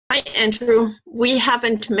Andrew. We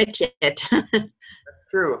haven't met yet. That's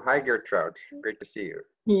true. Hi, Gertrude. Great to see you.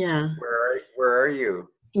 Yeah. Where are you?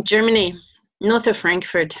 In Germany, north of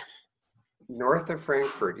Frankfurt. North of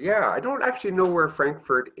Frankfurt. Yeah, I don't actually know where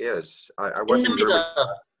Frankfurt is. I In was the in middle.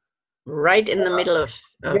 Germany. Right in the middle of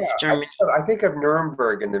Yeah, Germany. I think of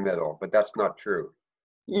Nuremberg in the middle, but that's not true.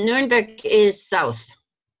 Nuremberg is south.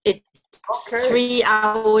 It's Okay. 3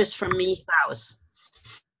 hours from me south.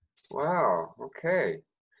 Wow. Okay.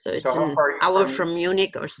 So it's how an far are you hour from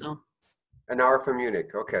Munich or so. An hour from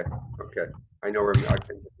Munich. Okay. Okay. I know where I've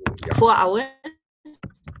been. Yeah. 4 hours.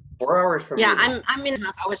 4 hours from Yeah, Munich. I'm in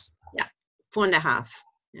half hours. Yeah, 4.5.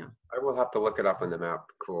 Yeah. I will have to look it up on the map.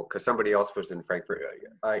 Cool. Because somebody else was in Frankfurt.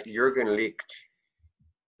 Jürgen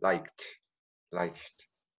liked.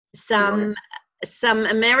 Some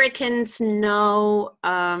Americans know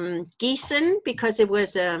Gießen because it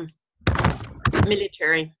was a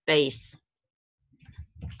military base.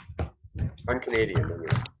 I'm Canadian.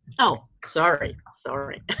 Anyway. Oh, sorry.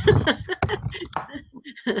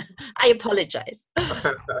 I apologize.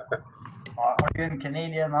 Are you in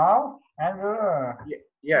Canada now, Andrew?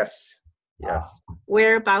 Yes.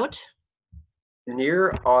 Where about?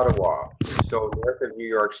 Near Ottawa, so north of New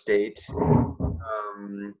York State.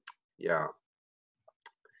 Yeah.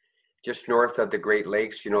 Just north of the Great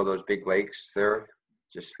Lakes, you know those big lakes there?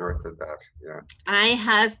 Just north of that, yeah. I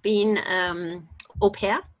have been au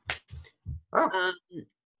pair. Oh.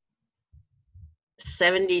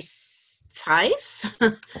 75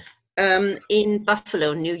 in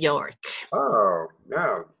Buffalo, New York. Oh,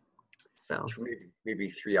 yeah. So maybe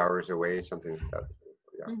 3 hours away, something like that.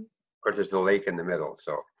 Yeah. Mm-hmm. Of course, there's a lake in the middle,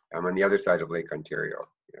 so I'm on the other side of Lake Ontario.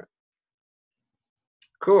 Yeah.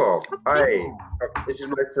 Cool. Okay. Hi. This is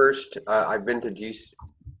my first. I've been to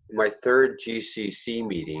my third GCC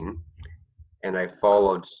meeting, and I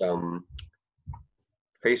followed some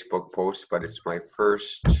Facebook posts, but it's my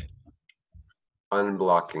first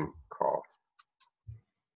unblocking call.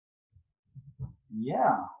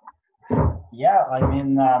 Yeah. I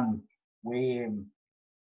mean,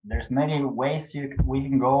 there's many ways we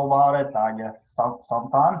can go about it. I guess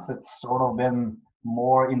sometimes it's sort of been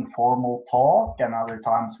more informal talk, and other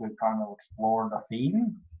times we've kind of explored a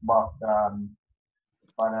theme. But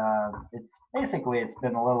it's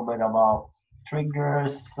been a little bit about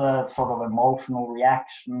triggers, sort of emotional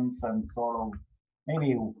reactions, and sort of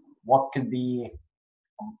maybe what could be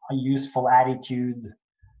a useful attitude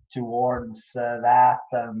towards that,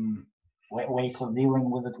 and ways of dealing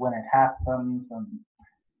with it when it happens, and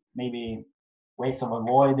maybe ways of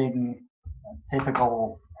avoiding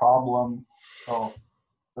typical problems. So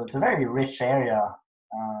it's a very rich area.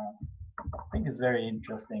 I think it's a very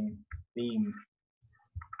interesting theme.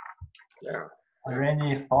 Yeah. Are there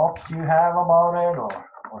any thoughts you have about it,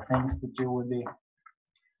 or things that you would be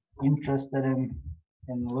interested in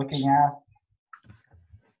looking at?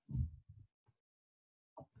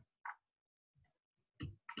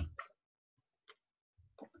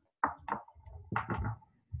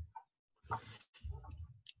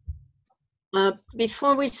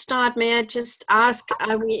 Before we start, may I just ask,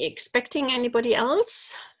 are we expecting anybody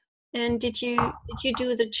else? And did you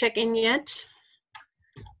do the check-in yet?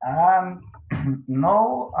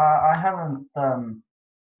 No, I haven't done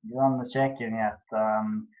the check-in yet.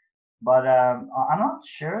 But I'm not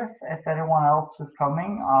sure if anyone else is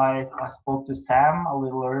coming. I spoke to Sam a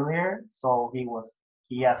little earlier, so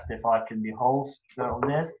he asked if I could be host of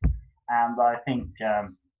this, and I think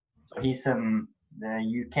so he's in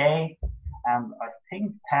the UK, and I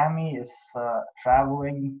think Tammy is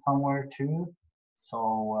traveling somewhere too.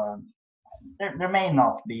 So there may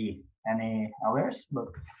not be any others, but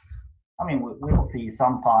I mean we'll see.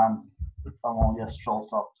 Sometimes someone just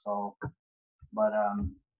shows up. So, but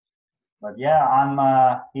yeah, I'm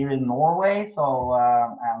here in Norway, so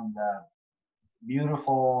and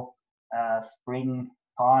beautiful spring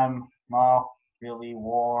time now, really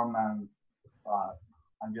warm, and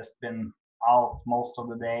I've just been out most of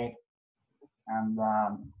the day, and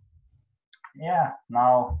yeah,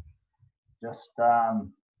 now just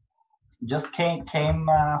came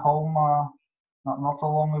home not so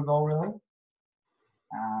long ago, really,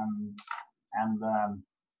 and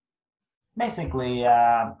basically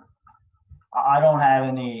I don't have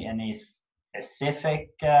any specific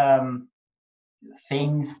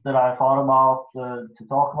things that I thought about to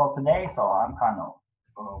talk about today, so I'm kind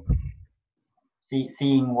of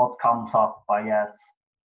seeing what comes up, I guess.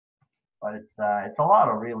 But it's a lot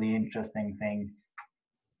of really interesting things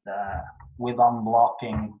with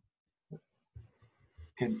unblocking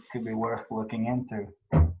could be worth looking into,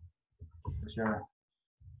 for sure.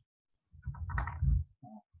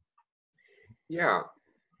 Yeah.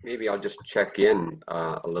 maybe I'll just check in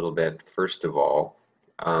a little bit first of all.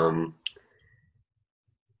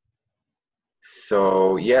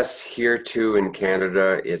 So yes, here too in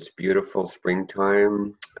Canada, it's beautiful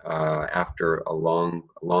springtime after a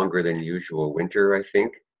longer than usual winter, I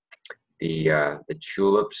think. The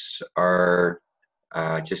tulips are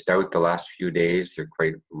just out the last few days. They're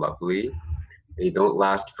quite lovely. They don't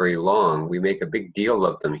last very long. We make a big deal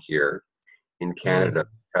of them here in Canada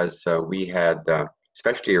because we had,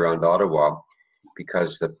 especially around Ottawa,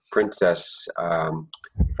 because the princess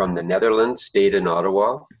from the Netherlands stayed in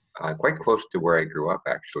Ottawa, quite close to where I grew up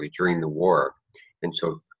actually during the war. And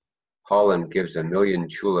so Holland gives 1 million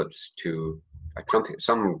tulips to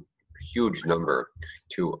some huge number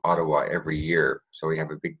to Ottawa every year. So we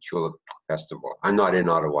have a big tulip festival. I'm not in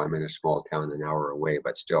Ottawa, I'm in a small town an hour away,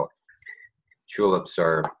 but still, tulips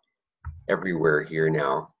are everywhere here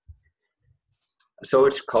now. So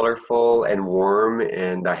it's colorful and warm,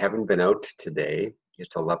 and I haven't been out today.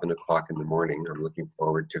 It's 11 o'clock in the morning. I'm looking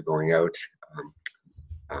forward to going out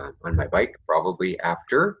on my bike, probably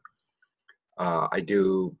after. I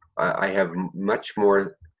have much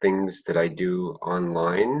more things that I do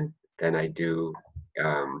online than I do.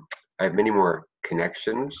 I have many more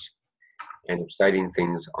connections and exciting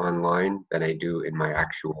things online than I do in my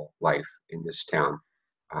actual life in this town.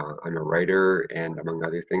 I'm a writer, and among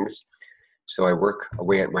other things. So I work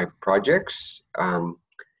away at my projects, yeah.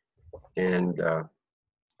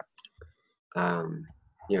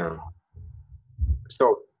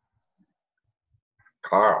 So,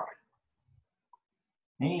 Carl.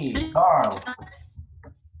 Hey, Carl.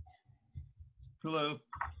 Hello.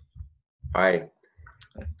 Hi.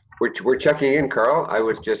 We're checking in, Carl. I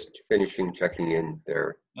was just finishing checking in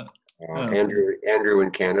there. Andrew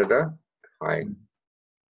in Canada. Hi.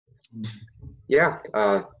 Yeah,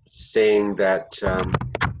 saying that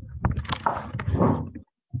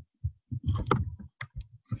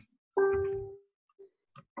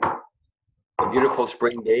a beautiful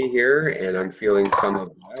spring day here, and I'm feeling some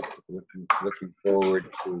of that. Looking forward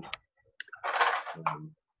to,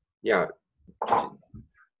 yeah.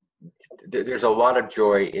 There's a lot of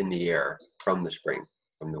joy in the air from the spring,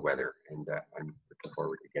 from the weather, and I'm looking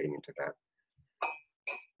forward to getting into that.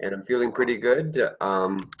 And I'm feeling pretty good.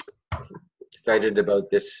 Excited about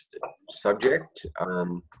this subject.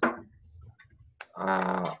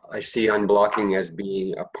 I see unblocking as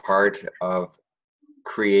being a part of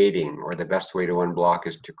creating, or the best way to unblock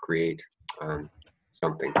is to create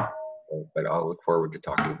something. But I'll look forward to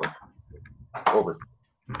talking about it. Over.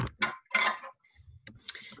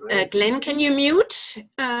 Glenn, can you mute?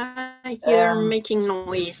 You're making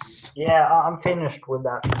noise. Yeah, I'm finished with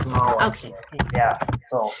that now. Okay. Yeah,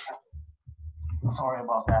 so sorry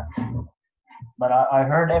about that. But I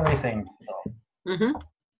heard everything. So. Mm-hmm.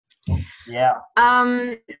 Yeah.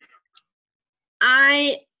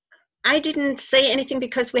 I didn't say anything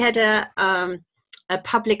because we had a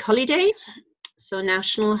public holiday, so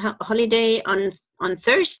national holiday on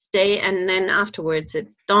Thursday, and then afterwards it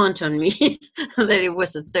dawned on me that it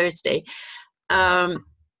was a Thursday.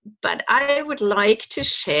 But I would like to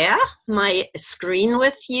share my screen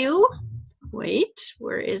with you. Wait,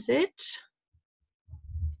 where is it?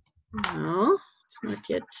 No, it's not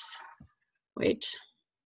yet. Wait.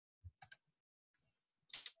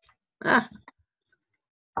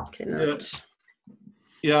 Cannot.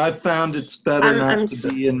 Yeah, I found it's better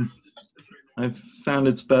I've found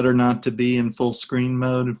it's better not to be in full screen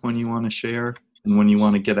mode when you want to share and when you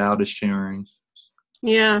want to get out of sharing.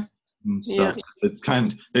 Yeah. And stuff. Yeah.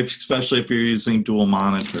 It especially if you're using dual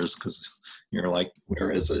monitors, because you're like,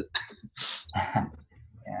 where is it? Yeah.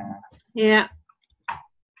 Yeah.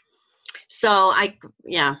 So I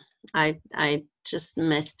just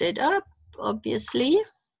messed it up, obviously.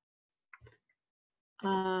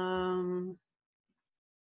 Are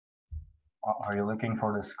you looking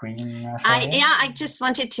for the screen? I just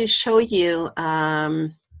wanted to show you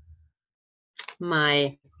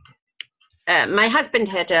my husband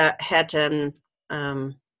had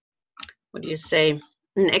what do you say,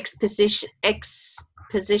 an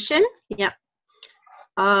exposition, yeah,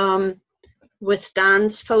 with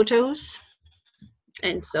dance photos,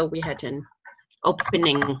 and so we had an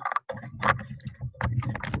opening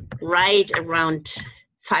right around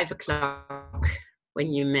 5 o'clock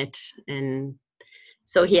when you met, and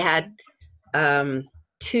so he had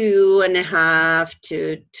 2.5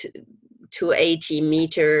 to 280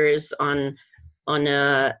 meters on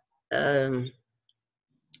a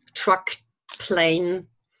truck plane,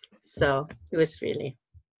 so it was really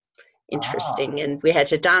interesting. And we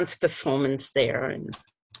had a dance performance there, and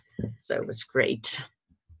so it was great.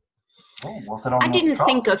 Oh, was it on I the didn't truck?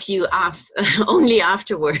 think of you only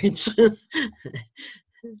afterwards.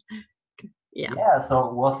 Yeah. Yeah, so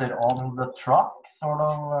was it on the truck, sort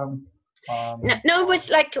of? No, it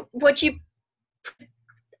was like what you put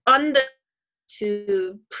on the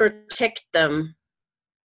to protect them.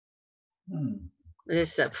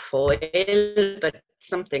 This is a foil, but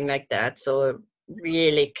something like that. So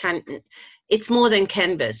really it's more than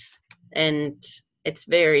canvas, and it's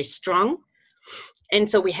very strong. And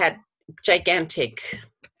so we had gigantic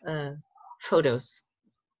photos.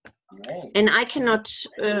 Great. And I cannot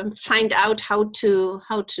find out how to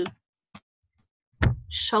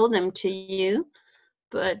show them to you,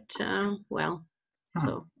 but well,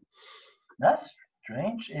 so that's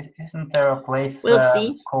strange. Isn't there a place we'll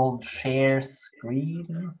see. called Share Screen?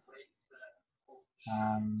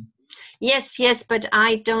 Yes, but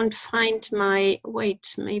I don't find my.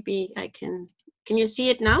 Wait, maybe I can. Can you see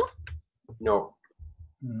it now? No.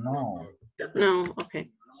 No. No. Okay.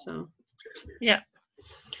 So, yeah.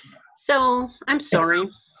 So I'm sorry.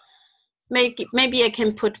 Maybe I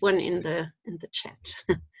can put one in the chat.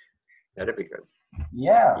 That'd be good.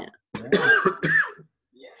 Yeah.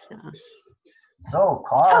 So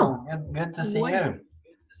Carl, good to see you.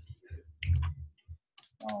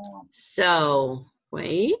 So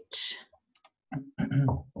wait.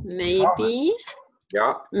 Maybe.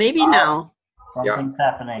 Yeah. Maybe now. Something's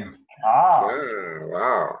happening. Yeah,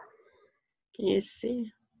 wow. Can you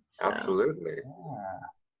see? So. Absolutely.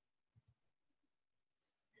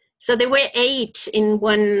 So there were 8 in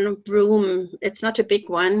one room. It's not a big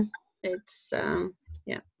one. It's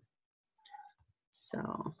yeah.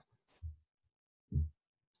 So.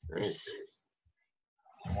 Yes.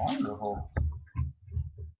 Wonderful.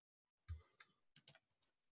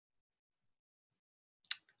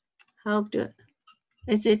 How good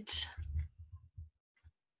is it?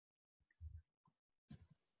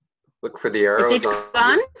 Look for the arrows. Is it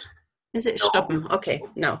gone? Is it no. stoppen? Okay,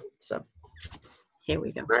 no. So here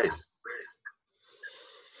we go. Nice.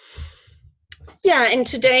 Yeah, and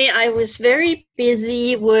today I was very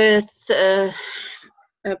busy with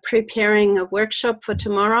preparing a workshop for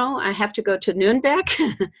tomorrow. I have to go to Nuremberg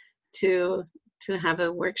to have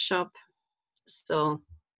a workshop, so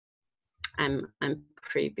I'm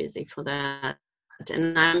pretty busy for that,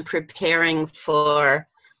 and I'm preparing for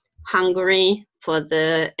Hungary for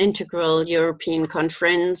the Integral European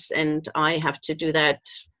Conference, and I have to do that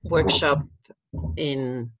workshop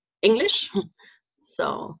in English,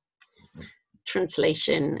 so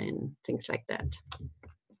translation and things like that.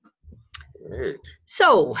 Great.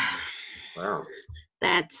 So wow,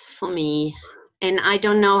 that's for me, and I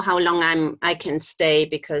don't know how long I can stay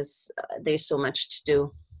because there's so much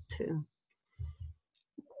to do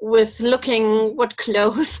with looking what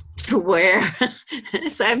clothes to wear.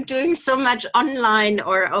 So I'm doing so much online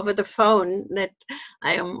or over the phone that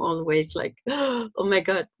I am always like, oh my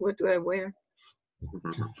God, what do I wear?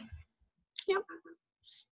 Yep.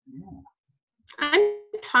 I'm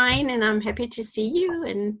fine, and I'm happy to see you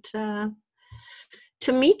and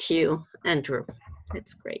to meet you, Andrew.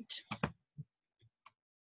 That's great.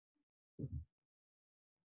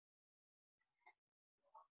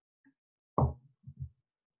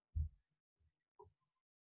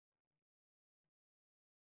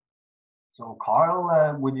 So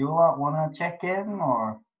Carl, would you want to check in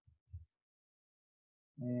or?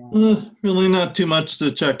 Really not too much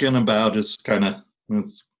to check in about. It's kind of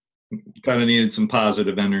needed some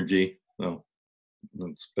positive energy. So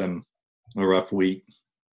it's been a rough week.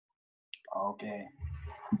 Okay.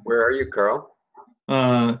 Where are you, Carl?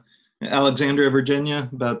 Alexandria, Virginia,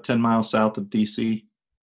 about 10 miles south of DC.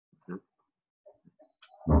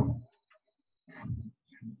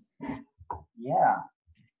 Yeah.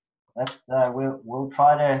 Let's we'll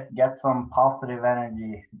try to get some positive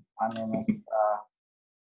energy. I mean, it's,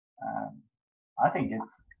 I think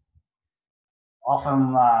it's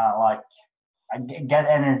often like I get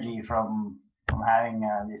energy from having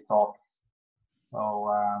these talks. So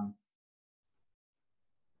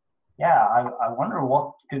yeah, I wonder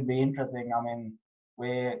what could be interesting. I mean,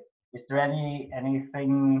 is there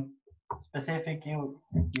anything specific you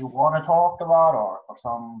want to talk about, or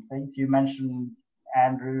some things you mentioned,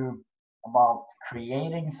 Andrew, about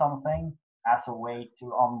creating something as a way to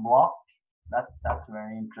unblock? That's a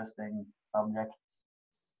very interesting subject.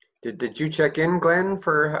 Did you check in, Glenn,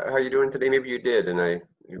 for how you doing today? Maybe you did, and it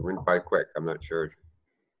went by quick. I'm not sure.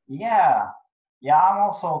 Yeah, I'm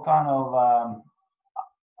also kind of.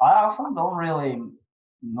 I often don't really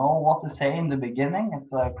know what to say in the beginning.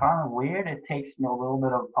 It's kind of weird. It takes me a little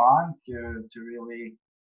bit of time to really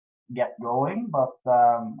get going. But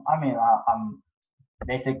I mean, I'm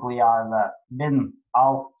basically I've been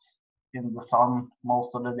out in the sun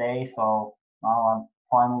most of the day. So now I'm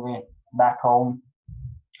finally back home,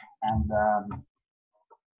 and um,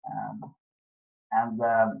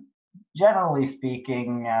 generally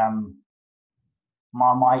speaking,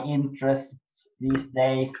 my interests these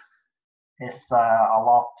days is a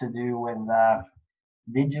lot to do with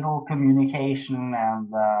digital communication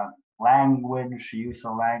and language, use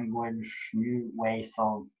of language, new ways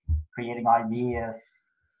of creating ideas.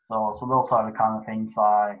 So those are the kind of things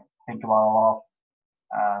I think about a lot.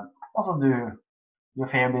 Also do a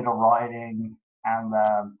fair bit of writing, and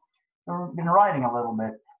I've been writing a little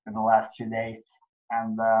bit in the last few days,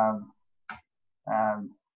 and a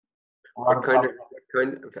lot What kind of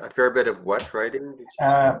a fair bit of what writing? Did you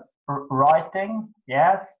say? Writing,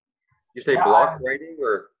 yes. You say Yeah, block writing,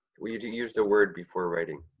 or you use the word before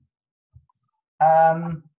writing?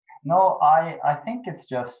 No, I think it's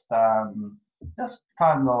just kind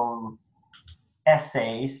of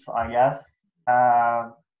essays, I guess.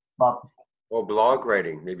 But Oh, blog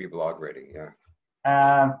writing, maybe blog writing, yeah.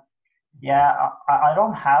 yeah, I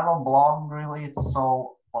don't have a blog really,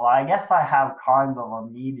 so well, I guess I have kind of a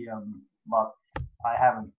medium, but I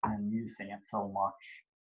haven't been using it so much.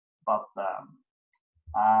 But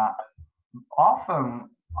often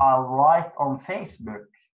I'll write on Facebook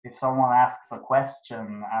if someone asks a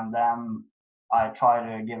question, and then I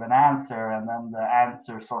try to give an answer, and then the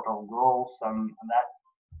answer sort of grows, and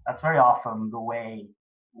that's very often the way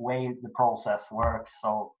the process works.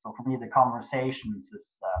 So for me, the conversations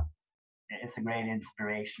is a great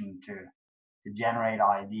inspiration to generate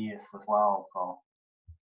ideas as well. So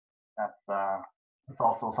that's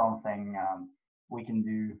also something we can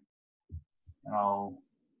do,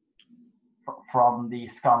 from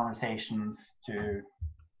these conversations to,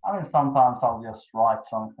 I mean, sometimes I'll just write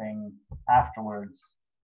something afterwards.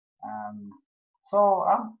 So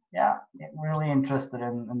I'm really interested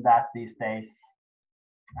in that these days.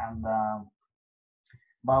 And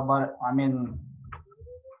but I mean,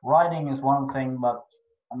 writing is one thing, but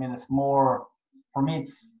I mean, it's more, for me,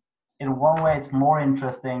 it's in one way it's more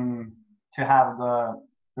interesting to have the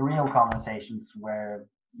real conversations where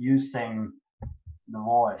using the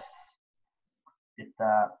voice.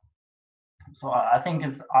 So I think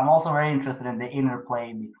I'm also very interested in the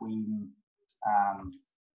interplay between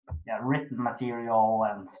written material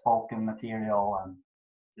and spoken material, and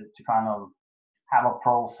to kind of have a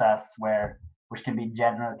process which can be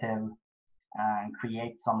generative and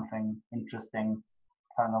create something interesting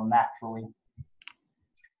kind of naturally.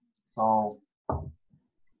 So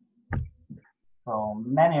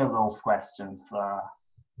many of those questions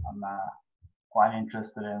I'm quite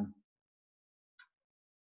interested in.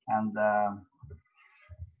 And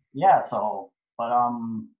but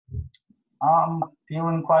I'm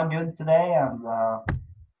feeling quite good today, and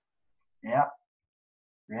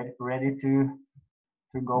ready to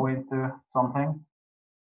go into something.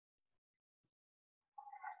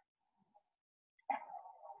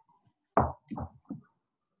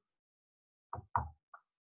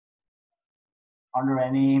 Are there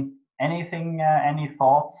any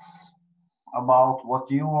thoughts about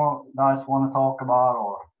what you guys want to talk about,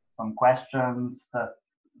 or some questions that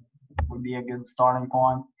would be a good starting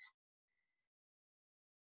point?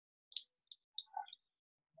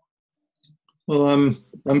 Well, I'm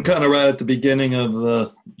kind of right at the beginning of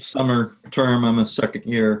the summer term. I'm a second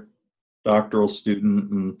year doctoral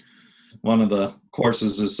student, and one of the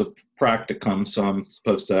courses is a practicum, so I'm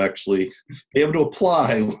supposed to actually be able to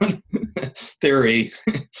apply theory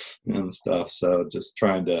and stuff. So just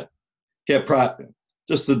trying to get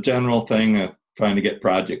just the general thing of trying to get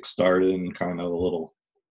projects started, and kind of a little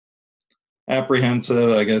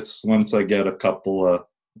apprehensive, I guess. Once I get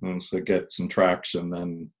once I get some traction,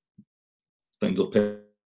 then things will pick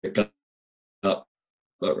up.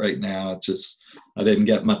 But right now, it's just I didn't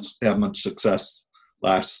have much success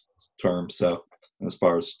last term. So as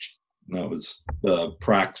far as that was the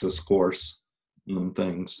praxis course and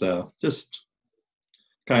things, so just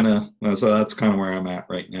kind of, so that's kind of where I'm at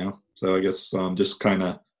right now. So I guess I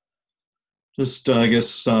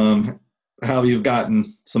guess how you've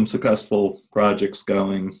gotten some successful projects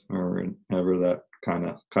going, or however that kind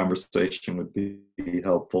of conversation would be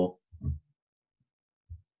helpful.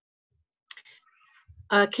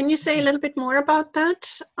 Can you say a little bit more about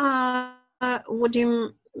that? What do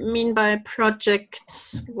you mean by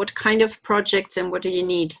projects? What kind of projects, and what do you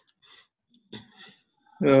need?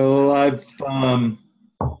 Well, I've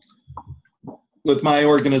with my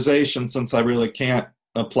organization, since I really can't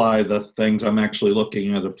apply the things, I'm actually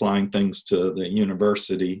looking at applying things to the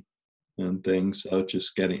university and things. So it's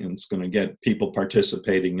going to get people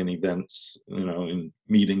participating in events, in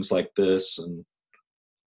meetings like this, and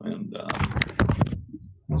and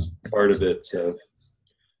it's part of it. So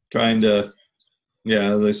trying to,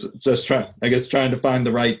 yeah, trying to find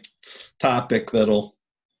the right topic that'll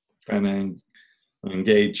kind of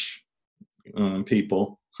engage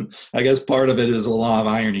people. I guess part of it is a law of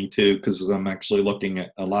irony too, because I'm actually looking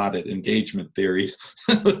at a lot at engagement theories.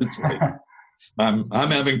 It's like I'm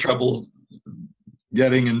having trouble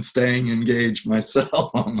getting and staying engaged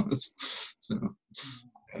myself almost. So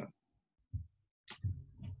yeah.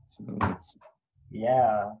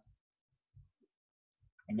 Yeah.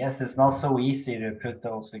 I guess it's not so easy to put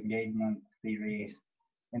those engagement theories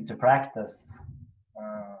into practice.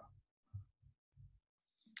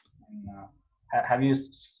 Have you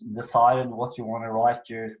decided what you want to write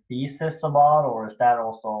your thesis about, or is that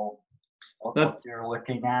also what you're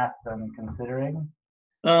looking at and considering?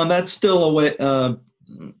 That's still a way.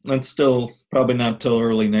 That's still probably not till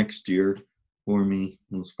early next year for me,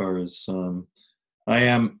 as far as I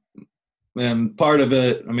am. And part of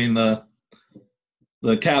it, I mean, the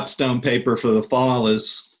capstone paper for the fall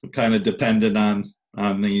is kind of dependent on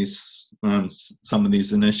some of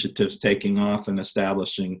these initiatives taking off and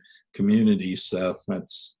establishing communities. So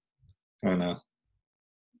that's kind of,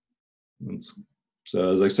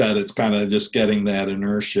 so as I said, it's kind of just getting that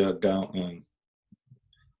inertia going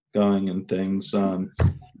and things.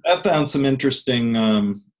 I found some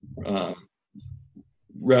interesting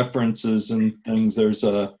references and things. There's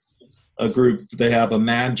a group, they have a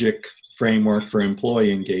magic framework for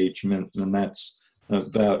employee engagement, and that's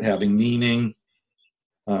about having meaning,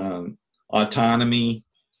 autonomy,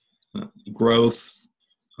 growth,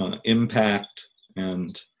 impact,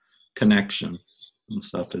 and connection and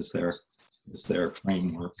stuff is their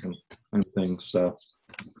framework and things. So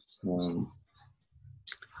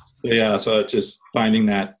yeah, so it's just finding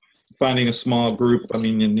a small group. I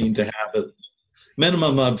mean, you need to have a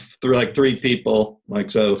minimum of three people,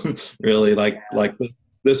 so really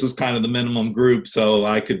this is kind of the minimum group, so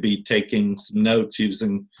I could be taking some notes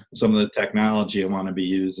using some of the technology I want to be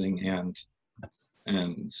using, and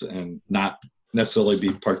not necessarily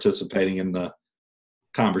be participating in the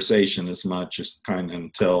conversation as much, just kind of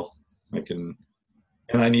until I can.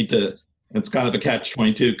 And I need to, it's kind of a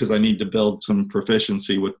catch-22 because I need to build some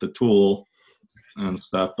proficiency with the tool and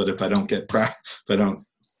stuff, but if I don't get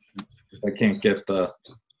if I can't get the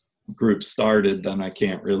group started, then I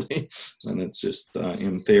can't really, then it's just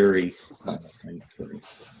in theory.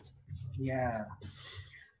 Yeah,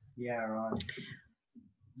 right.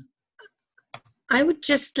 I would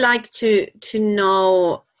just like to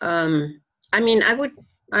know, I mean,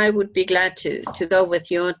 I would be glad to go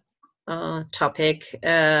with your topic,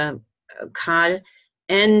 Carl,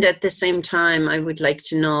 and at the same time I would like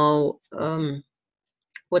to know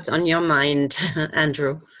what's on your mind,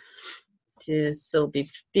 Andrew. So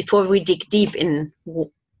before we dig deep in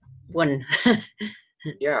one.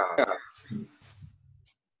 Yeah.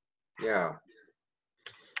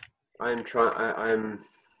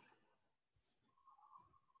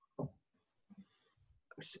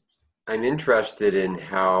 I'm interested in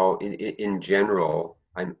how, in general,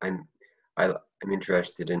 I'm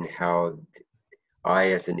interested in how I,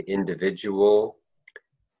 as an individual,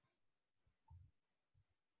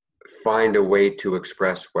 find a way to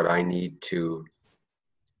express what I need to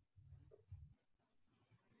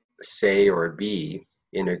say or be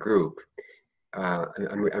in a group.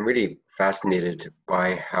 I'm really fascinated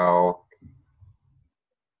by how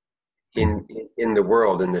in the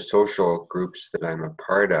world, in the social groups that I'm a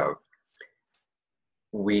part of,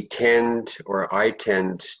 I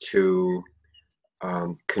tend to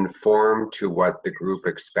conform to what the group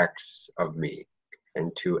expects of me, and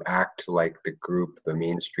to act like the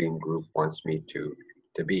mainstream group wants me to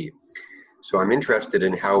be. So I'm interested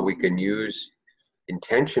in how we can use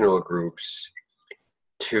intentional groups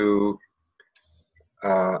to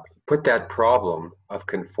put that problem of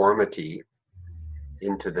conformity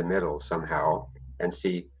into the middle somehow, and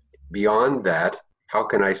see beyond that, how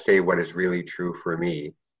can I say what is really true for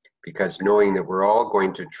me? Because knowing that we're all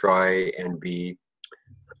going to try and be,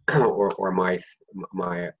 or my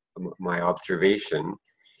observation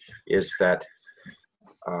is that,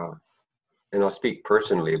 and I'll speak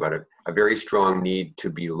personally about it, a very strong need to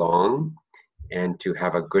belong and to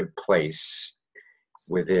have a good place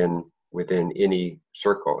within any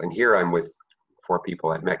circle. And here I'm with 4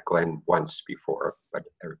 people. I've met Glenn once before, but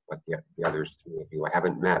the others 3 of you I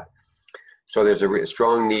haven't met. So there's a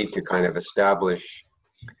strong need to kind of establish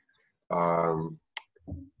or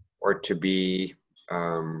to be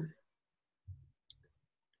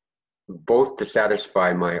both to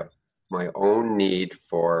satisfy my own need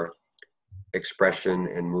for expression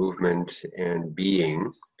and movement and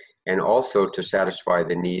being, and also to satisfy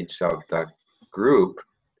the needs of the group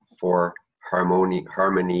for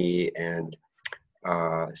harmony and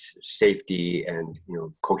safety and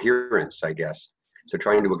coherence, I guess. So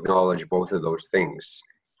trying to acknowledge both of those things.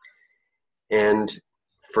 And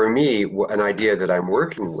for me, an idea that I'm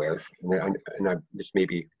working with, this may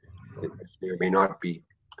or may not be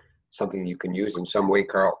something you can use in some way,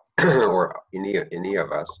 Carl, or any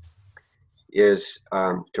of us, is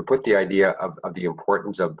to put the idea of the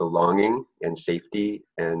importance of belonging and safety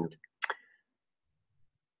and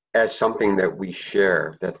as something that we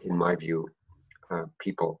share, that in my view,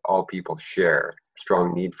 all people share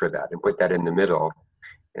strong need for that, and put that in the middle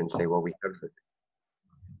and say, well, we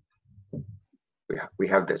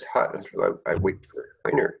have this hut. I wait for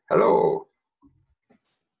Heiner. Hello.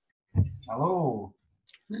 Hello.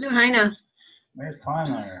 Hello, Heiner. Where's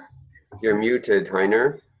Heiner? You're muted,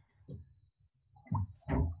 Heiner.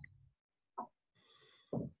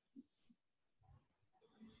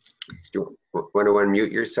 Do you want to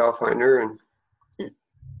unmute yourself, Heiner? And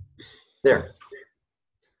there.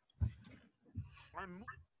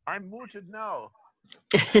 I'm muted now.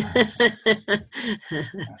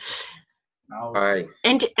 Hi.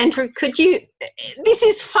 And Andrew, could you? This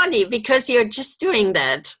is funny because you're just doing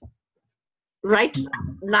that right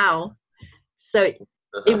now. So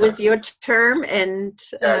it was your term, and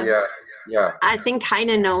yeah. I think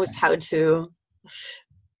Heine knows how to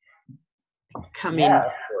come in.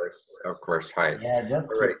 Of course. Hi. Yeah, just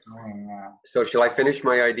all right. Going, So shall I finish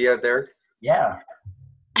my idea there? Yeah.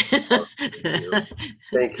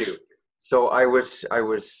 Thank you. So I was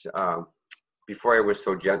before I was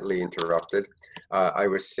so gently interrupted, I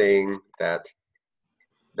was saying that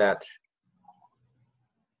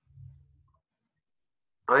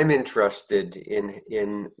I'm interested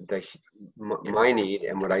in my need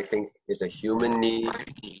and what I think is a human need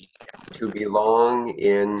to belong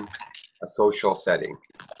in a social setting,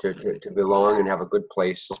 to belong and have a good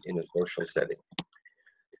place in a social setting.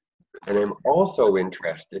 And I'm also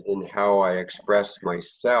interested in how I express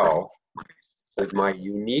myself with my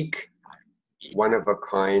unique,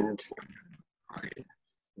 one-of-a-kind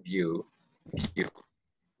view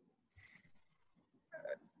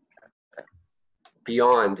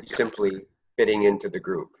beyond simply fitting into the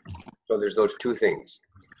group. So there's those two things.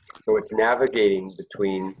 So it's navigating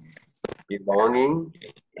between belonging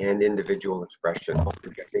and individual expression,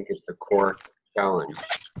 which I think is the core challenge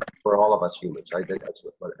for all of us humans.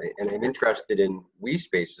 And I'm interested in we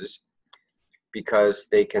spaces because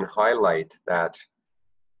they can highlight that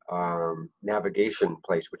navigation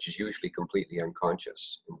place, which is usually completely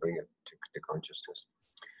unconscious, and bring it to consciousness.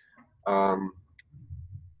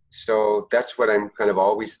 So that's what I'm kind of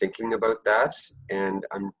always thinking about that, and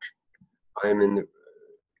I'm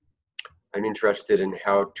interested in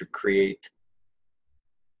how to create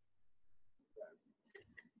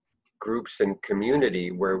groups and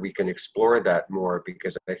community where we can explore that more,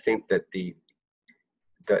 because I think that the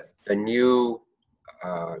new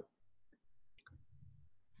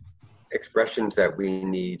expressions that we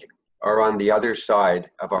need are on the other side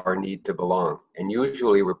of our need to belong. And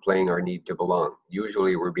usually we're playing our need to belong.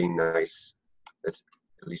 Usually we're being nice. That's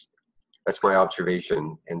my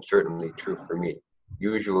observation, and certainly true for me.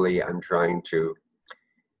 Usually I'm trying to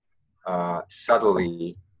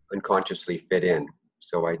subtly, unconsciously fit in.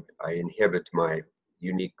 So I inhibit my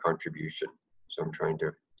unique contribution. So I'm trying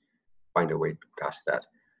to find a way past that.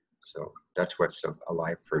 So that's what's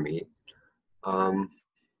alive for me.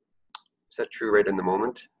 Is that true right in the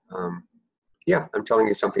moment? Yeah, I'm telling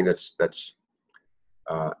you something that's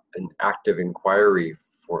an active inquiry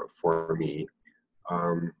for me,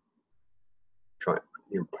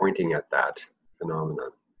 pointing at that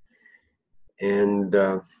phenomenon. And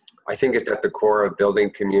I think it's at the core of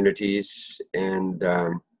building communities and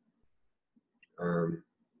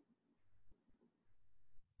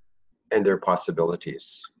their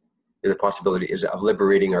possibilities. The possibility is of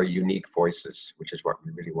liberating our unique voices, which is what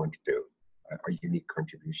we really want to do, our unique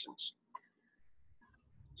contributions.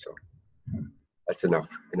 So that's enough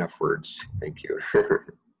words. Thank you.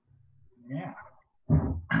 Yeah.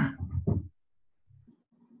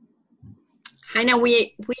 Heiner,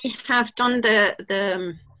 we have done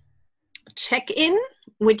the check-in,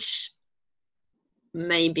 which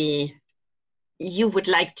maybe you would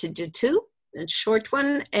like to do too, a short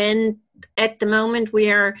one. And at the moment we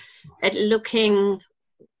are looking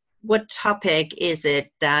what topic is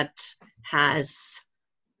it that has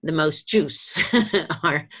the most juice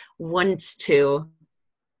or wants to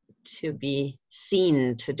be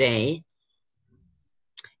seen today.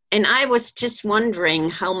 And I was just wondering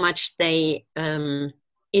how much they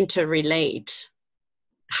interrelate,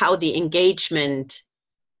 how the engagement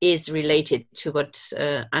is related to what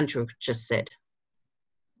Andrew just said.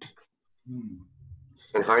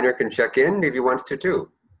 And Heiner can check in, maybe wants to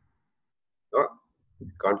too. Oh,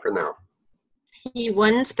 gone for now. He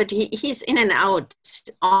wants, but he's in and out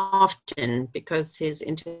often because his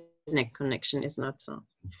internet connection is not so.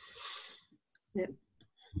 Yeah.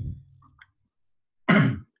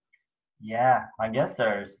 Yeah, I guess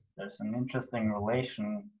there's an interesting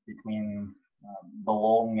relation between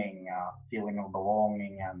belonging, feeling of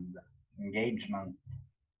belonging, and engagement.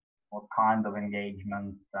 What kind of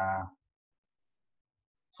engagement?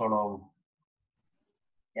 Sort of,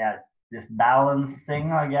 yeah, this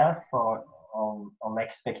balancing, I guess, of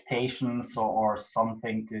expectations or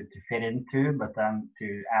something to fit into, but then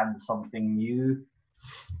to add something new.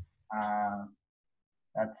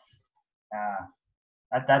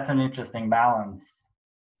 That's an interesting balance.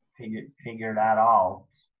 Figure that out.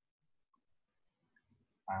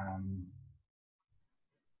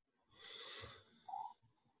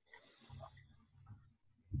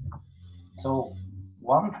 So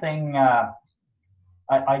one thing,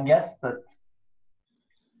 I guess that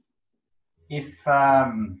if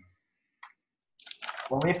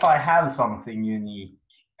if I have something unique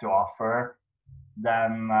to offer,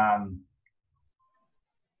 then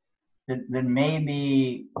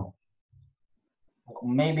maybe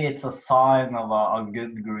it's a sign of a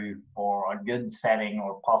good group or a good setting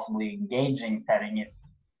or possibly engaging setting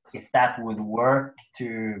if that would work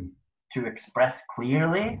to express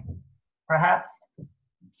clearly, perhaps.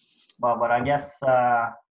 But I guess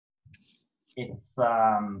it's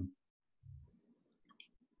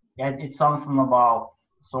it's something about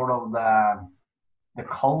sort of the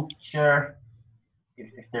culture.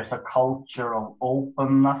 If there's a culture of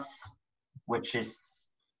openness, which is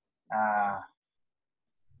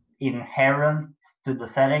inherent to the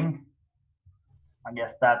setting, I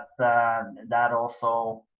guess that that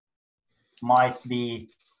also might be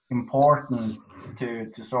important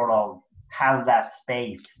to sort of have that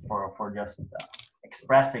space for just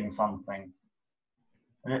expressing something.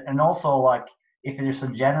 And also, like, if there's a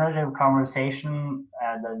generative conversation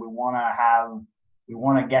that we want to have, we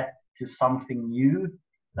want to get to something new,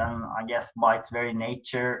 then I guess by its very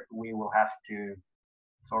nature we will have to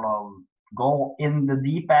sort of go in the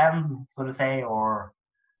deep end, so to say, or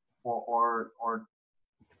well,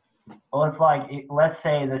 it's like, let's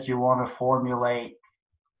say that you want to formulate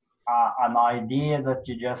an idea that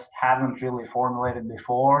you just haven't really formulated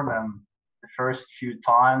before. Then the first few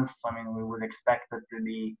times, I mean, we would expect it to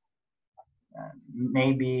be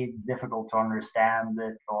maybe difficult to understand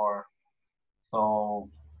it, or so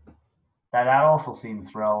that also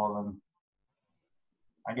seems relevant.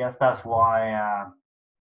 I guess that's why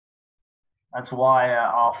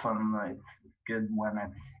often it's good when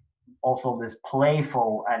it's also this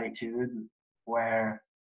playful attitude where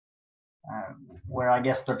I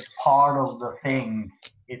guess that's part of the thing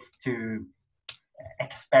is to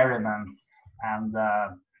experiment and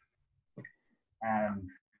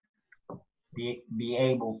be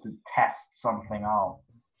able to test something out.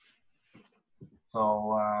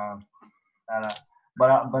 So,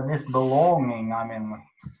 but this belonging, I mean,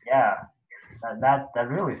 yeah, that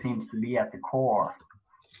really seems to be at the core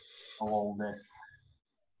of all this.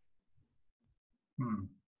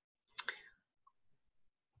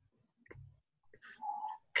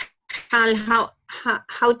 Carl,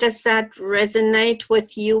 how does that resonate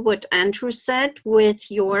with you, what Andrew said,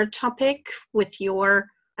 with your topic, with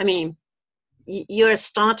your, I mean, you're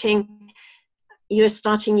starting your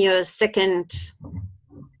second,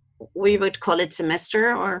 we would call it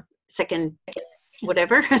semester, or second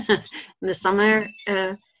whatever, in the summer,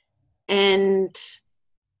 and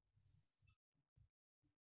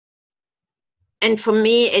for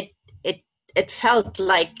me it felt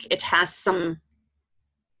like it has some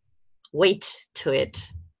weight to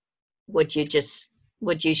it, what you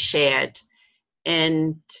shared.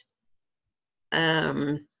 And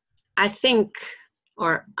I think,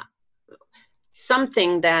 or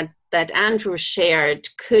something that Andrew shared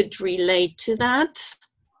could relate to that,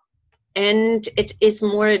 and it is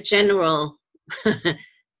more a general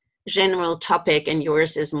topic, and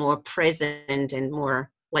yours is more present and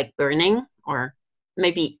more like burning, or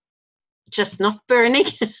maybe just not burning,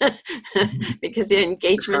 because your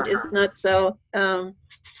engagement is not so.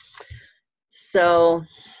 So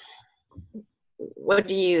what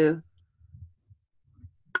do you,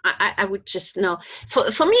 I would just know.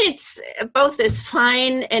 For me, it's both is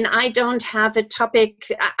fine, and I don't have a topic.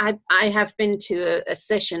 I have been to a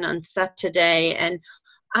session on Saturday, and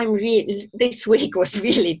this week was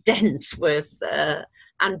really dense with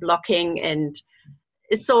unblocking, and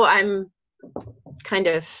so I'm kind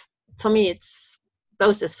of, for me it's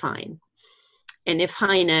both is fine. And if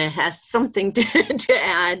Heine has something to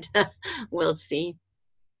add, we'll see.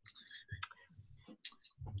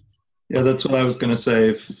 Yeah, that's what I was going to say.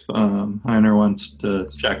 If Heiner wants to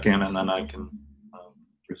check in, and then I can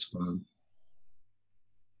respond.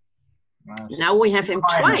 Now we have him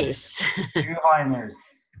twice. 2 Heiners.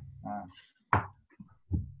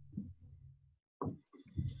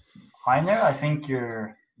 Heiner, I think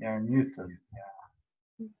you're muted.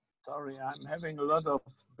 Yeah. Sorry, I'm having a lot of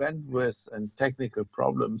bandwidth and technical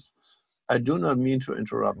problems. I do not mean to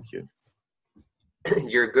interrupt you.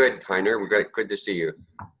 You're good, Heiner. We're good to see you.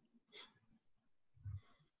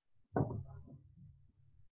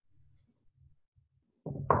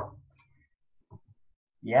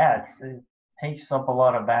 Yeah, it takes up a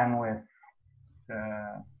lot of bandwidth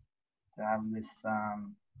to have this.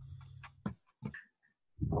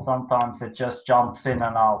 Sometimes it just jumps in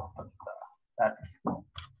and out, but that's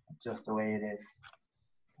just the way it is.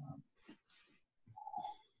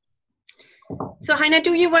 So Heiner,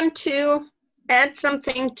 do you want to add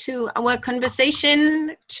something to our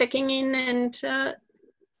conversation, checking in and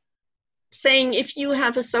saying if you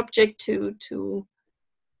have a subject to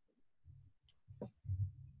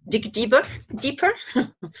dig deeper,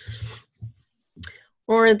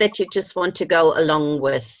 or that you just want to go along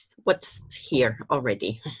with what's here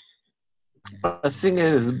already? I think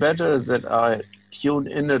it is better that I tune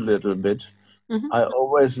in a little bit. Mm-hmm. I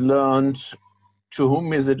always learned to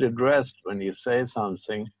whom is it addressed when you say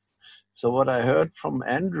something. So what I heard from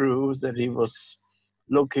Andrew, that he was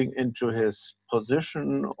looking into his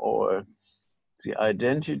position or the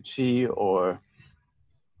identity, or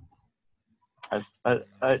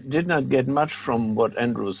I did not get much from what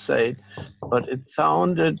Andrew said, but it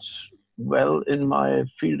sounded well in my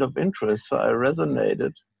field of interest, so I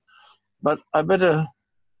resonated. But I better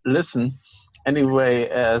listen anyway,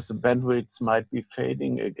 as the bandwidth might be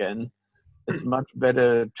fading again. It's much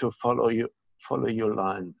better to follow your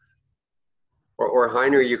lines. Or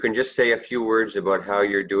Heiner, you can just say a few words about how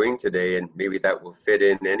you're doing today, and maybe that will fit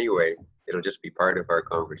in anyway. It'll just be part of our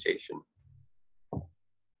conversation.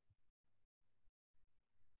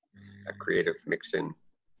 A creative mix-in.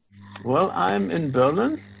 Well, I'm in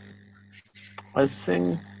Berlin. I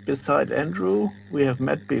think beside Andrew, we have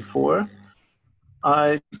met before.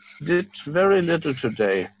 I did very little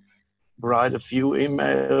today. Write a few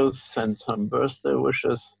emails, send some birthday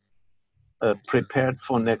wishes, prepared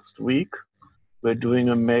for next week. We're doing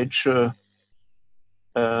a major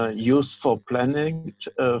Youth for Planning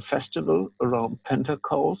festival around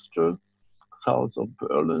Pentecostal, south of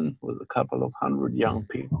Berlin, with a couple of 100 young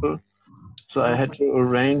people. So I had to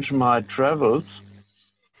arrange my travels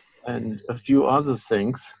and a few other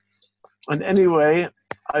things. And anyway,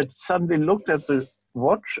 I suddenly looked at the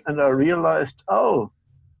watch and I realized, oh,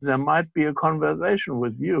 there might be a conversation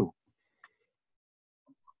with you.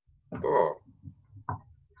 Oh.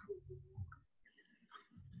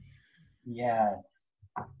 Yeah,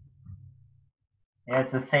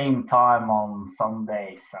 it's the same time on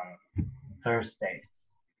Sundays and Thursdays.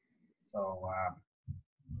 So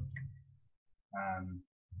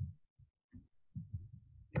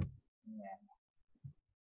yeah.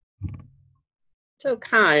 So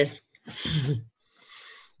Carl,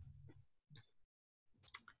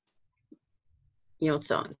 your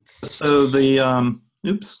thoughts? So the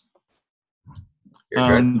oops.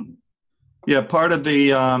 Yeah, part of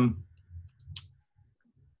the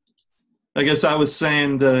I guess I was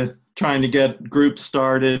saying trying to get groups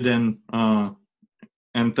started and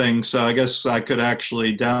things. So I guess I could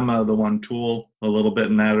actually demo the one tool a little bit,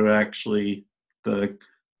 and that would actually the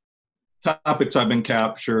topics I've been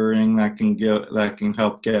capturing that can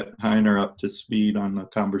help get Heiner up to speed on the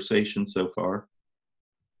conversation so far.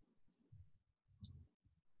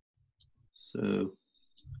 So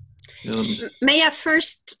may I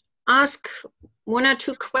first ask one or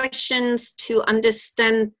two questions to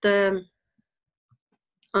understand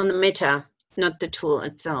on the meta, not the tool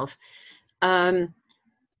itself. So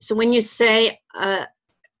when you say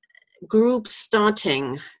group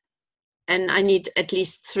starting, and I need at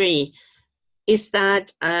least 3, is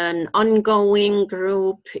that an ongoing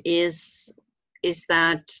group? Is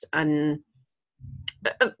that an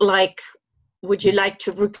like, would you like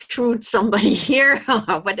to recruit somebody here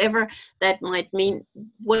or whatever that might mean?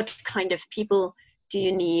 What kind of people do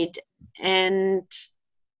you need? And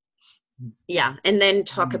yeah, and then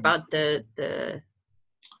talk about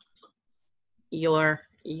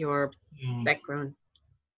your background.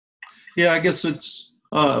 Yeah, I guess it's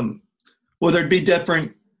well, there'd be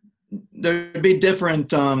different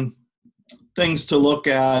things to look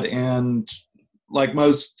at, and like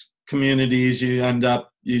most communities, you end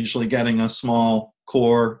up usually getting a small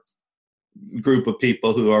core group of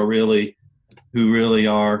people who really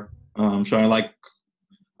are showing. Like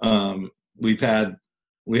we have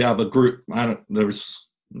a group. There's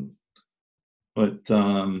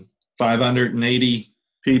 580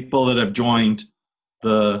 people that have joined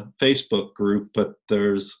the Facebook group, but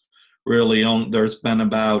there's been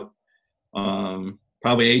about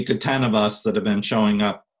probably 8 to 10 of us that have been showing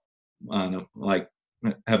up like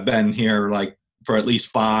have been here like for at least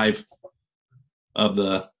 5 of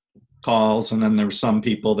the calls, and then there's some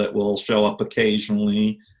people that will show up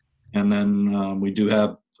occasionally, and then we do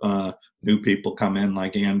have new people come in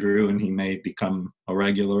like Andrew, and he may become a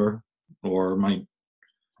regular or might.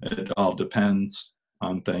 It all depends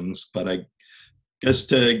on things, but I guess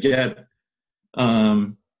to get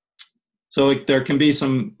so there can be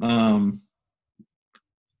some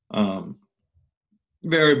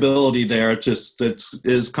variability there. It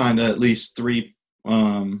is kind of at least 3,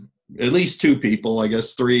 at least 2 people, I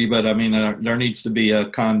guess 3, but I mean, there needs to be a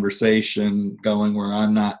conversation going where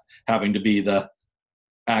I'm not having to be the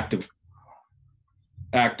active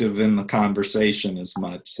in the conversation as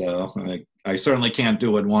much. So I certainly can't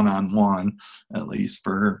do it one-on-one, at least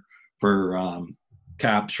for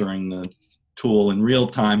capturing the tool in real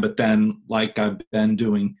time. But then, like I've been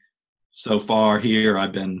doing so far here,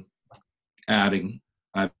 I've been adding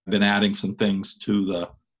some things to the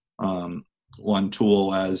one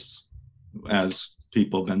tool as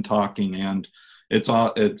people have been talking, and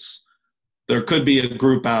there could be a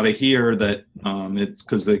group out of here that it's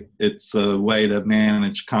because it's a way to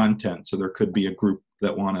manage content. So there could be a group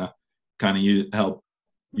that want to kind of help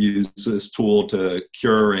use this tool to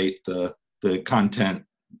curate the content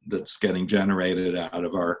that's getting generated out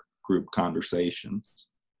of our group conversations.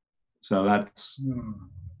 So that's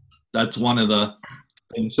one of the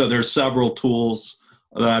things. So there's several tools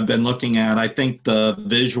that I've been looking at. I think the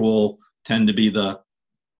visual tend to be the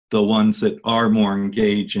ones that are more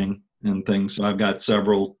engaging and things. So I've got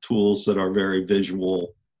several tools that are very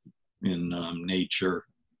visual in nature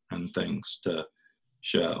and things to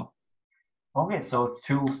show. Okay, so it's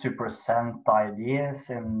tools to present ideas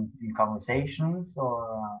in conversations,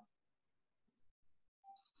 or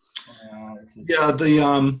yeah,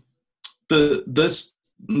 the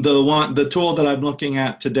tool that I'm looking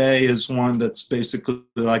at today is one that's basically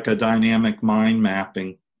like a dynamic mind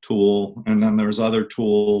mapping tool, and then there's other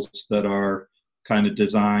tools that are kind of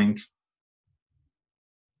designed.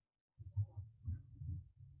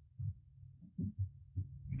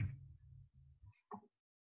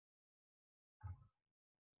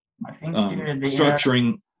 I think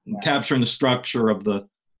capturing the structure of the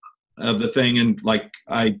thing, and like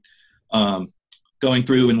going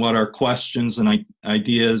through and what are questions and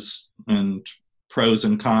ideas and pros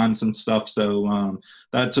and cons and stuff. So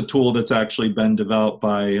that's a tool that's actually been developed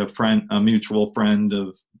by a mutual friend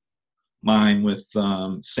of mine with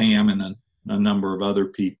Sam and a number of other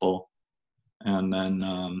people, and then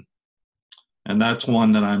and that's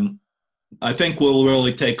one that I think will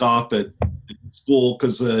really take off at school,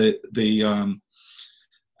 because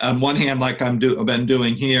on one hand, like I've been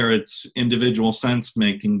doing here, it's individual sense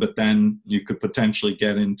making, but then you could potentially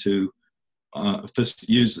get into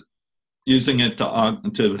using it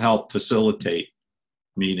to help facilitate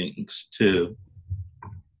meetings too.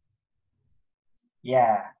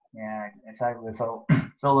 Yeah, exactly. So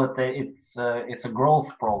that it's a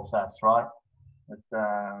growth process, right?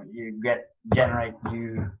 That you generate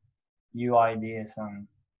new ideas, and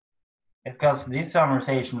because these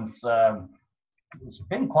conversations. There's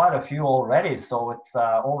been quite a few already, so it's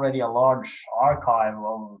already a large archive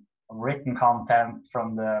of written content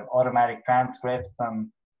from the automatic transcripts,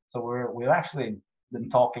 and so we've actually been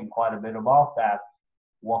talking quite a bit about that.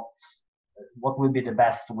 What would be the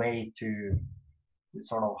best way to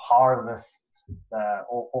sort of harvest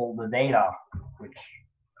all the data which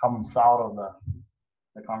comes out of the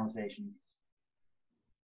conversations.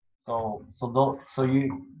 So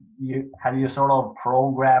you have you sort of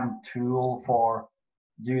programmed tool for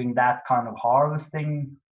doing that kind of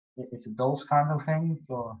harvesting? Is it those kind of things,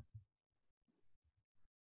 or?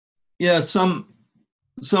 Yeah,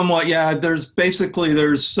 somewhat. Yeah, there's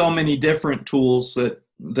so many different tools that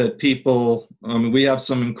people. We have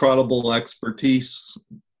some incredible expertise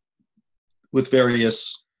with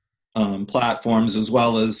various platforms, as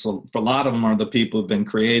well as a lot of them are the people who've been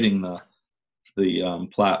creating the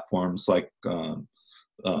platforms, like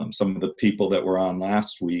some of the people that were on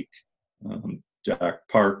last week. Jack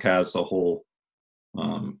Park has a whole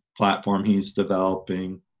platform he's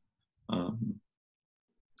developing,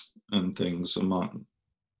 and things among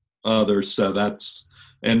others. So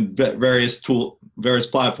various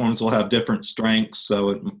platforms will have different strengths.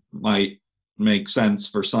 So it might makes sense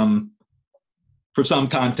for some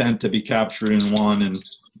content to be captured in one, and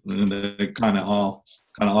they kind of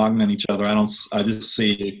augment each other. I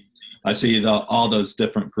see all those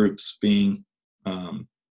different groups being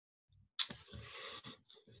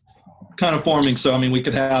kind of forming. So I mean, we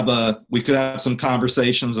could have some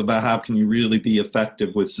conversations about how can you really be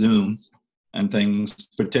effective with Zoom and things,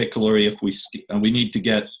 particularly if we need to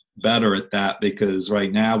get better at that, because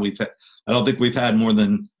right now I don't think we've had more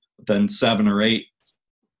than 7 or 8.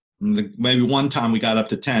 Maybe one time we got up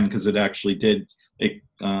to 10 because it actually did.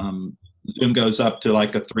 Zoom goes up to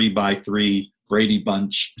like a 3x3 Brady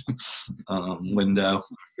Bunch window,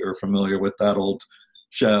 if you're familiar with that old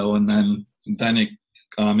show, and then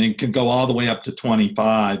it can go all the way up to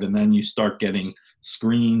 25, and then you start getting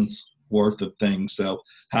screens worth of things. So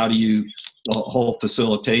how do you, the whole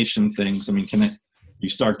facilitation things, I mean, you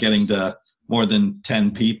start getting to more than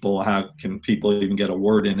 10 people, how can people even get a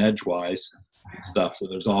word in edgewise and stuff? So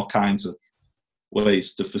there's all kinds of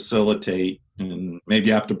ways to facilitate, and maybe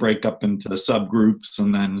you have to break up into subgroups,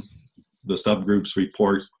 and then the subgroups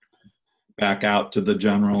report back out to the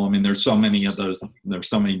general. I mean, there's so many of those, there's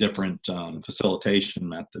so many different facilitation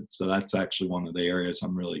methods. So that's actually one of the areas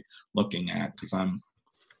I'm really looking at, because I'm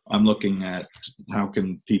looking at how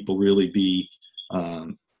can people really be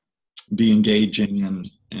engaging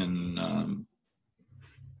and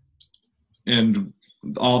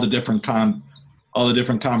all the different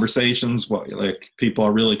conversations. What, like, people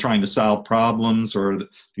are really trying to solve problems, or do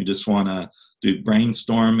you just want to do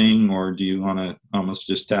brainstorming, or do you want to almost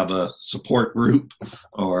just have a support group,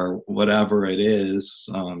 or whatever it is,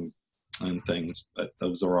 and things. But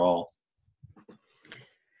those are all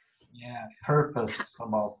purpose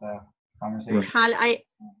about the conversation. Carl,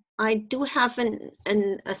 I do have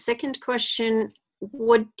a second question.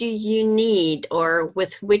 What do you need, or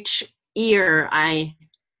with which ear I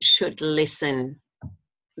should listen?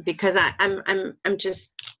 Because I'm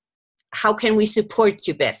just, how can we support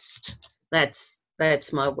you best?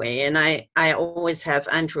 That's my way, and I always have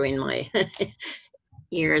Andrew in my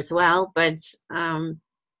ear as well. But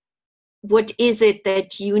what is it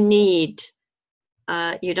that you need?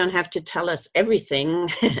 You don't have to tell us everything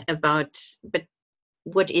about, but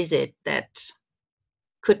what is it that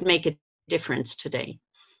could make a difference today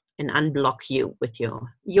and unblock you with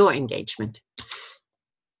your engagement?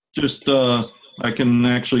 just I can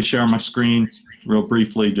actually share my screen real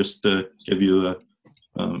briefly, just to give you a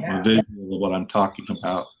visual of what I'm talking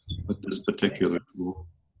about with this particular tool.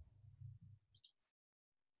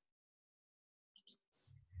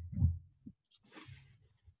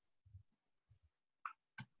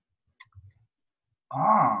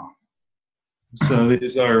 So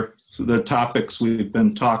these are the topics we've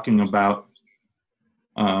been talking about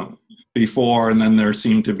before, and then there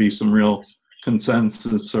seemed to be some real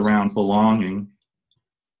consensus around belonging.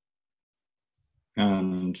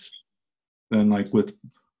 And then, like with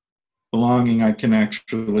belonging, I can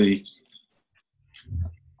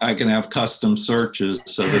have custom searches.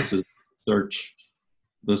 So this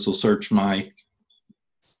will search my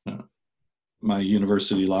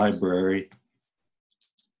university library.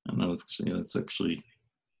 I know it's actually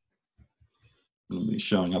going to be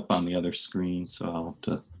showing up on the other screen, so I'll have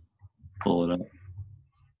to pull it up.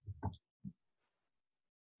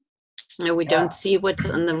 No, we don't see what's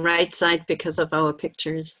on the right side because of our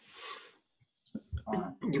pictures.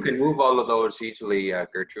 You can move all of those easily,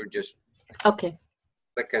 Gertrude. Just okay.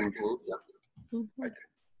 Click and move them. Mm-hmm.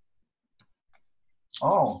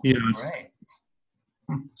 Oh, yes. Great.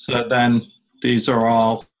 So then these are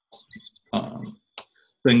all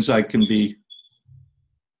things I can be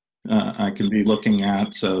looking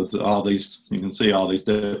at. So all these, you can see all these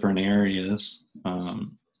different areas.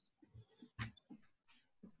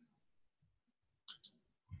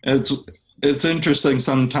 It's interesting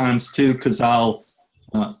sometimes too, because I'm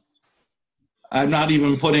not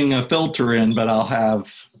even putting a filter in, but I'll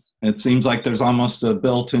have, it seems like there's almost a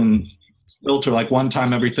built-in filter. Like one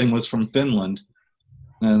time everything was from Finland,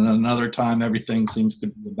 and another time everything seems to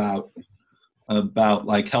be about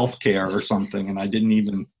like healthcare or something, and I didn't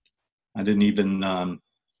even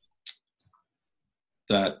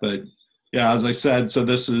that. But yeah, as I said, so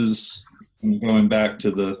this is, I'm going back to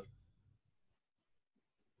the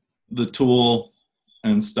tool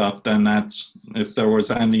and stuff. Then that's, if there was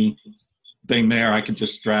anything there, I could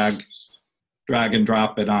just drag and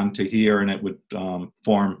drop it onto here, and it would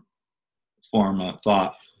form a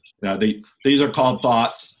thought. Yeah, these are called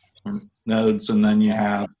thoughts, nodes, and then you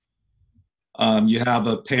have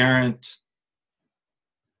a parent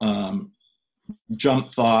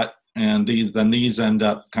jump thought, and these end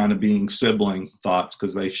up kind of being sibling thoughts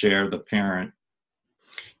because they share the parent.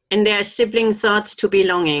 And there are sibling thoughts to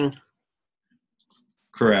belonging.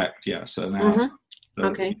 Correct. Yeah. So now, so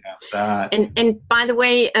Okay. we have that. And by the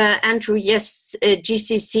way, Andrew, yes,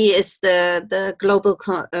 GCC is the global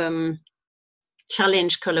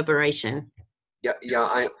challenge collaboration. Yeah.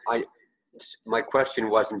 My question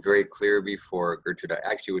wasn't very clear before, Gertrude. I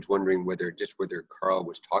actually was wondering whether Carl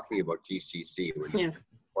was talking about GCC or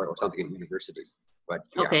something at university. But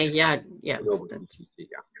yeah. Okay. Yeah.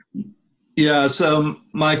 Yeah. So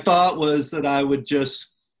my thought was that I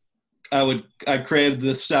created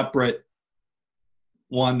this separate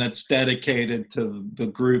one that's dedicated to the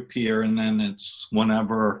group here, and then it's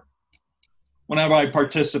whenever I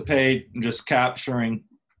participate, I'm just capturing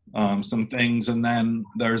some things, and then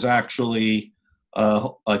there's actually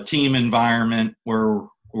a team environment where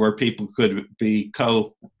people could be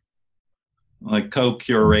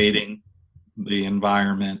co-curating the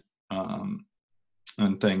environment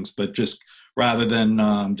and things, but just rather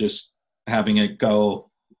than just having it go,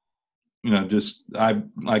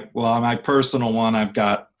 my personal one, I'm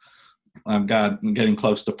getting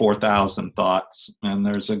close to 4,000 thoughts, and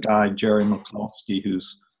there's a guy, Jerry Mikulski,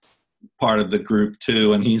 who's part of the group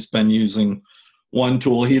too, and he's been using one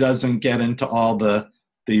tool. He doesn't get into all the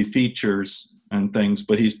features and things,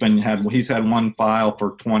 but he's had one file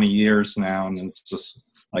for 20 years now, and it's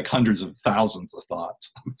just like hundreds of thousands of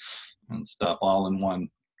thoughts and stuff all in one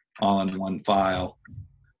file.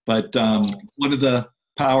 But one of the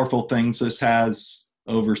powerful things this has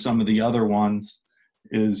over some of the other ones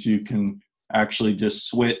is you can actually just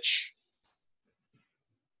switch.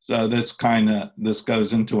 So this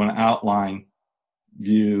goes into an outline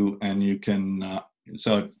view, and you can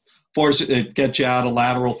it gets you out of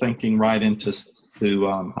lateral thinking right into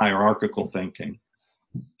hierarchical thinking,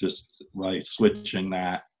 just by switching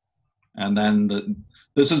that. And then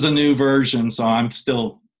this is a new version, so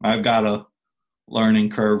I've got a learning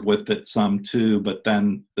curve with it some too, but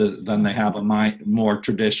then they have a more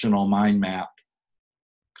traditional mind map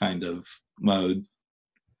kind of mode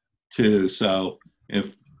too. So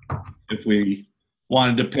if we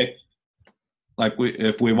wanted to pick,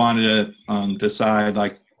 if we wanted to decide,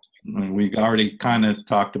 we already kind of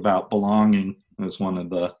talked about belonging as one of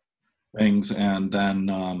the things, and then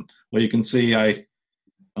you can see I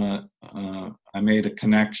made a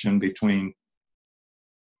connection between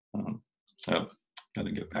got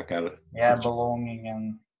to get back at it. Yeah, belonging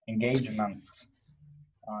and engagement.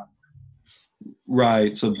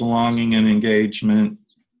 Right. So belonging and engagement,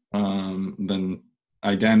 then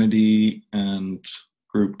identity and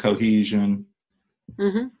group cohesion,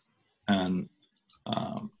 and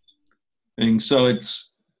things. So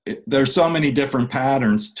there's so many different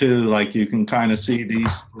patterns too. Like you can kind of see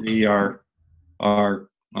these three are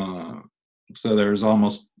so there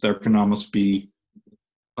can almost be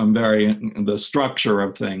the structure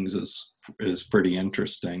of things is pretty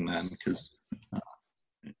interesting then, because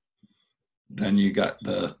then you got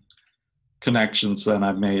the connections that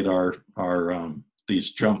I've made are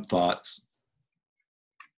these jump thoughts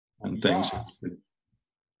and things.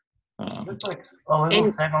 It's like a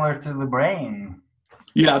little similar to the brain.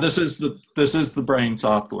 Yeah, this is the brain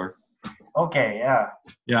software. Okay, yeah.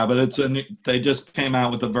 Yeah, but they just came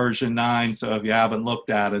out with a version 9, so if you haven't looked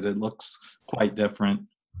at it, it looks quite different.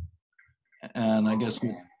 And I guess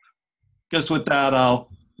with that, I'll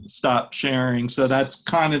stop sharing. So that's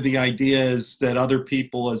kind of the idea, is that other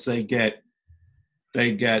people, as they get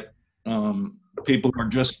people who are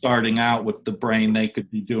just starting out with the brain, they could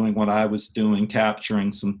be doing what I was doing,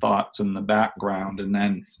 capturing some thoughts in the background, and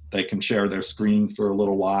then they can share their screen for a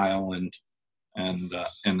little while, and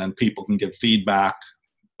then people can give feedback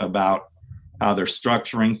about how they're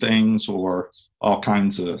structuring things, or all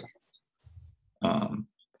kinds of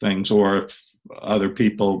things, or if other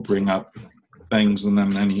people bring up things, and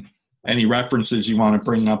then any references you want to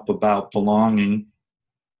bring up about belonging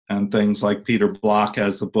and things. Like Peter Block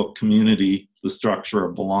has the book Community, The Structure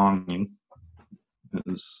of Belonging.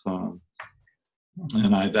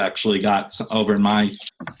 And I've actually got over in my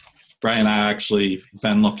brain, I actually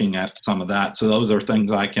been looking at some of that. So those are things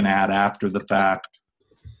I can add after the fact.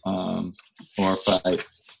 Or if I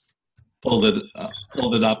pulled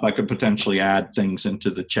it up, I could potentially add things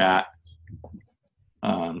into the chat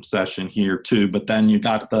session here too. But then you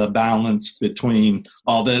got the balance between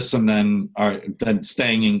all this and then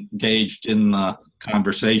staying engaged in the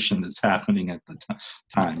conversation that's happening at the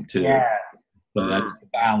time too. Yeah. So that's the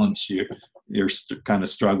balance you're kind of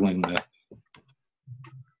struggling with.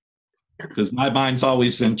 Because my mind's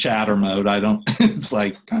always in chatter mode. I don't. It's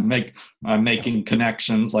like I'm making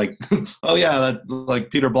connections. Like, oh yeah, that's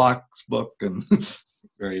like Peter Block's book and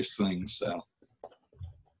various things. So.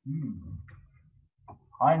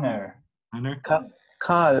 Heiner.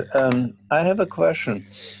 Carl, I have a question.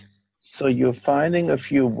 So you're finding a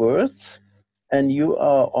few words and you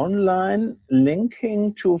are online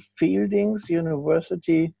linking to Fielding's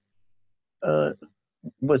University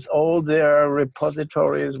with all their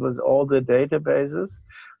repositories, with all the databases.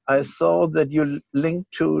 I saw that you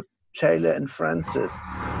linked to Taylor and Francis,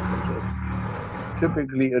 which is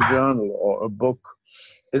typically a journal or a book.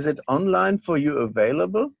 Is it online for you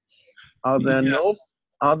available? Are there Yes.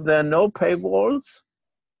 no paywalls?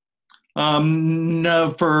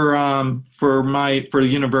 No, for the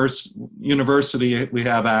university, we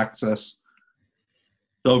have access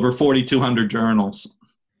to over 4,200 journals.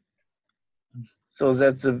 So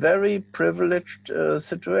that's a very privileged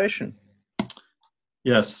situation.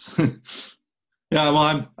 Yes. Yeah.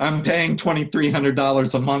 Well, I'm paying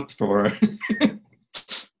 $2,300 a month for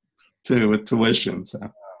with tuition. So.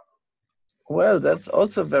 Well, that's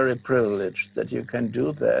also very privileged that you can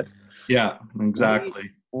do that. Yeah.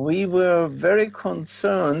 Exactly. We were very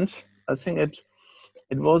concerned. I think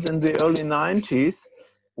it was in the early 90s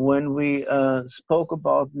when we spoke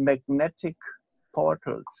about magnetic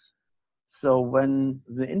portals. So when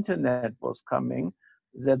the internet was coming,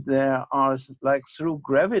 that there are, like, through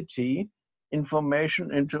gravity,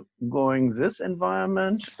 information into going this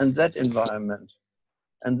environment and that environment.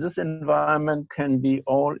 And this environment can be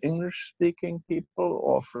all English-speaking people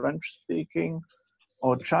or French-speaking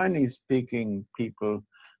or Chinese-speaking people.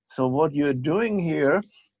 So what you're doing here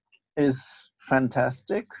is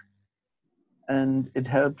fantastic, and it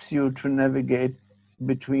helps you to navigate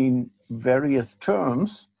between various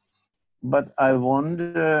terms. But I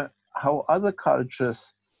wonder how other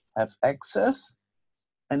cultures have access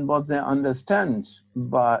and what they understand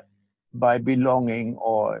by belonging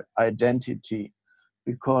or identity,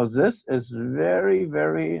 because this is very,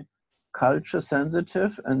 very culture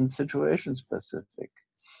sensitive and situation specific.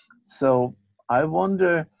 So I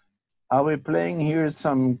wonder, are we playing here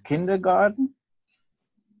some kindergarten,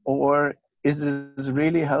 or is this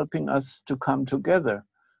really helping us to come together?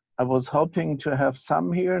 I was hoping to have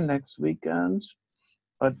some here next weekend,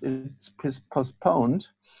 but it's postponed.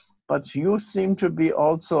 But you seem to be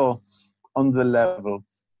also on the level.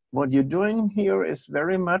 What you're doing here is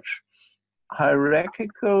very much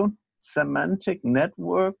hierarchical semantic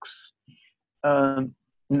networks,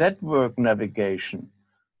 network navigation,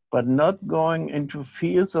 but not going into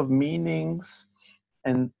fields of meanings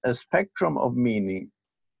and a spectrum of meaning.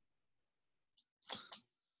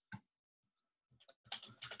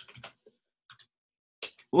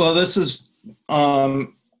 Well, this is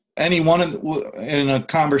any one of in a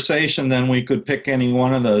conversation. Then we could pick any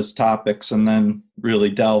one of those topics and then really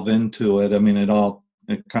delve into it. I mean, it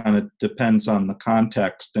kind of depends on the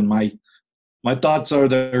context. And my thoughts are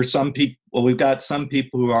there are some people. Well, we've got some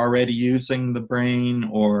people who are already using the brain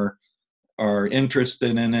or are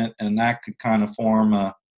interested in it, and that could kind of form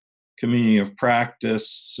a community of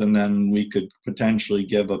practice. And then we could potentially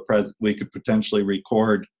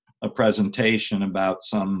record a presentation about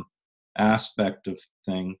some aspect of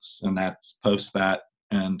things, and post that.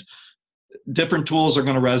 And different tools are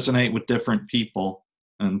going to resonate with different people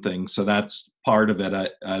and things. So that's part of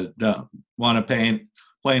it. I don't want to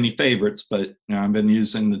play any favorites, but I've been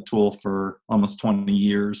using the tool for almost 20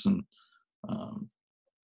 years and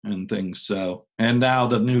things. So, and now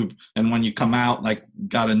and when you come out, like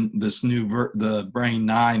the Brain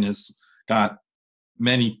 9 has got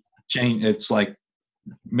many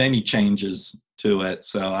changes to it.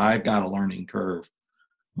 So I've got a learning curve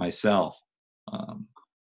myself.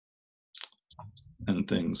 And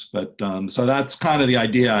things, but so that's kind of the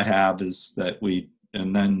idea I have, is that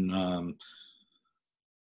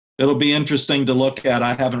it'll be interesting to look at.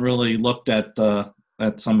 I haven't really looked at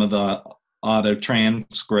some of the auto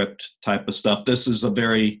transcript type of stuff. This is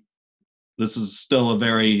still a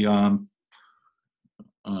very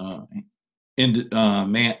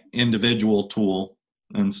individual tool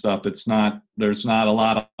and stuff. There's not a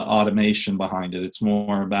lot of automation behind it. It's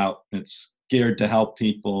more about, it's geared to help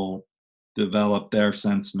people develop their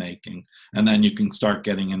sense making, and then you can start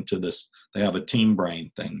getting into this. They have a team brain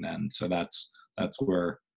thing then, so that's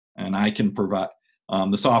where, and I can provide.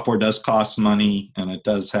 The software does cost money, and it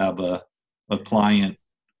does have a client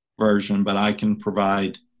version, but I can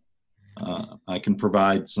provide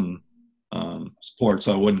some support,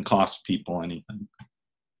 so it wouldn't cost people anything.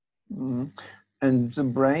 Mm-hmm. And the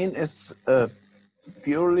brain is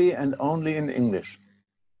purely and only in English.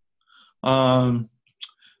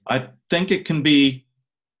 I think it can be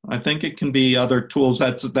other tools.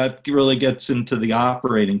 That really gets into the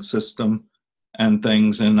operating system and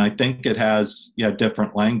things. And I think it has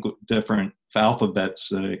different alphabets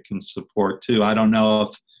that it can support too. I don't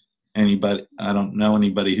know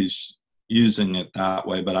anybody who's using it that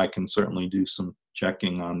way, but I can certainly do some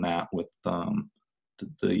checking on that with the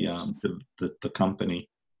company.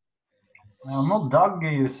 No, Doug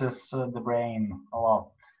uses the brain a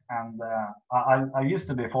lot, and I used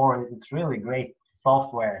to before. It's really great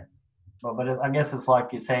software, but I guess it's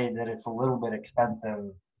like you say that it's a little bit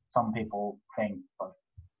expensive. Some people think, but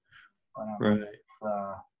Right. It's,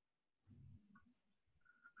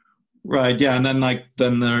 Right. Yeah. And then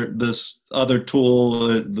this other tool,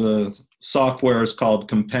 the software is called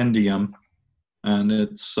Compendium, and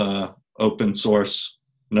it's open source,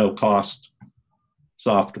 no cost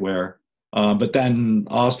software. But then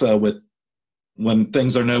also when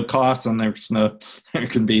things are no cost, and there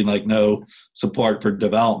can be like no support for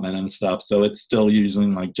development and stuff. So it's still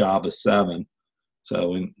using like Java 7.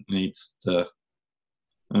 So it needs to.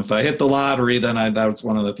 If I hit the lottery, then that's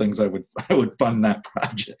one of the things I would fund that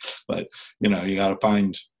project. But you got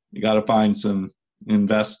to find some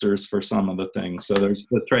investors for some of the things. So there's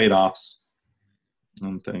the trade-offs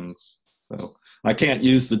and things. So I can't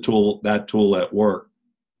use that tool at work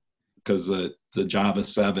because the Java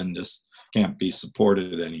 7 just can't be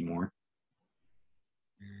supported anymore.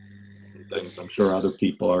 Things. I'm sure other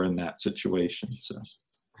people are in that situation. So.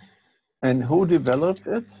 And who developed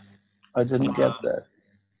it? I didn't get that.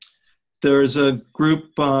 There's a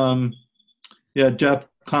group, Jeff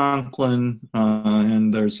Conklin,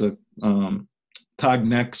 and there's a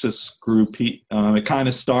Cognexus group. It kind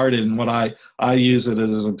of started, and what I use it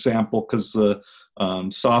as an example because the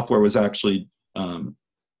software was actually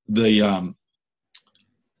the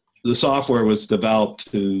software was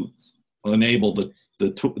developed to enable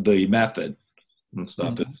the method and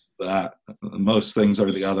stuff. Mm-hmm. It's that most things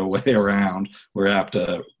are the other way around.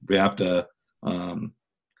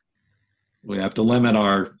 We have to limit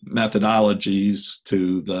our methodologies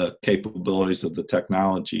to the capabilities of the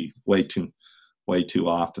technology way too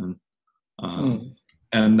often.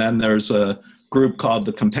 And then there's a group called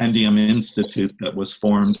the Compendium Institute that was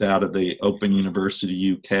formed out of the Open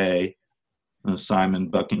University UK. Simon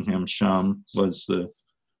Buckingham-Shum was the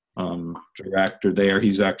director there.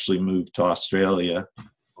 He's actually moved to Australia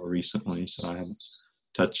more recently, so I haven't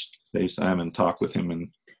touched base. I haven't talked with him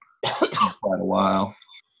in quite a while.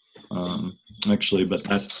 Actually, but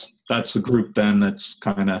that's the group then. That's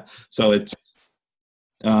kind of so it's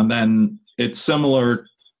then it's similar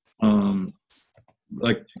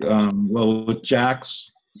with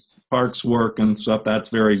Jack's Park's work and stuff. That's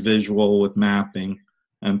very visual with mapping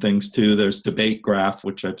and things too. There's Debate Graph,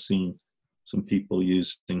 which I've seen some people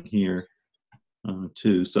using here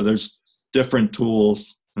too. So there's different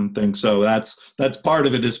tools and things. So that's part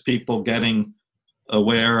of it is people getting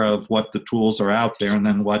aware of what the tools are out there, and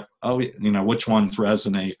then which ones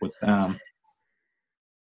resonate with them.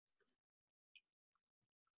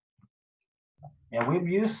 Yeah, we've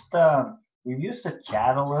used the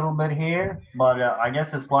chat a little bit here, but I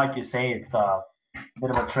guess it's like you say, it's a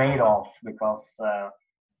bit of a trade-off because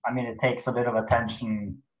it takes a bit of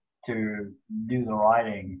attention to do the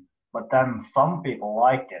writing, but then some people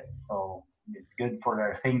like it, so it's good for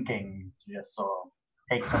their thinking to just sort of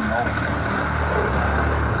take some notes.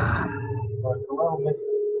 So it's a little bit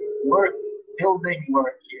building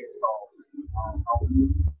work here. So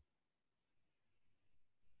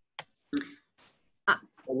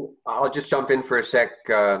I'll just jump in for a sec,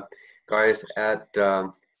 guys.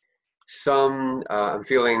 I'm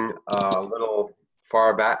feeling a little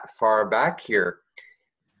far back here.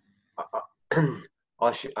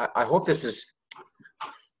 I hope this is.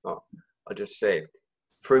 I'll just say,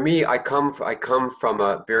 for me, I come from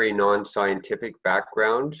a very non-scientific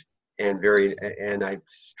background, and I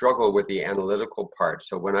struggle with the analytical part.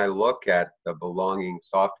 So when I look at the belonging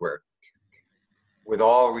software, with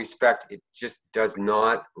all respect, it just does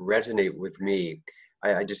not resonate with me.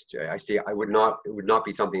 I see. It would not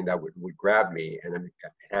be something that would grab me, and it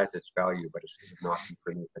has its value, but it would not be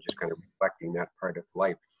for me. So just kind of reflecting that part of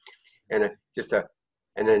life, and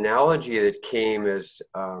an analogy that came is,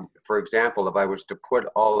 for example, if I was to put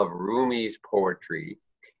all of Rumi's poetry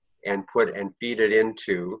and feed it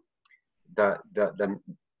into the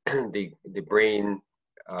brain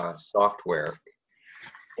software,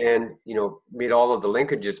 and made all of the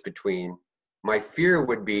linkages between, my fear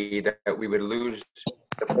would be that we would lose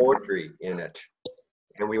the poetry in it,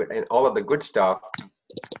 and all of the good stuff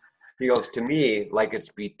feels to me like it's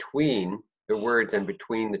between the words and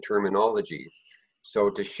between the terminology.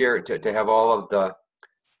 So to share, to have all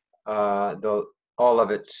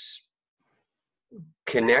of it's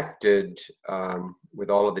connected with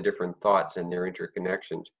all of the different thoughts and their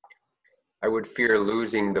interconnections. I would fear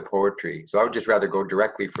losing the poetry. So I would just rather go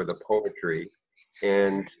directly for the poetry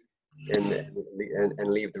and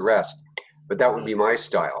leave the rest. But that would be my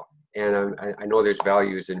style. And I know there's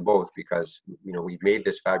values in both, because, you know, we've made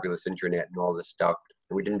this fabulous internet and all this stuff.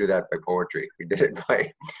 And we didn't do that by poetry. We did it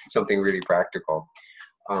by something really practical.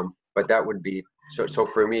 But that would be, so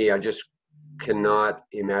for me, I just cannot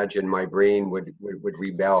imagine my brain would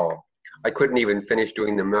rebel. I couldn't even finish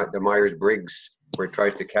doing the Myers-Briggs, where it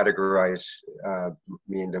tries to categorize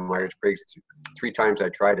me into Myers-Briggs. 3 times I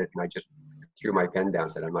tried it, and I just threw my pen down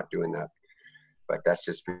and said, I'm not doing that. But that's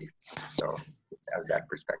just me. So have that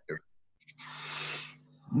perspective.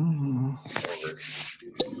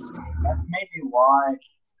 That's maybe why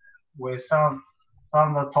we some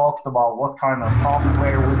that talked about what kind of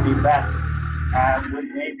software would be best, and would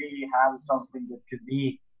maybe have something that could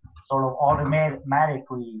be sort of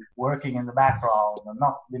automatically working in the background and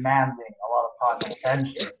not demanding a lot of time and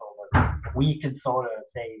attention, so that we could sort of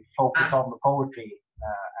say focus on the poetry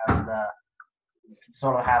and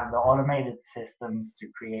sort of have the automated systems to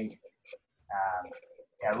create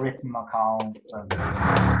written accounts. And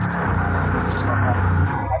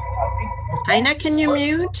Aina, can you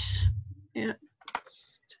mute? Yeah.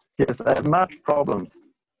 Yes, I have much problems.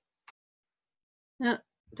 Yeah,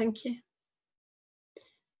 thank you.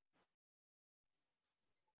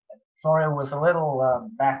 Sorry, it was a little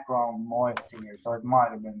background noise here, so it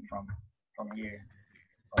might have been from here.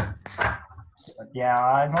 But yeah,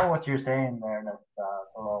 I know what you're saying there, that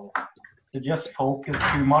sort of to just focus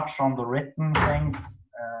too much on the written things,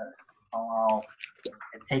 somehow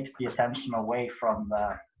it takes the attention away from the,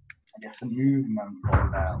 I guess, the movement or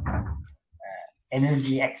the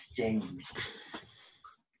energy exchange.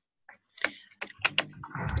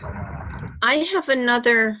 I have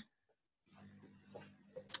another,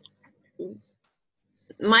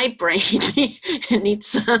 my brain needs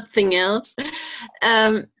something else.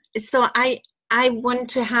 So I want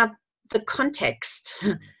to have the context,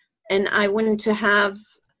 and I want to have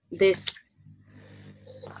this,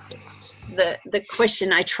 the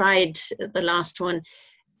question I tried, the last one,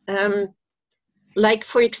 like,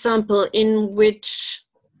 for example, in which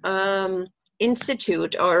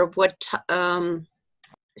institute or what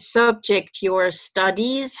subject your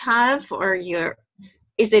studies have, or your,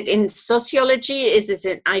 is it in sociology, is it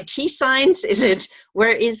in IT science, is it,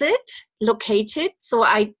 where is it located, so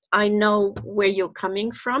I know where you're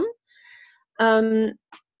coming from. And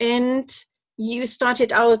you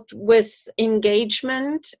started out with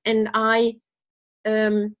engagement, and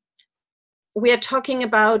we are talking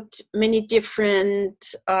about many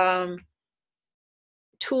different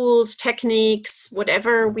tools, techniques,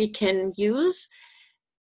 whatever we can use.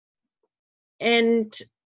 And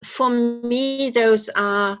for me, those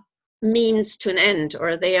are means to an end,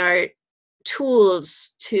 or they are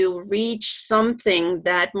tools to reach something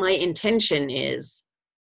that my intention is.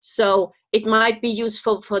 So it might be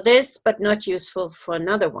useful for this, but not useful for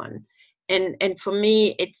another one. And for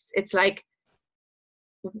me, it's like,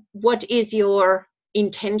 what is your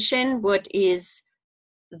intention? What is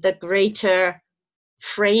the greater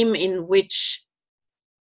frame in which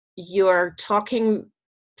you're talking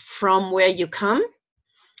from, where you come?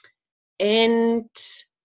 And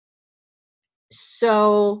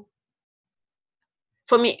so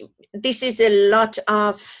for me, this is a lot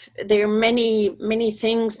of, there are many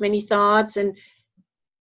things, many thoughts,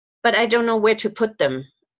 but I don't know where to put them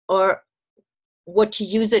or what to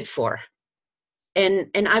use it for. And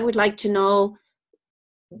I would like to know,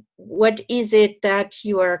 what is it that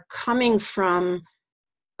you are coming from?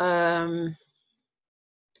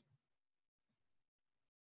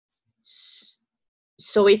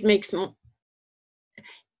 So it makes,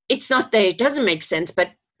 it's not that it doesn't make sense,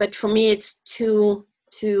 but for me it's too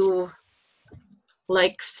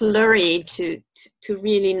like flurry to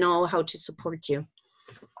really know how to support you.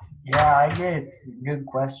 Yeah, I get it. Good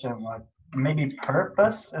question. Like, maybe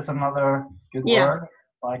purpose is another good word.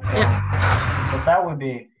 Like, because that would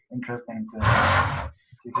be interesting to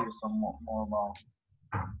hear some more about.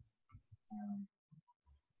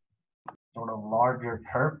 Sort of larger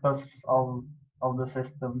purpose of the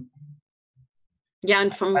system. Yeah,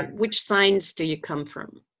 and from which science do you come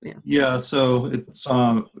from? Yeah, so it's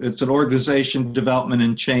an organization development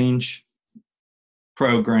and change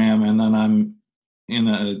program, and then I'm in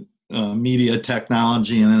a media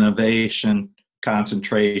technology and innovation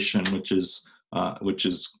concentration, which is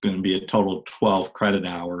going to be a total of 12 credit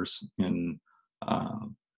hours in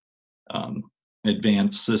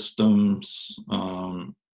advanced systems,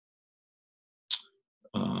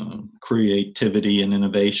 creativity and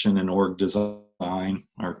innovation, and org design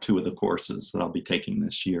are 2 of the courses that I'll be taking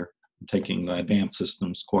this year. I'm taking the advanced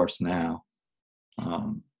systems course now.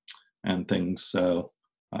 and things. So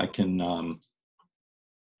I can,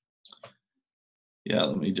 yeah,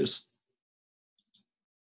 let me just.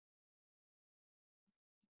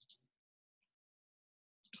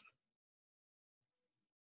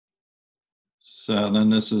 So then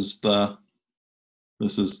this is the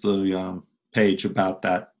page about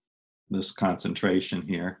this concentration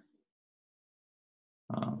here.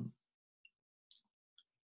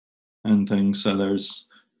 And things. So there's,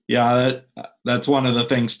 yeah, that's one of the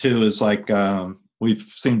things too, is like we've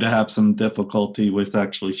seemed to have some difficulty with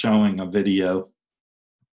actually showing a video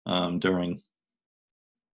during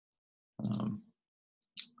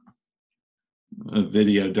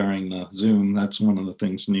the Zoom. That's one of the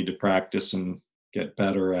things you need to practice and get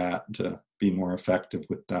better at to be more effective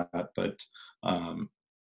with that. But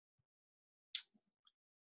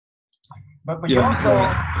you also,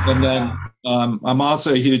 and then I'm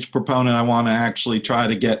also a huge proponent. I want to actually try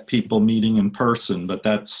to get people meeting in person, but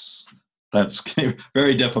that's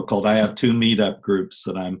very difficult. I have 2 meetup groups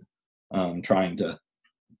that I'm trying to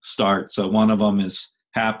start. So one of them is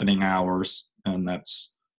happening hours, and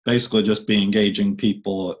that's basically just be engaging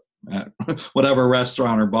people at whatever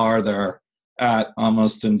restaurant or bar they're at,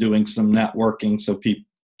 almost, and doing some networking. So people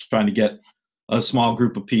trying to get a small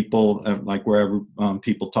group of people, like wherever,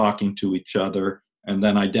 people talking to each other, and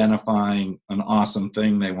then identifying an awesome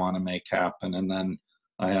thing they want to make happen. And then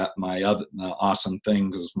I have the awesome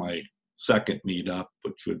things is my second meetup,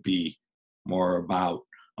 which would be more about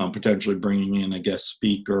potentially bringing in a guest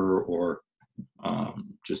speaker, or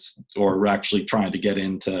or actually trying to get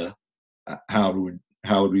into how do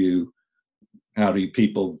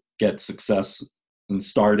people get success and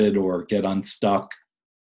started or get unstuck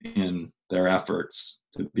in their efforts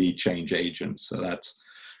to be change agents. So that's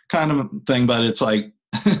kind of a thing, but it's like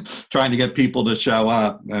trying to get people to show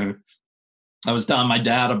up. I was telling my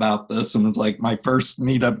dad about this, and it's like my first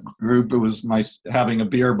meetup group, it was having a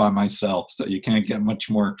beer by myself. So you can't get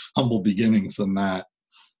much more humble beginnings than that.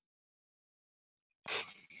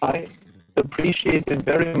 I appreciated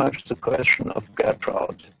very much the question of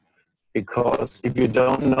Gertrude, because if you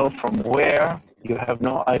don't know from where, you have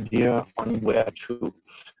no idea on where to.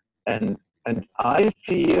 And I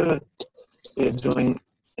feel we're doing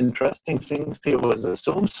interesting things here with the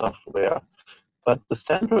Zoom software, but the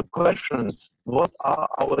central questions: what are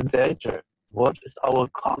our data? What is our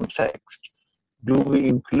context? Do we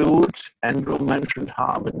include, Andrew mentioned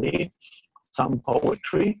harmony, some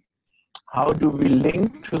poetry? How do we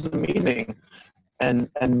link to the meaning? And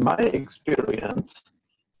my experience,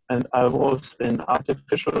 and I was in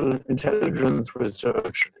artificial intelligence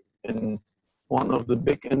research in one of the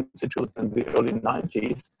big institutes in the early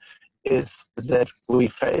 90s, is that we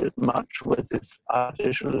failed much with these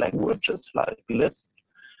artificial languages like Lisp.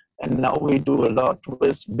 And now we do a lot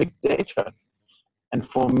with big data. And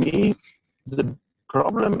for me, the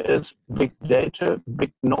problem is big data,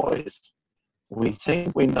 big noise. We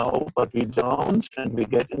think we know, but we don't, and we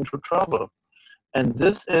get into trouble. And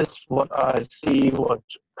this is what I see what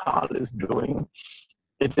Carl is doing.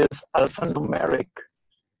 It is alphanumeric.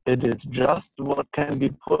 It is just what can be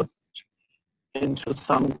put into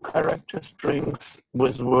some character strings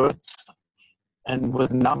with words and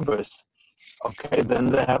with numbers. Okay, then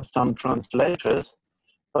they have some translators,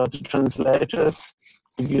 but the translators,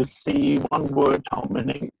 if you see one word, how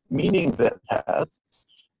many meaning that has,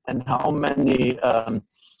 and how many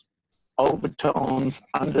overtones,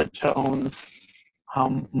 undertones,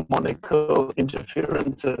 harmonical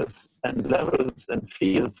interferences and levels and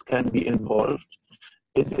fields can be involved,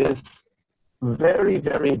 it is very,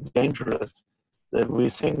 very dangerous that we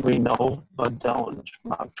think we know but don't,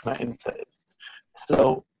 Mark Twain said.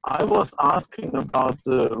 So I was asking about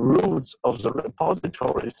the roots of the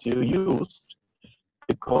repositories you used,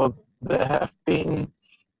 because there have been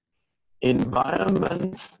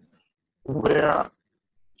environments where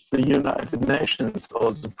the United Nations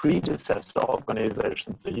or the predecessor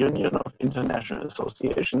organizations, the Union of International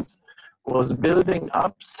Associations, was building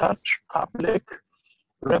up such public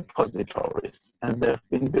repositories, and they've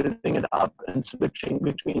been building it up and switching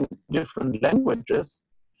between different languages,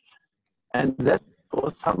 and that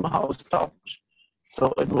was somehow stopped.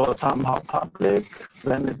 So it was somehow public,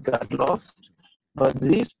 then it got lost, but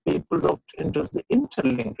these people looked into the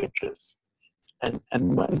interlinkages and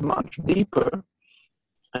went much deeper.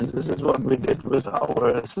 And this is what we did with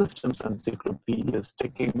our systems encyclopedias,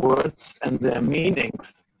 taking words and their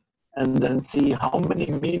meanings, and then see how many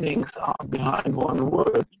meanings are behind one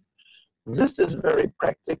word. This is very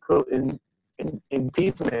practical in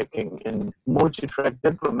peacemaking, in multi-track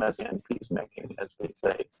diplomacy and peacemaking, as we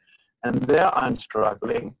say. And there I'm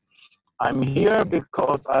struggling. I'm here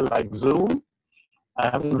because I like Zoom, I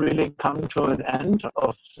haven't really come to an end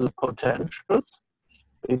of the potentials,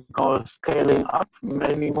 because scaling up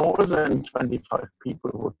maybe more than 25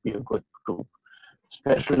 people would be a good group,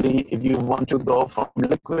 especially if you want to go from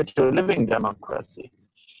liquid to living democracy.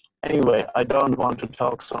 Anyway, I don't want to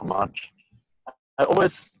talk so much. I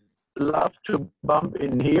always love to bump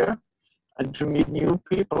in here and to meet new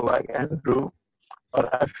people like Andrew,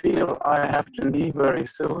 but I feel I have to leave very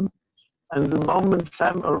soon. And the moment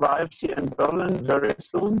Sam arrives here in Berlin very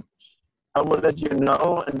soon, I will let you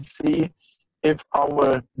know and see if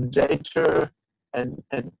our data and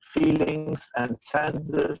feelings and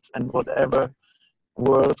senses and whatever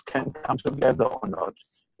worlds can come together or not.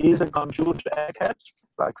 He's a computer egghead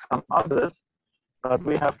like some others, but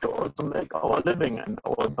we have to also make our living and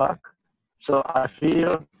our buck. So I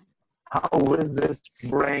feel how with this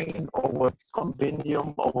brain or with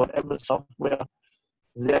Compendium or whatever software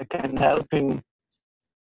they can helping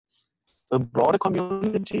a broader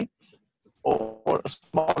community or a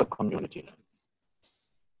smaller community.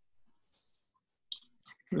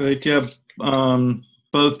 Right. Yeah.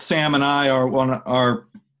 Both Sam and I are one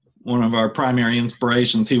of our primary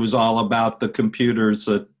inspirations. He was all about the computer's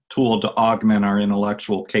a tool to augment our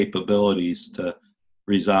intellectual capabilities to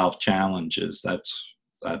resolve challenges. That's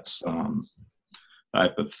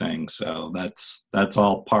type of thing. So that's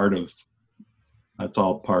all part of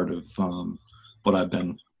what I've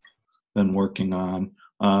been working on.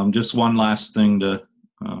 Just one last thing to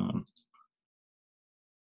let's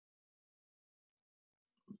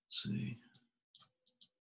see.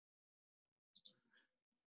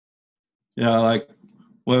 Yeah, like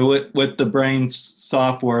well, with the brain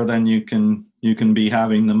software, then you can be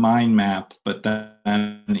having the mind map, but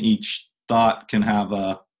then each thought can have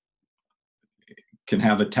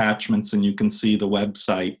attachments, and you can see the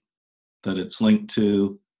website that it's linked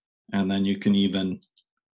to, and then you can even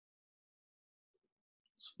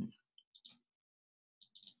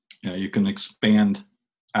you can expand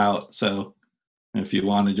out. So if you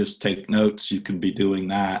want to just take notes, you can be doing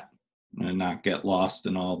that and not get lost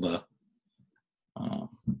in all the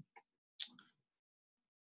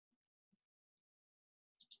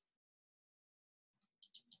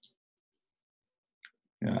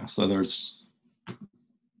so there's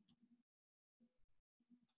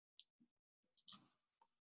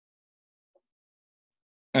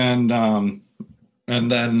and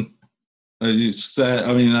then as you said,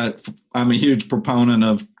 I mean, I'm a huge proponent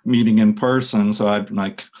of meeting in person, so I'd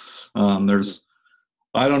like there's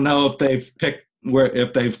I don't know if they've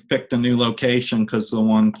picked a new location because the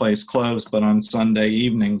one place closed, but on Sunday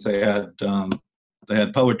evenings they had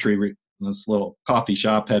poetry. This little coffee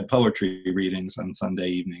shop had poetry readings on Sunday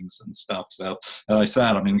evenings and stuff. So as I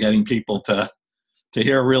said, I mean, getting people to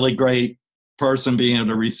hear a really great person being able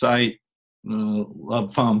to recite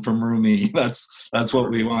love poem from Rumi. That's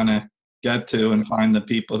what we want to get to, and find the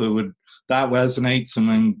people who that resonates, and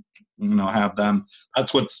then have them.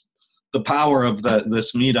 That's what's the power of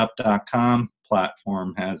this meetup.com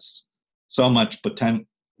platform. Has so much potential.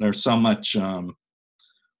 There's so much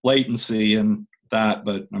latency in that,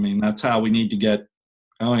 but I mean, that's how we need to get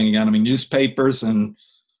going again. I mean, newspapers and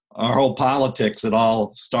our whole politics, it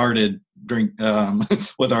all started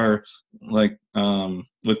with our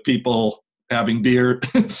with people having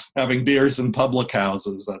beers in public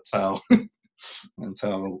houses. That's how a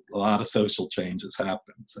lot of social changes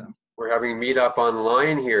happen. So we're having Meetup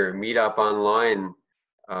Online here. Meetup Online,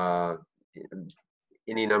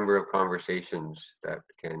 any number of conversations that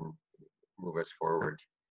can move us forward.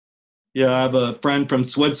 Yeah, I have a friend from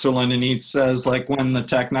Switzerland, and he says, like, when the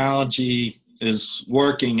technology is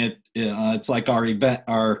working, it's like our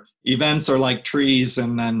events are like trees,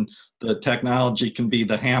 and then the technology can be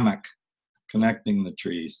the hammock connecting the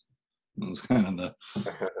trees. It was kind of the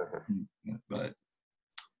but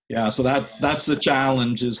yeah, so that's the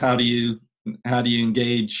challenge, is how do you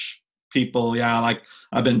engage people? Yeah, like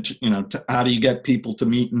I've been how do you get people to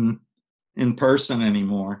meet in person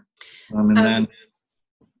anymore?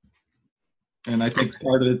 And I think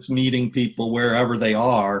part of it's meeting people wherever they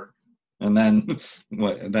are, and then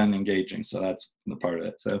engaging. So that's the part of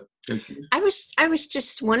it. So I was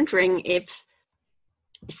just wondering if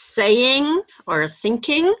saying or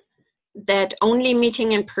thinking that only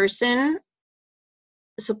meeting in person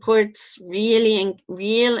supports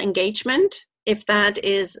real engagement, if that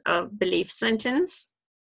is a belief sentence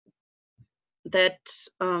that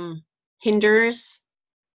hinders.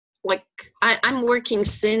 Like I'm working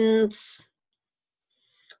since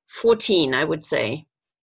 14, I would say.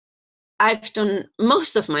 I've done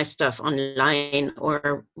most of my stuff online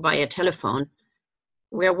or via telephone.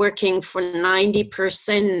 we're working for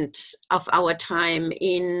 90% of our time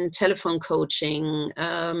in telephone coaching,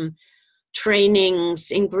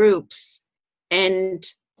 trainings in groups. And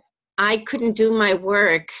I couldn't do my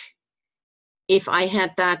work if I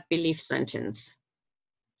had that belief sentence.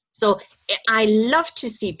 So I love to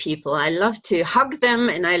see people. I love to hug them,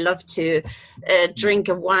 and I love to drink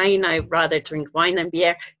a wine. I rather drink wine than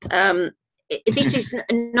beer. This is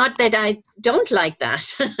not that I don't like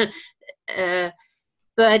that,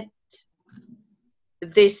 but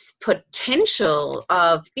this potential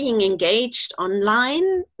of being engaged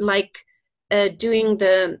online, like doing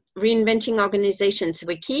the Reinventing Organizations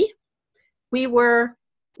Wiki, we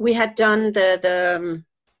had done the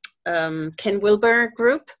Ken Wilber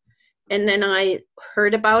group, and then I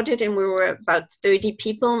heard about it, and we were about 30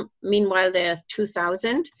 people. Meanwhile, there are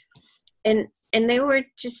 2,000, and they were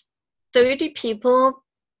just 30 people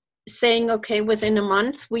saying, okay, within a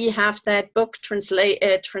month we have that book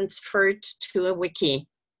transferred to a wiki,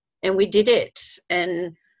 and we did it.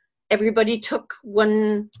 And everybody took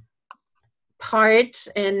one part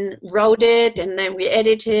and wrote it, and then we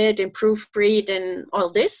edited and proofread and all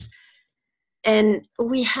this, and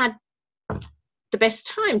we had the best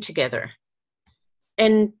time together.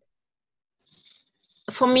 And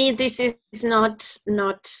for me, this is not,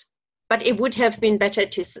 but it would have been better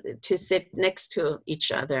to sit next to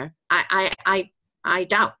each other. I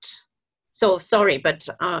doubt. So sorry, but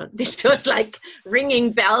this was like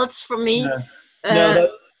ringing bells for me.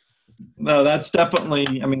 No, that's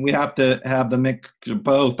definitely, I mean, we have to have the mix of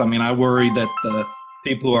both. I mean, I worry that the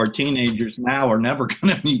people who are teenagers now are never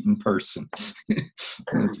going to meet in person.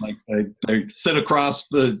 It's like they sit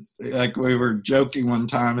across like we were joking one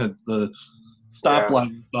time at the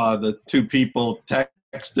stoplight, the two people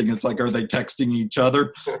texting. It's like, are they texting each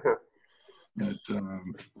other? But,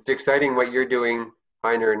 it's exciting what you're doing,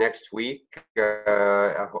 Heiner, next week.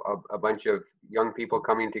 A bunch of young people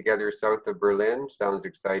coming together south of Berlin. Sounds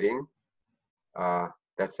exciting.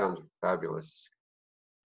 That sounds fabulous.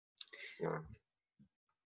 Yeah.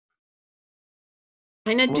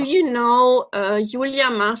 Heiner, do you know Julia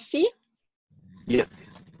Marcy? Yes.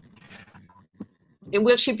 And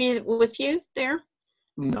will she be with you there?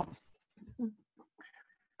 No.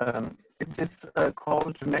 It is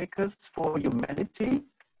called Makers for Humanity,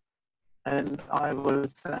 and I will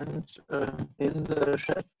send in the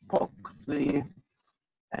chat box the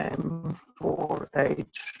m4h.club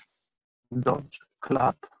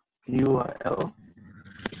URL.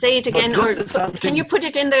 Say it again, or can you put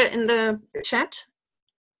it in the chat?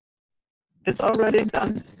 It's already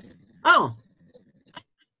done. Oh.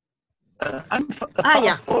 I'm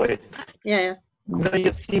a boy. Yeah. No,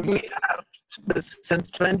 you see, we have since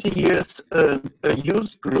 20 years a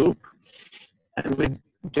youth group, and we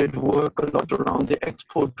did work a lot around the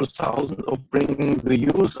Expo 2000 of bringing the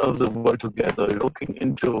youth of the world together, looking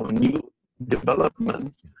into new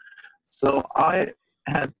developments. So I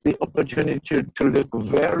had the opportunity to look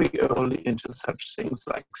very early into such things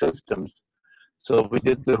like systems. So we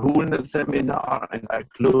did the Hulne seminar, and I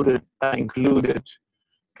included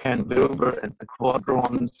Ken Wilber and the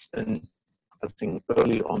Quadrons in, I think,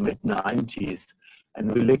 early or mid-90s.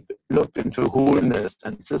 And we looked into wholeness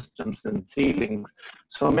and systems and ceilings.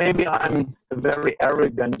 So maybe I'm very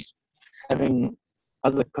arrogant having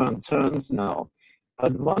other concerns now.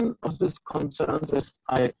 But one of these concerns is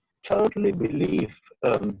I totally believe,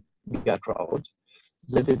 Gertraud,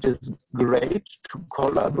 that it is great to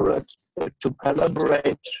collaborate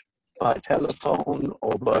by telephone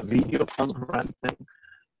or by video conferencing.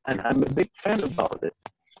 And I'm a big fan about it.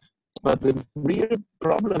 But the real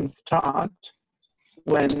problems start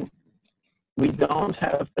when we don't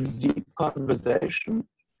have a deep conversation,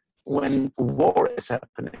 when war is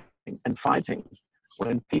happening and fighting,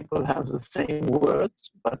 when people have the same words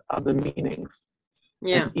but other meanings.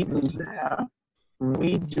 Yeah. And even there,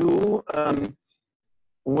 we do,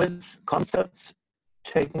 with concepts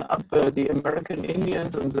taken up by the American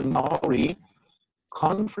Indians and the Maori,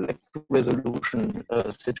 conflict resolution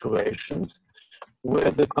situations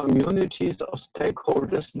where the communities of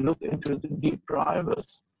stakeholders look into the deep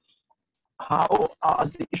drivers. How are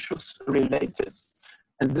the issues related?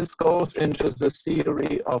 And this goes into the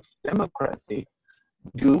theory of democracy.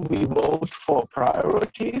 Do we vote for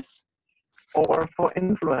priorities or for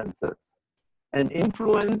influences? And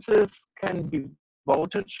influences can be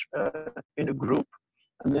voted in a group,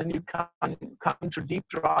 and then you can come to deep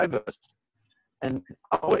drivers. And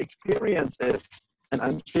our experience is, and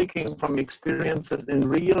I'm speaking from experiences in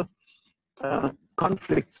real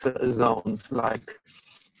conflict zones like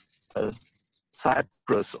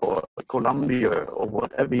Cyprus or Colombia or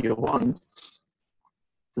whatever you want,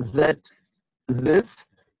 that this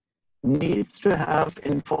needs to have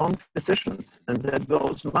informed decisions, and that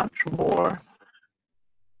goes much more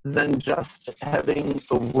than just having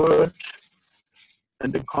a word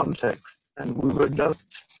and a context. And we were just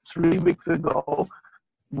 3 weeks ago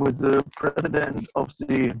with the president of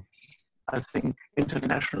the, I think,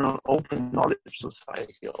 International Open Knowledge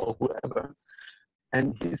Society or whoever.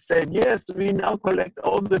 And he said, yes, we now collect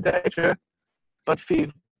all the data, but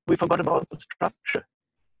we forgot about the structure.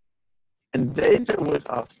 And data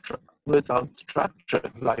without structure,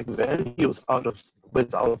 like values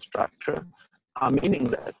without structure, are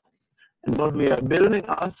meaningless. And what we are building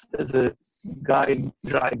us is a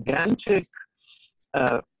gigantic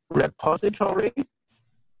repository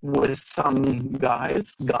with some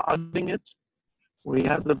guys guarding it. We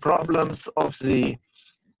have the problems of the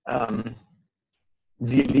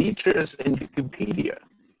editors in Wikipedia.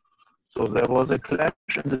 So there was a clash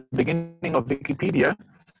at the beginning of Wikipedia,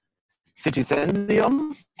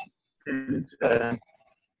 Citizensium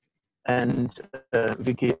and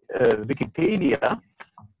Wikipedia.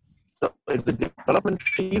 So it's the development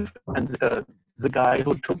chief and the guy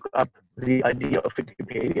who took up the idea of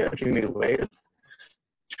Wikipedia, Jimmy Wales,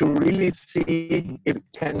 to really see if it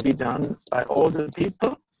can be done by all the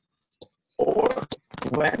people, or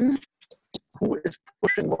when, who is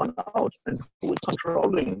pushing one out and who is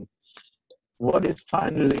controlling what is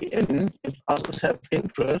finally in, if others have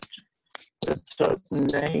interest, that certain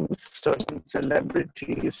names, certain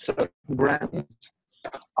celebrities, certain brands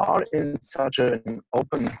are in such an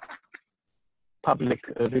open public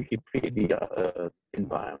Wikipedia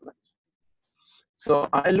environment. So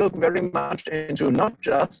I look very much into not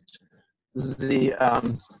just the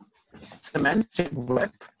semantic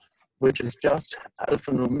web, which is just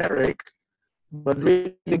alphanumeric, but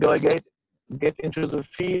really get into the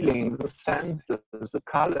feelings, the senses, the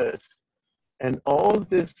colors, and all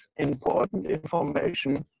this important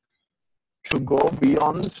information to go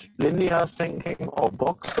beyond linear thinking or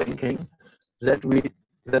box thinking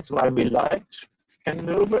that's why we liked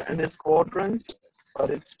Canova and his quadrants,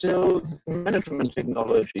 but it's still management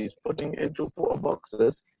technologies, putting into 4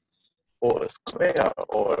 boxes or a square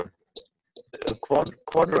or a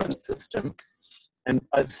quadrant system. And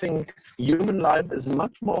I think human life is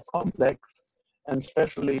much more complex, and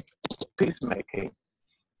especially peacemaking.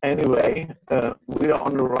 Anyway, we are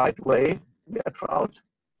on the right way, Gertrude.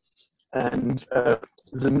 And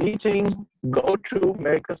the meeting, go to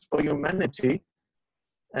Makers for Humanity,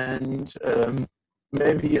 and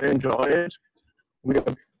maybe you enjoy it. We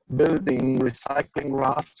are building recycling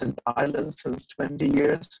rafts and islands since 20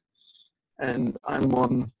 years, and I'm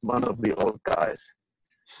one of the old guys.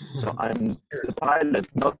 So I'm the pilot,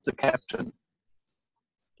 not the captain.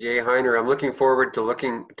 Yay, Heiner, I'm looking forward to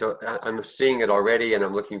I'm seeing it already, and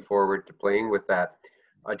I'm looking forward to playing with that.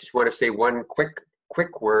 I just want to say one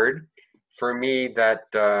quick word. For me, that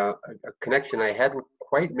a connection I hadn't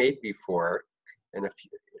quite made before, and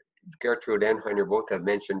Gertrude and Heiner both have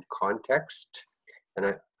mentioned context, and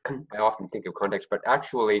I often think of context, but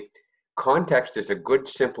actually context is a good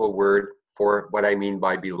simple word for what I mean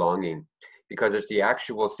by belonging, because it's the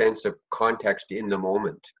actual sense of context in the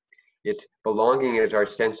moment. It's belonging is our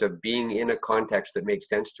sense of being in a context that makes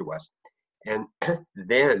sense to us. And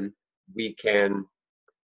then we can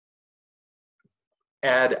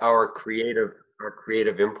add our creative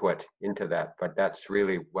input into that. But that's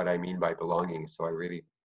really what I mean by belonging. So I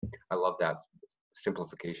love that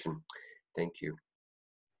simplification. Thank you.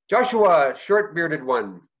 Joshua, short bearded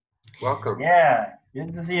one, welcome. Yeah,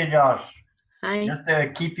 good to see you, Josh. Hi. Just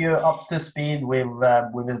to keep you up to speed, we've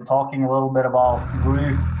been talking a little bit about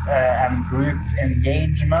group and group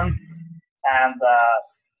engagement, and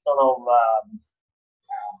sort of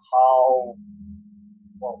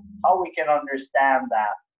how we can understand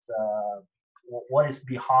that, what is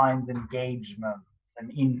behind engagement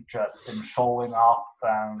and interest in showing up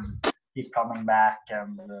and keep coming back,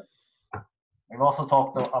 and we've also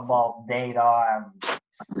talked about data, and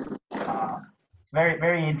it's very,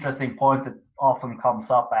 very interesting point that often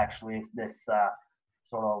comes up actually is this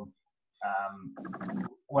sort of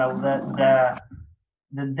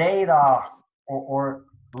the data or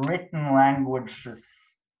written language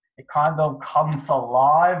it kind of comes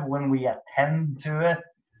alive when we attend to it.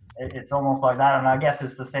 It's almost like that, and I guess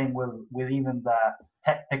it's the same with even the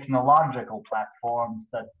technological platforms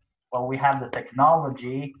that, well, we have the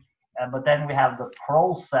technology, but then we have the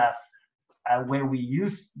process where we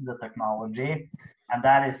use the technology, and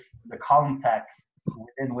that is the context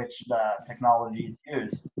within which the technology is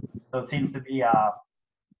used. So it seems to be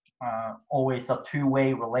always a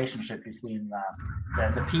two-way relationship between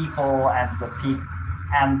the people and the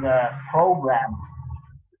programs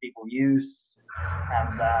that people use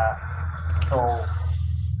And I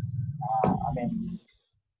mean,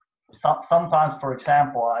 sometimes, for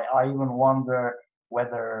example, I even wonder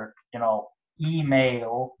whether,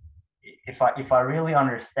 email, if I really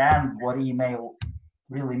understand what email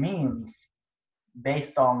really means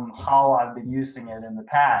based on how I've been using it in the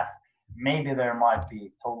past, maybe there might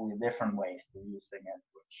be totally different ways to using it,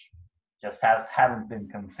 which just haven't been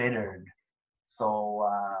considered. So,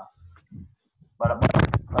 but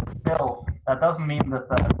still, that doesn't mean that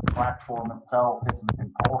the platform itself isn't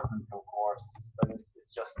important, of course. But it's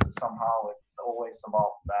just that somehow it's always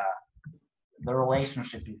about the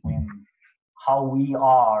relationship between how we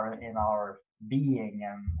are in our being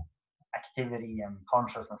and activity and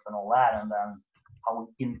consciousness and all that, and then how we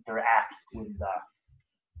interact with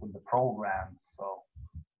the programs. So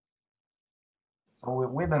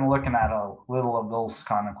we've been looking at a little of those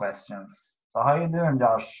kind of questions. So how you doing,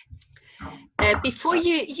 Josh? Before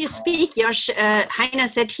you speak, Josh, Heiner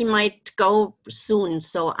said he might go soon,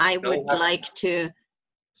 so I would like to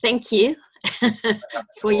thank you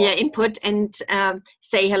for your input and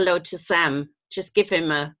say hello to Sam. Just give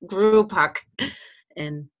him a group hug,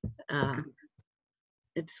 and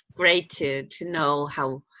it's great to know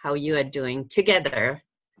how you are doing together,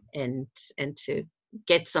 and to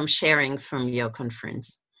get some sharing from your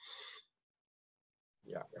conference.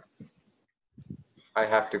 Yeah. I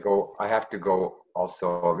have to go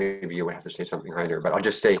also. Maybe you would have to say something, Heiner, but I'll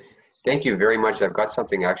just say thank you very much. I've got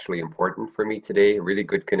something actually important for me today. A really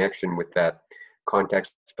good connection with that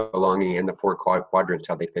context, belonging, and the four quadrants,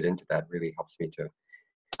 how they fit into that really helps me to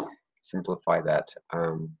simplify that.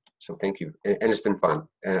 So thank you. And it's been fun.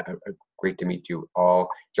 Great to meet you all.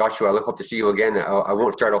 Joshua, I hope to see you again. I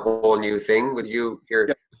won't start a whole new thing with you here.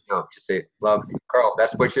 Yep. No, just say love. Carl,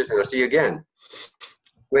 best wishes, and I'll see you again.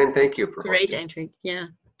 Gwen, thank you for great hosting. entry. Yeah,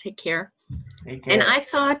 take care. Take care. And I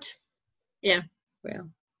thought, yeah, well,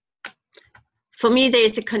 for me,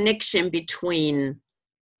 there's a connection between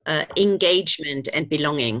engagement and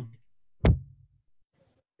belonging.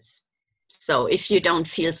 So if you don't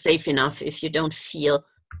feel safe enough, if you don't feel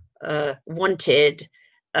wanted,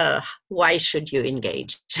 why should you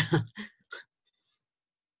engage?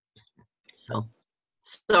 So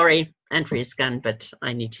sorry, Andrew's gone, but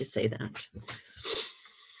I need to say that.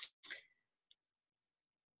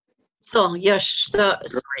 So Josh, so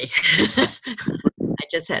sorry. I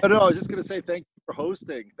just had. No, I was just going to say thank you for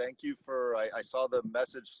hosting. Thank you for, I saw the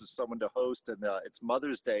message to someone to host, and it's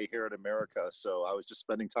Mother's Day here in America. So I was just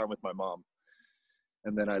spending time with my mom.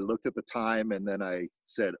 And then I looked at the time, and then I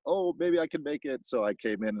said, oh, maybe I can make it. So I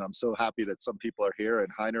came in, and I'm so happy that some people are here. And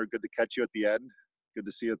Heiner, good to catch you at the end. Good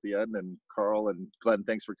to see you at the end. And Carl and Glenn,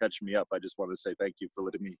 thanks for catching me up. I just wanted to say thank you for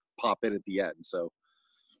letting me pop in at the end. So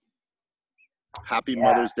happy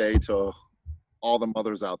Mother's Day to all the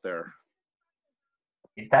mothers out there.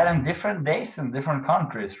 Is that in different days in different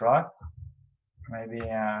countries, right? Maybe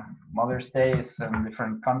Mother's Day is in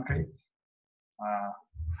different countries.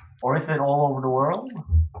 Or is it all over the world?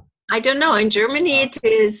 I don't know. In Germany it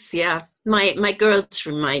is, yeah. My girls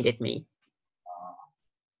reminded me.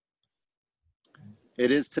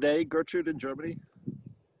 It is today, Gertrude, in Germany?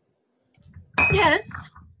 Yes.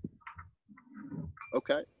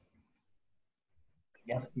 Okay.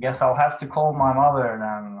 Guess I'll have to call my mother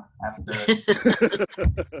then after.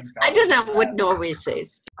 I don't know what Norway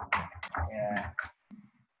says. Yeah.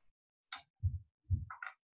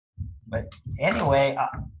 But anyway,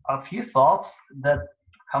 a few thoughts that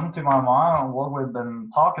come to my mind on what we've been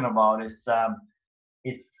talking about is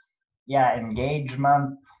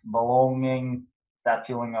engagement, belonging, that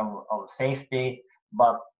feeling of safety.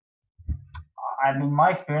 But I mean, my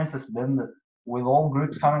experience has been that with all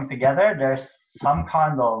groups coming together, there's some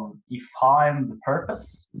kind of defined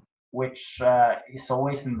purpose, which is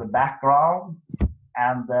always in the background.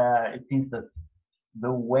 And it seems that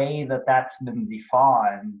the way that that's been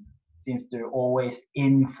defined seems to always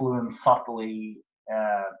influence subtly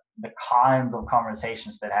the kind of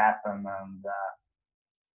conversations that happen.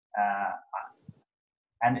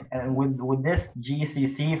 And with this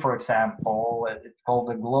GCC, for example, it's called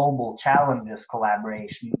the Global Challenges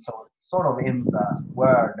Collaboration. So it's sort of in the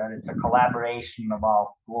word that it's a collaboration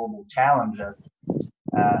about global challenges.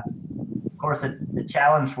 Of course, the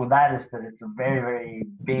challenge with that is that it's a very, very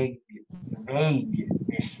big, vague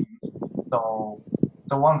vision. So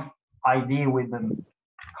one idea we've been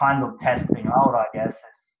kind of testing out, I guess,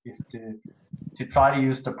 is to try to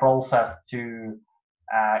use the process to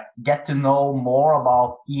get to know more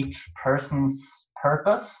about each person's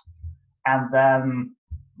purpose, and then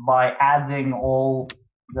by adding all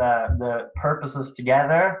the purposes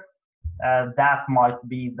together, that might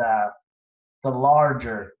be the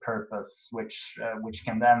larger purpose, which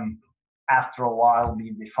can then after a while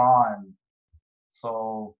be defined.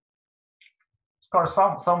 So of course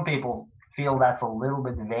some people feel that's a little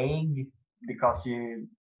bit vague because you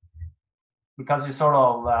sort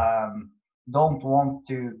of don't want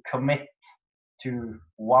to commit to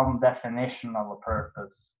one definition of a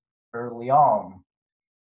purpose early on,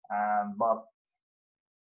 but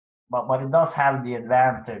it does have the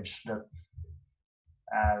advantage that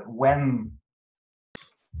when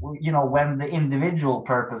when the individual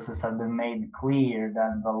purposes have been made clear,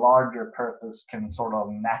 then the larger purpose can sort of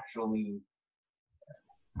naturally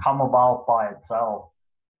come about by itself.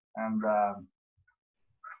 And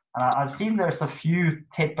I've seen there's a few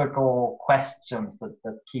typical questions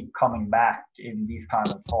that keep coming back in these kind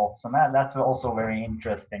of talks, and that's also very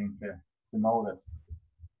interesting to notice.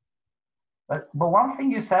 But one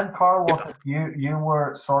thing you said, Carl, was that you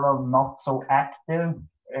were sort of not so active.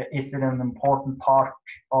 Is it an important part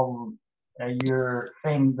of your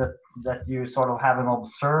thing that you sort of have an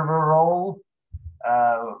observer role?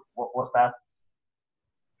 What was that?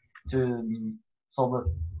 So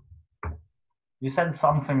that you said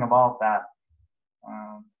something about that.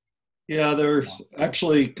 Yeah, there's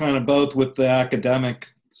actually kind of both with the academic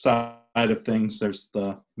side of things. There's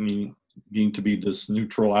the needing to be this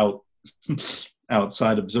neutral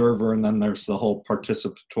outside observer, and then there's the whole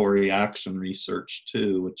participatory action research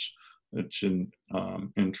too, which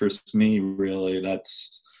interests me really.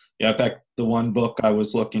 That's in fact the one book I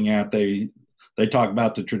was looking at, they talk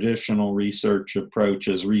about the traditional research approach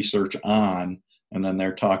as research on, and then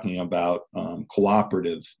they're talking about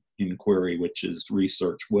cooperative inquiry, which is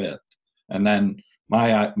research with. And then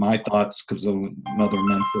my thoughts, because another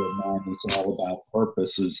mentor of mine is all about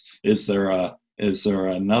purpose, is there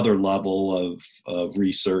another level of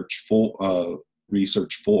research for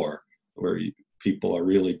where people are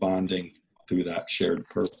really bonding through that shared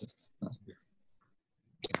purpose?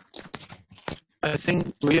 I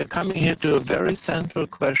think we are coming here to a very central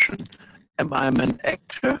question. Am I an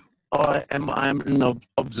actor or am I an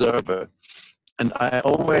observer? And I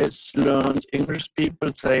always learned English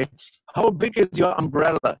people say, how big is your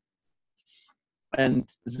umbrella? And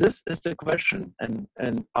this is the question.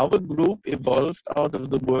 And our group evolved out of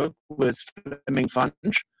the work with Fleming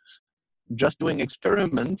Funch, just doing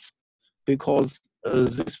experiments, because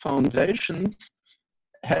these foundations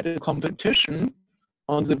had a competition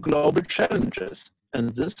on the global challenges.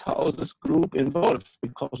 And this is how this group evolved,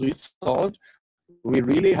 because we thought we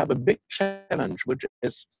really have a big challenge, which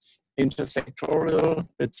is intersectorial,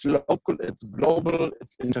 it's local, it's global,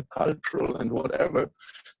 it's intercultural, and whatever.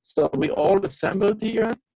 So we all assembled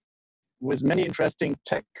here with many interesting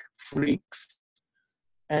tech freaks,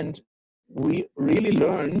 and we really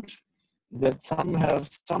learned that some have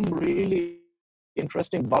some really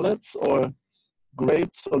interesting bullets or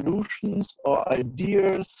great solutions or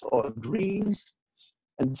ideas or dreams,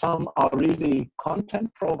 and some are really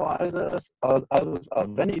content providers, or others are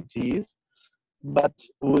vanities. But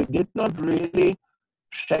we did not really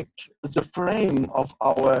check the frame of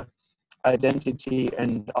our identity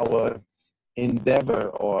and our endeavor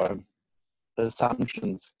or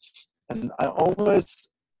assumptions. And I always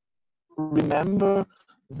remember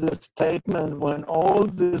the statement when all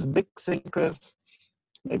these big thinkers,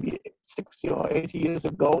 maybe 60 or 80 years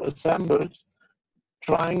ago, assembled,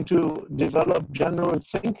 trying to develop general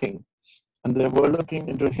thinking. And they were looking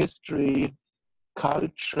into history,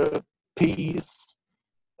 culture, peace,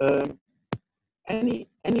 any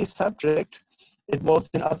subject. It was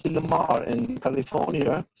in Asilomar in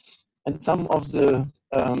California, and some of the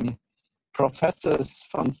professors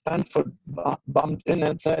from Stanford bumped in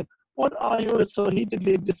and said, what are you so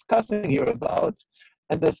heatedly discussing here about?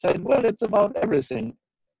 And they said, well, it's about everything.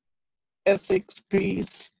 Ethics,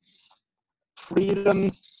 peace,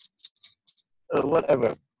 freedom,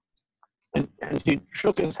 whatever. And he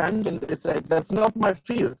shook his hand and he said, that's not my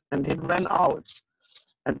field. And he ran out.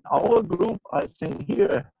 And our group, I think,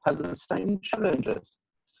 here has the same challenges.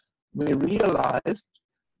 We realized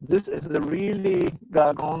this is a really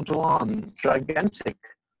gargantuan, gigantic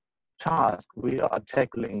task we are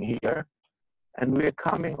tackling here. And we're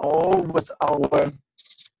coming all with our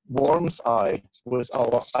worm's eye, with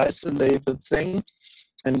our isolated things,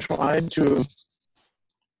 and trying to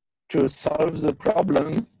solve the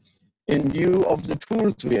problem in view of the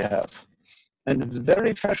tools we have. And it's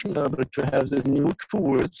very fashionable to have these new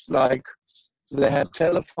tools, like they had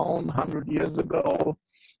telephone 100 years ago,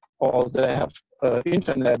 or they have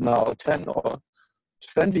internet now 10 or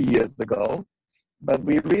 20 years ago, but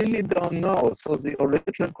we really don't know. So the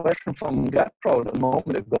original question from Gatrold a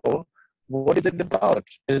moment ago, what is it about?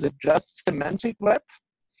 Is it just semantic web?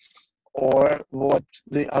 Or what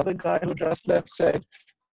the other guy who just left said,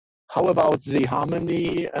 how about the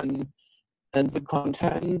harmony and the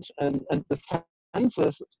content and the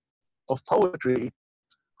senses of poetry?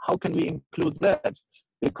 How can we include that?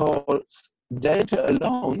 Because data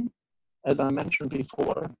alone, as I mentioned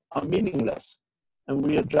before, are meaningless. And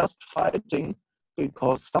we are just fighting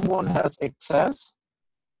because someone has access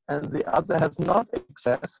and the other has not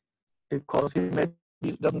access because he maybe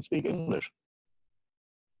doesn't speak English.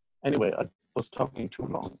 Anyway, I was talking too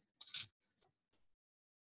long.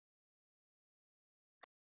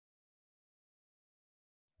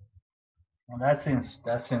 Well, that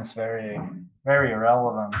seems very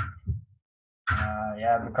relevant.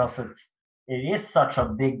 Yeah, because it is such a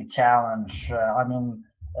big challenge. I mean,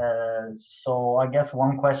 so I guess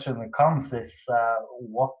one question that comes is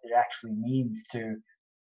what it actually means to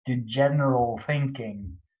do general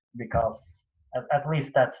thinking, because at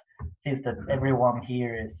least that seems that everyone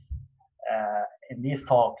here is in these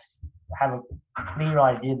talks have a clear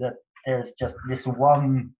idea that there's just this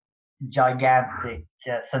one gigantic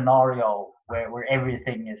scenario where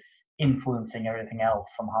everything is influencing everything else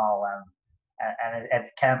somehow, and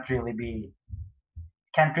it can't really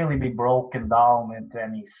be broken down into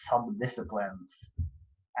any sub-disciplines,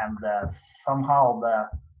 and somehow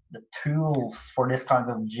the tools for this kind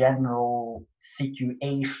of general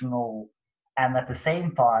situational and at the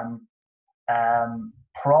same time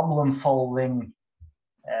problem solving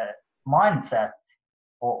mindset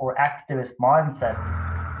or activist mindset,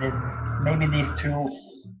 maybe these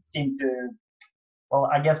tools seem to, well,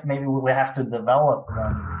 I guess maybe we have to develop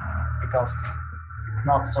them, because it's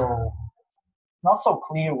not so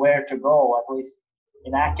clear where to go, at least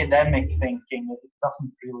in academic thinking. It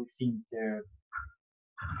doesn't really seem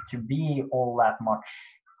to be all that much.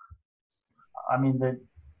 I mean, the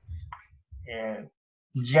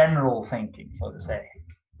general thinking, so to say.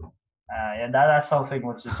 And that's something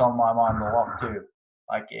which is on my mind a lot too.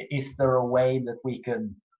 Like, is there a way that we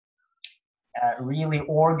could really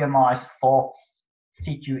organize thoughts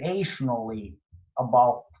situationally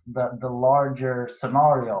about the larger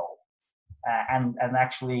scenario, and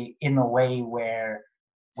actually in a way where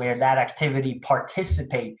that activity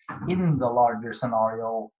participates in the larger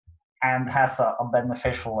scenario and has a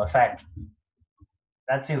beneficial effect?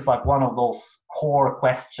 That seems like one of those core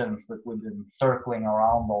questions that we've been circling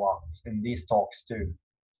around a lot in these talks too.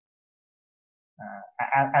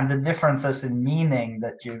 And the differences in meaning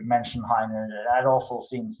that you mentioned, Heiner, that also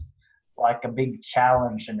seems like a big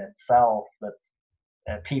challenge in itself,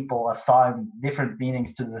 that people assign different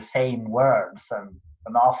meanings to the same words,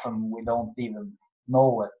 and often we don't even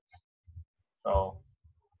know it. So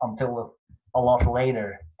until a lot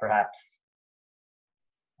later, perhaps.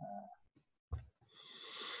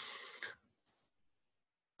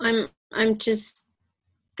 I'm just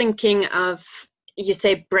thinking of, you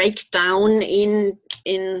say break down in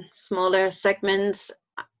smaller segments.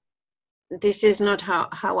 This is not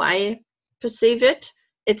how I perceive it.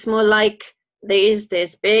 It's more like there is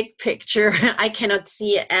this big picture I cannot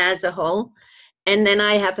see as a whole, and then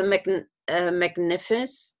I have a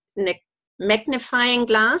magnifying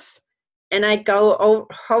glass, and I go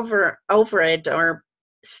hover over it or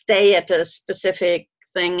stay at a specific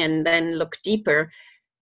thing and then look deeper.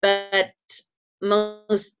 But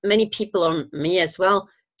many people, or me as well,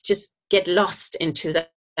 just get lost into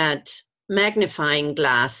that magnifying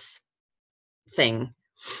glass thing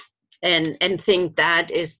and think that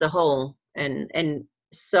is the whole, and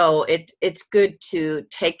so it's good to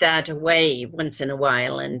take that away once in a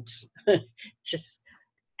while and just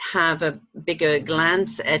have a bigger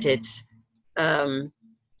glance at it, and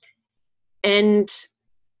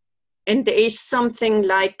there is something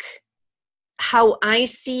like how I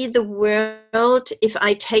see the world. If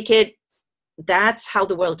I take it, that's how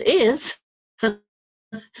the world is, then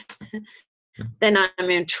I'm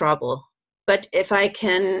in trouble. But if I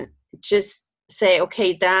can just say,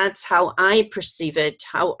 okay, that's how I perceive it,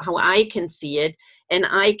 how I can see it, and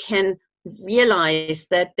I can realize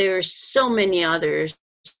that there's so many others,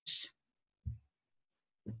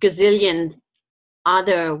 gazillion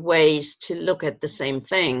other ways to look at the same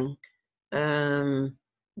thing,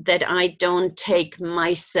 that I don't take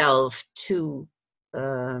myself too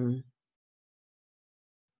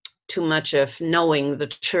much of knowing the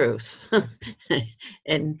truth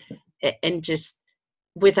and just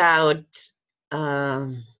without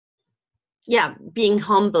being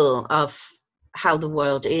humble of how the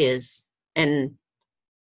world is. And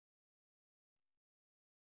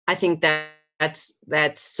I think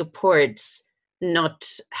that supports not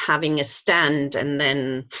having a stand and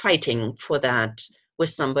then fighting for that with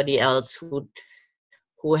somebody else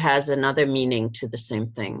who has another meaning to the same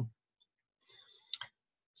thing.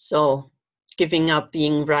 So giving up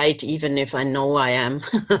being right, even if I know I am,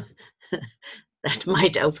 that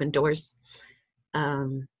might open doors.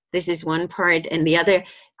 This is one part. And the other,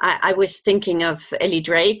 I was thinking of Ellie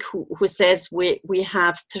Drake, who says we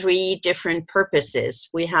have 3 different purposes.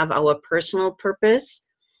 We have our personal purpose,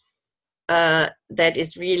 that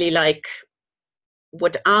is really like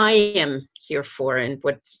what I am here for and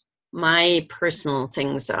what my personal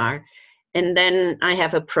things are. And then I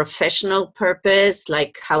have a professional purpose,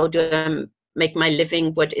 like how do I make my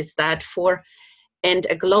living? What is that for? And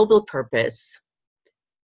a global purpose.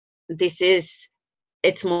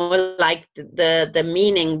 It's more like the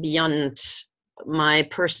meaning beyond my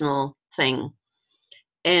personal thing.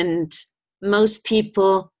 And most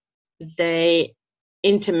people, they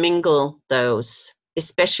intermingle those,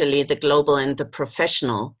 especially the global and the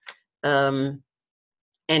professional. And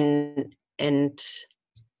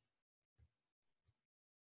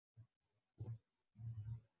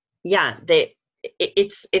yeah,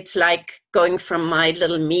 it's like going from my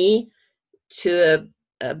little me to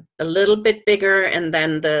a little bit bigger, and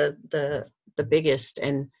then the biggest.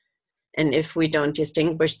 And if we don't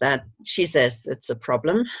distinguish that, she says it's a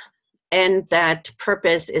problem. And that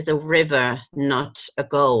purpose is a river, not a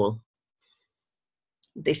goal.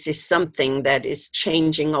 This is something that is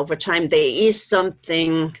changing over time. There is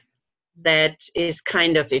something that is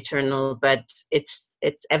kind of eternal, but it's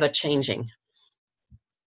ever changing.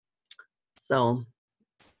 So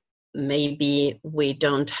maybe we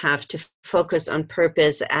don't have to focus on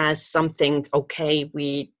purpose as something, okay,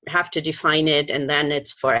 we have to define it and then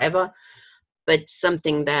it's forever, but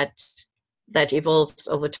something that evolves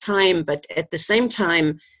over time. But at the same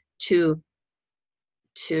time, to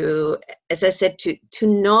as I said, to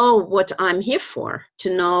know what I'm here for,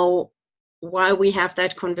 to know why we have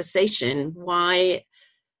that conversation, why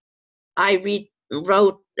I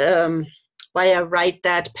why I write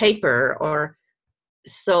that paper. Or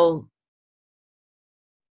so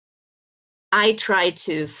I try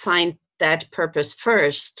to find that purpose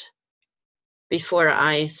first before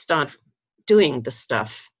I start doing the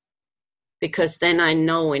stuff, because then I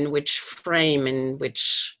know in which frame, in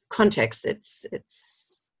which context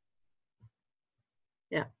it's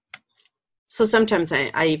yeah. So sometimes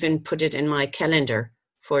I even put it in my calendar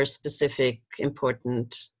for a specific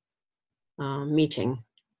important meeting.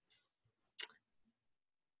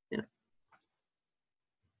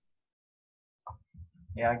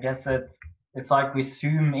 Yeah, I guess it's like we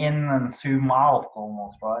zoom in and zoom out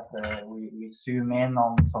almost, right? We zoom in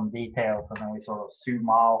on some details and then we sort of zoom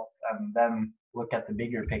out and then look at the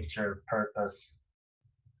bigger picture purpose.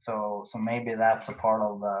 So maybe that's a part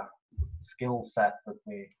of the skill set that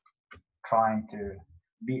we trying to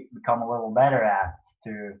become a little better at,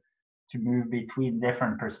 to move between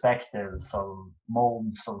different perspectives of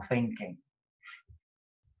modes of thinking.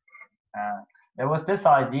 There was this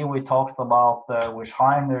idea we talked about, which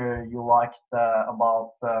Heiner you liked,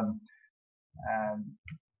 about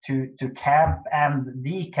to camp and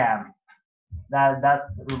decamp. That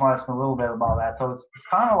reminds me a little bit about that. So it's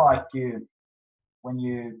kind of like when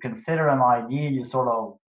you consider an idea, you sort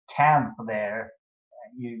of camp there.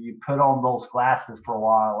 You put on those glasses for a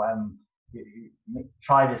while and you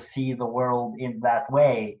try to see the world in that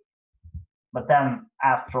way. But then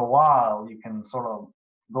after a while, you can sort of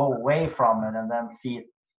go away from it and then see it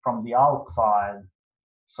from the outside.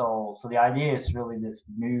 So the idea is really this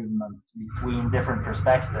movement between different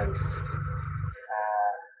perspectives.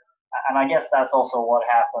 And I guess that's also what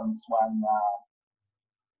happens when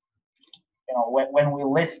we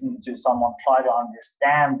listen to someone try to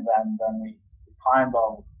understand them, then we kind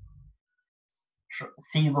of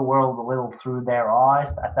see the world a little through their eyes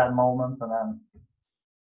at that moment, and then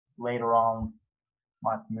later on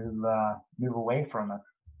might move away from it.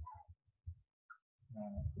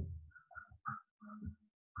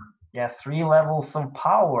 Yeah, 3 levels of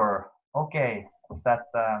power. Okay, is that?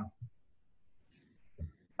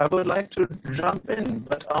 I would like to jump in,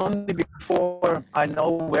 but only before I know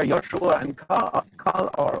where Joshua and Carl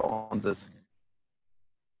are on this.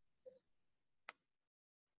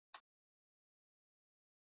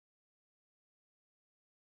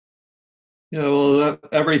 Yeah, well,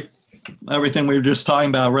 everything we were just talking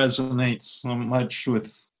about resonates so much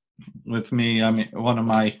with me. I mean,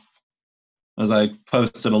 as I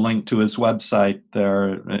posted a link to his website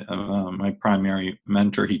there, my primary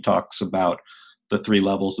mentor, he talks about the 3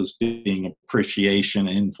 levels as being appreciation,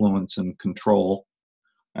 influence, and control.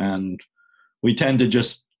 And we tend to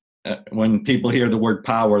just, when people hear the word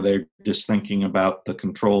power, they're just thinking about the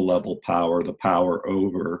control level power, the power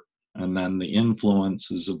over, and then the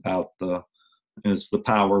influence is about the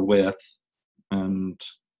power with, and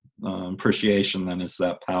appreciation then is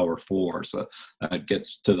that power four. So that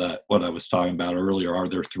gets to that what I was talking about earlier. Are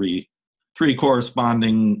there three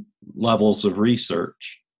corresponding levels of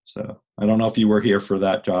research? So I don't know if you were here for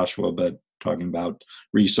that, Joshua, but talking about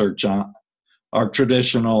research on our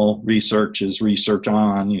traditional research is research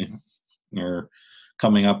on you're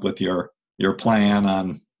coming up with your plan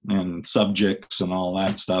on and subjects and all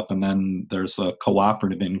that stuff, and then there's a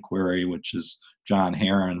cooperative inquiry, which is John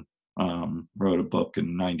Heron wrote a book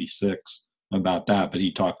in '96 about that, but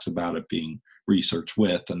he talks about it being research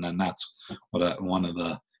with, and then that's what one of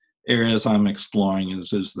the areas I'm exploring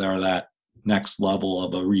is there that next level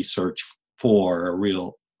of a research for a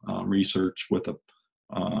real research with a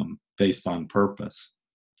based on purpose.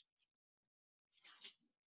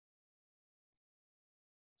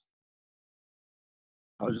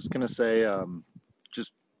 I was just going to say,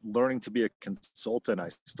 just learning to be a consultant. I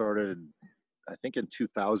started, I think in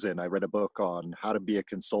 2000, I read a book on how to be a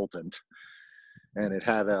consultant, and it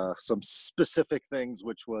had some specific things,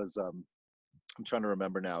 which was, I'm trying to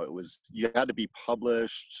remember now. It was, you had to be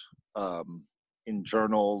published in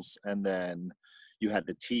journals, and then you had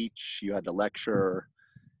to teach, you had to lecture.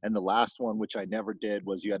 And the last one, which I never did,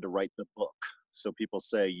 was you had to write the book. So people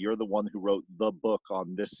say, you're the one who wrote the book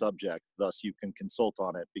on this subject, thus you can consult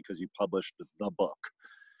on it because you published the book.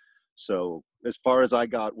 So as far as I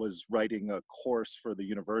got was writing a course for the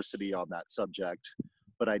university on that subject,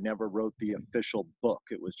 but I never wrote the official book.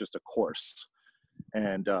 It was just a course.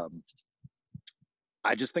 And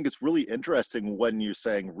I just think it's really interesting when you're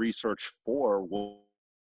saying research for, well,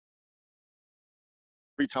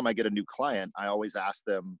 every time I get a new client, I always ask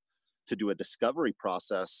them to do a discovery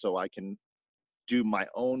process so I can do my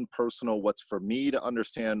own personal what's for me to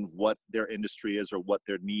understand what their industry is or what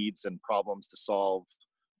their needs and problems to solve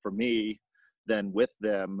for me, then with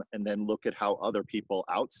them, and then look at how other people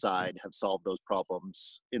outside have solved those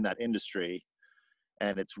problems in that industry.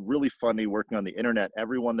 And it's really funny working on the internet.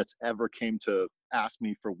 Everyone that's ever came to ask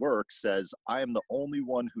me for work says, I am the only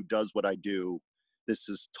one who does what I do. This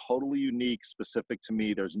is totally unique, specific to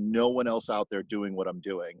me. There's no one else out there doing what I'm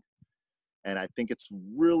doing. And I think it's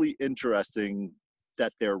really interesting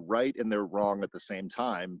that they're right and they're wrong at the same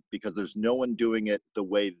time, because there's no one doing it the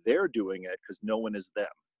way they're doing it because no one is them.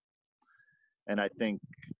 And I think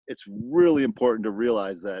it's really important to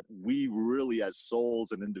realize that we really, as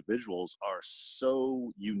souls and individuals, are so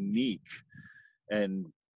unique. And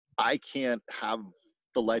I can't have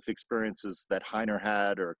the life experiences that Heiner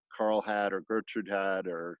had, or Carl had, or Gertrude had,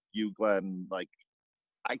 or you, Glenn. Like,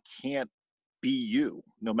 I can't be you,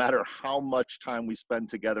 no matter how much time we spend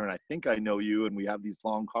together. And I think I know you, and we have these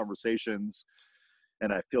long conversations,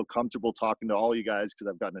 and I feel comfortable talking to all you guys because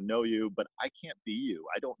I've gotten to know you, but I can't be you.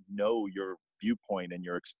 I don't know your viewpoint and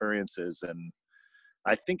your experiences. And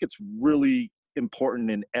I think it's really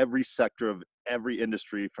important in every sector of every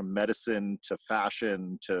industry, from medicine to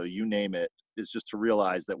fashion to you name it, is just to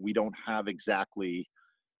realize that we don't have exactly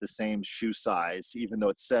the same shoe size, even though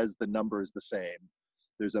it says the number is the same.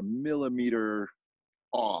 There's a millimeter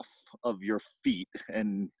off of your feet,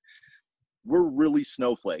 and we're really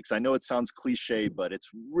snowflakes. I know it sounds cliche, but it's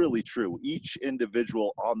really true. Each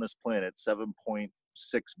individual on this planet, 7.6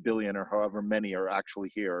 billion or however many are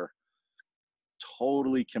actually here,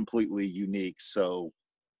 totally, completely unique. So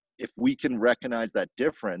if we can recognize that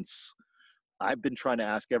difference, I've been trying to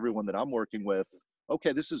ask everyone that I'm working with,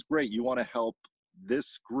 okay, this is great. You want to help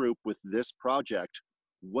this group with this project.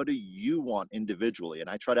 What do you want individually? And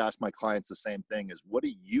I try to ask my clients the same thing: is what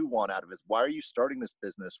do you want out of this? Why are you starting this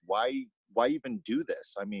business? Why even do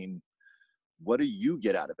this? I mean, what do you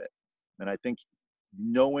get out of it? And I think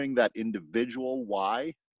knowing that individual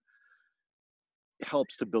why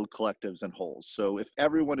helps to build collectives and wholes. So if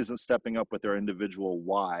everyone isn't stepping up with their individual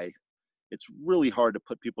why, it's really hard to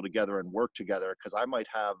put people together and work together, because I might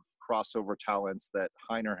have crossover talents that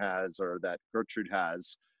Heiner has or that Gertrude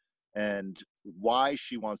has, and why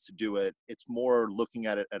she wants to do it. It's more looking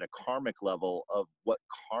at it at a karmic level of what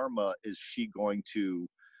karma is she going to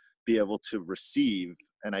be able to receive.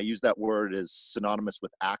 And I use that word as synonymous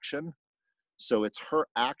with action. So it's her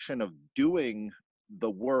action of doing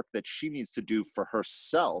the work that she needs to do for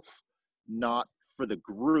herself, not for the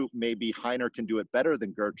group. Maybe Heiner can do it better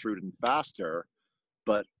than Gertrude and faster,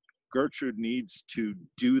 but Gertrude needs to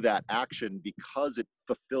do that action because it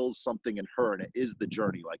fulfills something in her, and it is the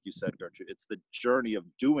journey, like you said, Gertrude. It's the journey of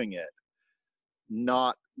doing it,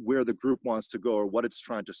 not where the group wants to go or what it's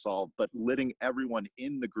trying to solve, but letting everyone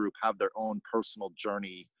in the group have their own personal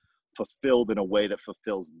journey fulfilled in a way that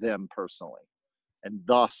fulfills them personally. And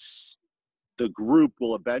thus, the group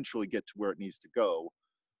will eventually get to where it needs to go.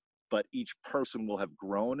 but each person will have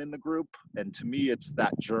grown in the group. And to me, it's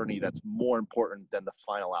that journey that's more important than the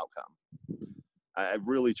final outcome. I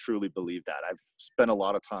really, truly believe that. I've spent a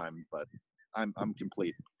lot of time, but I'm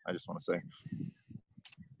complete. I just want to say.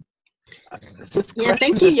 Yeah,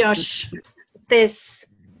 thank you, Josh.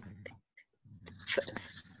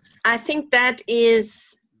 I think that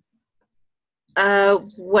is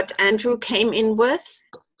what Andrew came in with,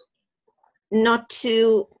 not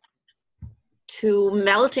to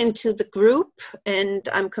melt into the group, and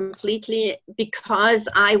I'm completely, because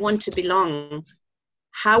I want to belong.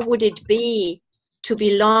 How would it be to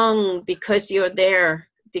belong because you're there,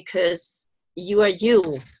 because you are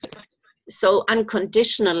you? So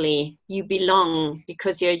unconditionally, you belong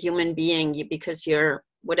because you're a human being, because you're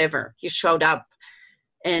whatever, you showed up.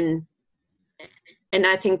 And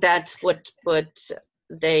I think that's what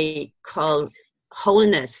they call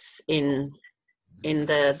wholeness in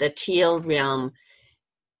the teal realm.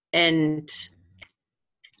 And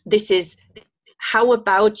this is, how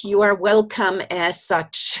about you are welcome as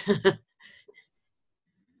such?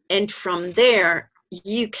 And from there,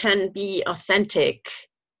 you can be authentic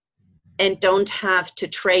and don't have to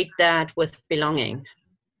trade that with belonging.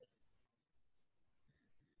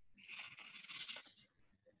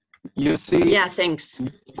 You see, yeah, thanks.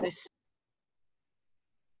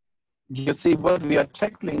 You see, what we are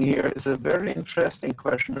tackling here is a very interesting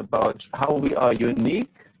question about how we are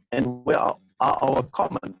unique and where are our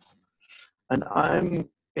commons. And I'm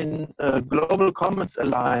in a Global Commons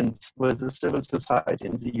Alliance with the civil society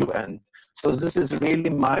in the UN. So this is really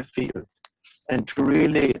my field. And to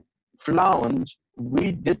really flaunt,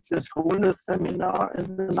 we did this wholeness seminar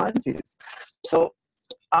in the 90s. So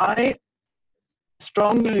I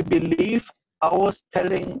strongly believe our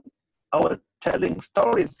telling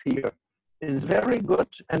stories here is very good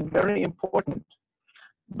and very important,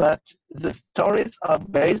 but the stories are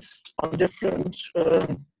based on different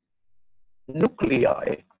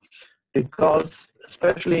nuclei, because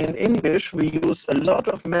especially in English we use a lot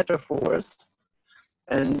of metaphors,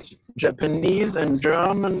 and Japanese and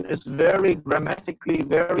German is very grammatically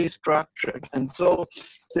very structured, and so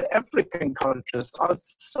the African cultures are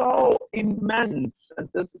so immense, and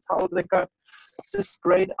this is how they got this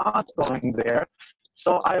great art going there.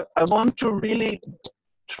 So I want to really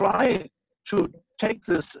try to take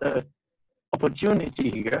this opportunity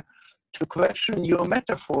here to question your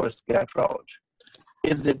metaphors, Gertrude.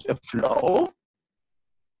 Is it a flow?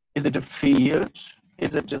 Is it a field?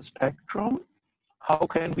 Is it a spectrum? How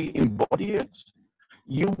can we embody it?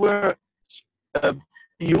 You were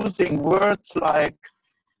using words like,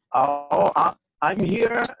 oh, I'm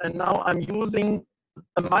here and now I'm using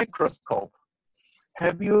a microscope.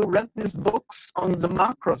 Have you read these books on the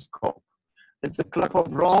macroscope? It's a Club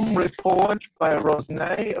of Rome report by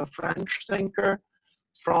Rosnay, a French thinker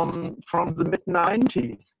from the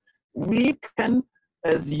mid-90s. We can,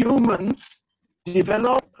 as humans,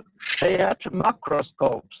 develop shared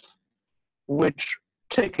macroscopes, which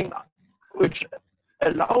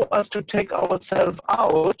allow us to take ourselves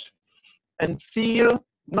out and see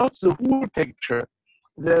not the whole picture.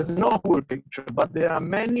 There's no whole picture, but there are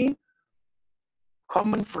many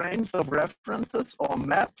common frames of references or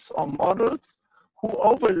maps or models who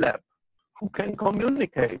overlap, who can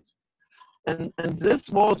communicate. And this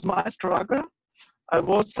was my struggle. I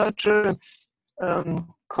was such a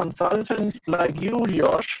consultant like you,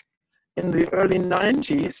 Josh, in the early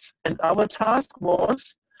 90s, and our task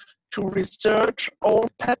was to research all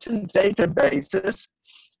patent databases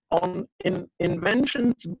on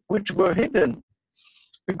inventions which were hidden,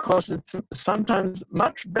 because it's sometimes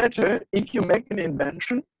much better if you make an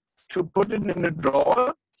invention to put it in a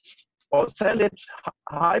drawer or sell it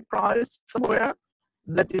high price somewhere,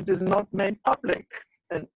 that it is not made public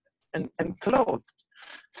and closed.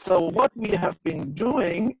 So what we have been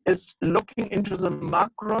doing is looking into the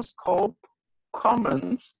macroscope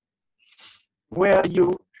commons, where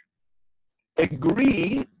you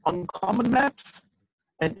agree on common maps,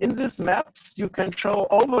 and in these maps you can show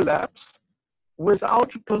overlaps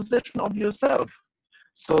without a position of yourself.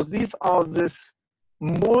 So these are these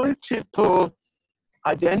multiple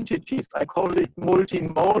identities. I call it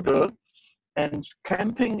multimodal, and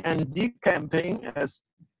camping and decamping, as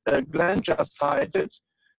Glenn just cited,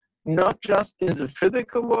 not just in the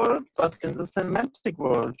physical world, but in the semantic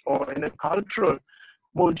world or in a cultural,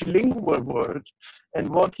 multilingual world. And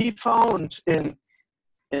what he found in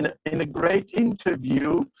a great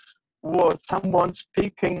interview was someone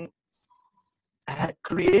speaking,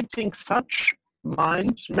 creating such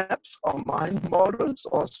mind maps or mind models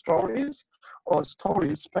or stories or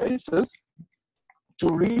story spaces to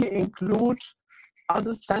really include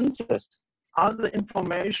other senses. are the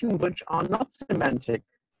information which are not semantic,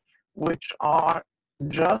 which are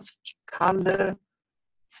just color,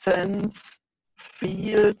 sense,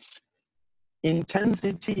 field,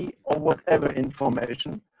 intensity, or whatever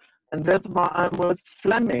information. And that's why I was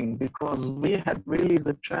Fleming, because we had really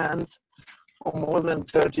the chance for more than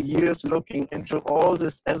 30 years looking into all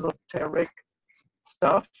this esoteric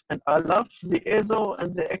stuff. And I love the ESO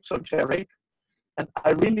and the exoteric. And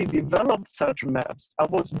I really developed such maps. I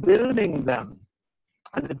was building them.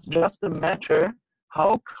 And it's just a matter,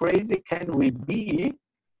 how crazy can we be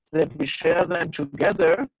that we share them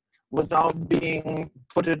together without being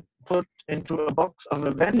put into a box of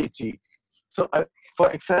a vanity. So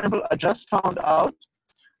for example, I just found out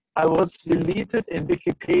I was deleted in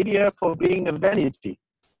Wikipedia for being a vanity.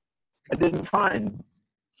 I didn't find.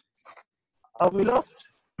 Are we lost?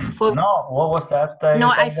 For No, what was that?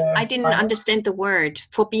 no, You said, I didn't Simon? understand the word.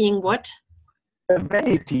 For being what? A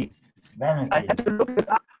vanity. I Vanity. had to look it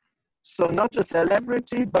up. So not a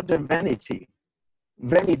celebrity, but a vanity.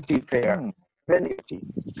 Vanity Fair. Vanity.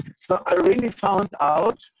 So I really found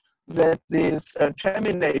out that these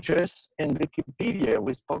terminators in Wikipedia,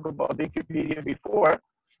 we spoke about Wikipedia before,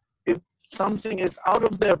 if something is out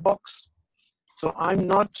of their box, so I'm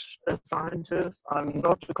not a scientist, I'm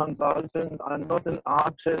not a consultant, I'm not an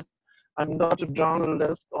artist, I'm not a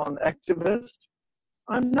journalist or an activist,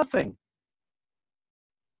 I'm nothing.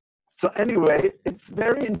 So anyway, it's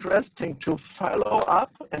very interesting to follow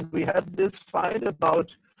up, and we had this fight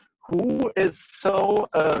about who is so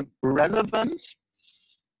relevant.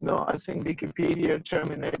 No, I think Wikipedia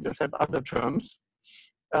terminators have other terms.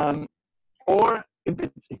 Or if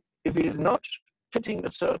it is not fitting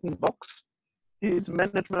a certain box, is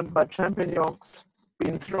management by champions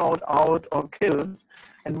being thrown out or killed.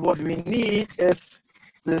 And what we need is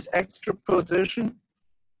this extra position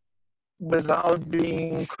without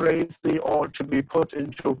being crazy or to be put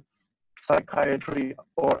into psychiatry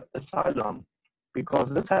or asylum,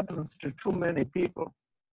 because this happens to too many people.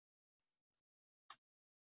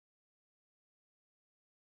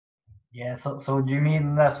 Yeah, so do you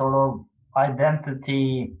mean that sort of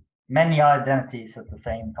identity, many identities at the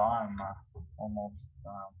same time, almost?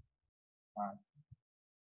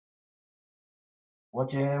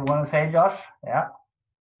 What you want to say, Josh? Yeah.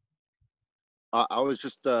 I was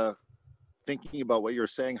just thinking about what you were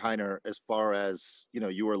saying, Heiner, as far as, you know,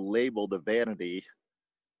 you were labeled a vanity,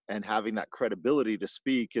 and having that credibility to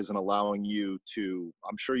speak isn't allowing you to,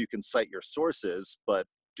 I'm sure you can cite your sources, but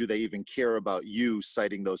do they even care about you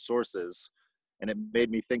citing those sources? And it made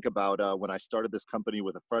me think about when I started this company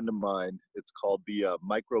with a friend of mine. It's called the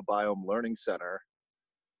Microbiome Learning Center.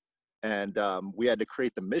 And we had to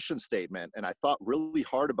create the mission statement. And I thought really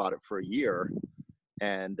hard about it for a year.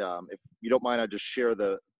 And if you don't mind, I'll just share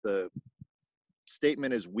the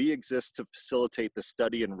statement is: we exist to facilitate the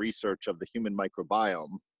study and research of the human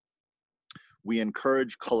microbiome. We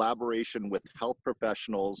encourage collaboration with health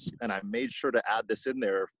professionals, and I made sure to add this in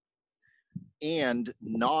there, and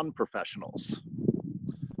non-professionals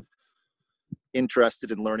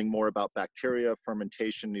interested in learning more about bacteria,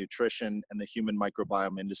 fermentation, nutrition, and the human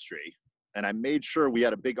microbiome industry. And I made sure we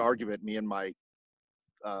had a big argument, me and my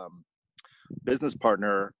business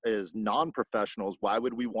partner, is non-professionals. Why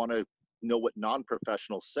would we want to know what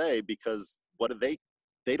non-professionals say? Because what do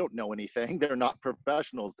they don't know anything. They're not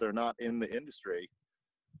professionals. They're not in the industry.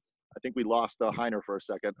 I think we lost Heiner for a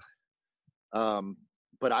second.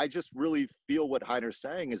 But I just really feel what Heiner's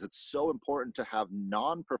saying is it's so important to have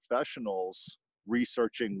non-professionals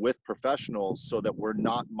researching with professionals so that we're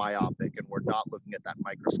not myopic and we're not looking at that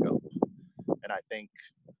microscope. And I think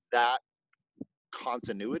that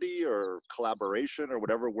continuity or collaboration or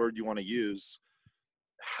whatever word you want to use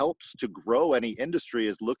helps to grow any industry,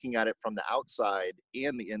 is looking at it from the outside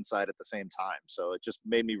and the inside at the same time. So it just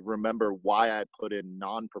made me remember why I put in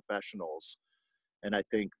non-professionals. And I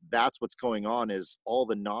think that's what's going on, is all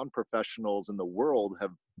the non-professionals in the world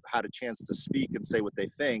have had a chance to speak and say what they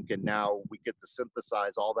think. And now we get to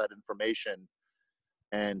synthesize all that information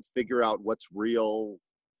and figure out what's real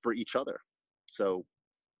for each other. So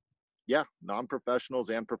yeah,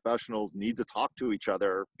 non-professionals and professionals need to talk to each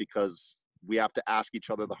other, because we have to ask each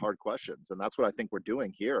other the hard questions. And that's what I think we're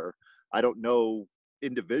doing here. I don't know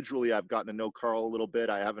individually. I've gotten to know Carl a little bit.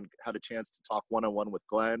 I haven't had a chance to talk one-on-one with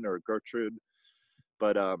Glenn or Gertrude,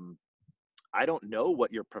 but I don't know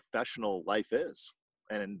what your professional life is.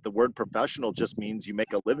 And the word professional just means you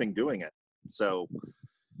make a living doing it. So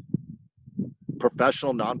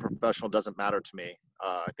professional, non-professional doesn't matter to me.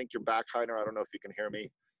 I think you're back, Heiner. I don't know if you can hear me.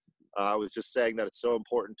 I was just saying that it's so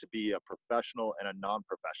important to be a professional and a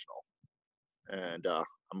non-professional. And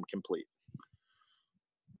I'm complete.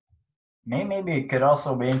 Maybe it could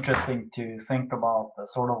also be interesting to think about the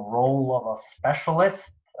sort of role of a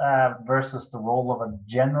specialist versus the role of a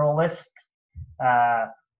generalist,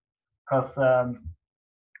 because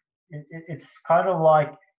it's kind of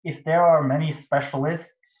like if there are many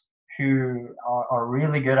specialists who are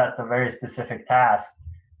really good at a very specific task,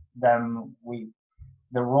 then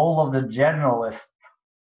the role of the generalist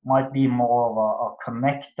might be more of a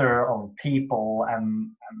connector of people and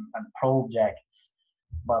projects,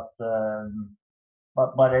 but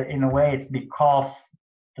in a way it's because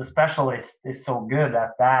the specialist is so good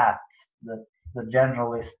at that that the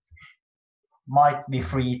generalist might be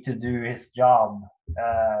free to do his job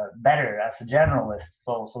better as a generalist.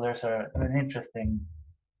 So there's an interesting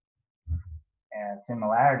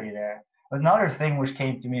similarity there. Another thing which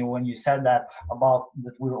came to me when you said that about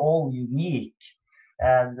that we're all unique,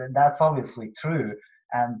 and that's obviously true.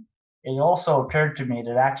 And it also occurred to me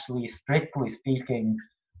that actually, strictly speaking,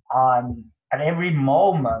 at every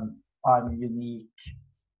moment I'm unique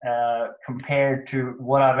compared to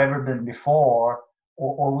what I've ever been before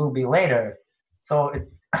or will be later. So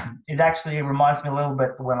it actually reminds me a little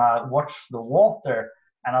bit when I watch the water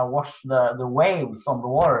and I watch the waves on the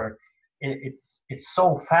water. It's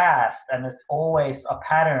so fast and it's always a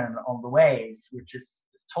pattern on the waves, which is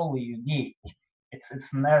totally unique.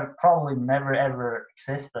 It's never probably never ever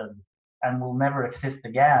existed and will never exist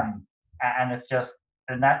again. And it's just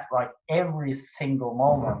and that's like every single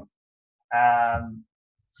moment. Um,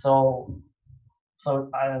 so so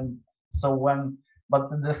when but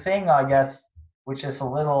the thing I guess which is a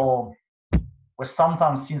little which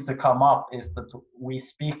sometimes seems to come up is that we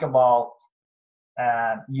speak about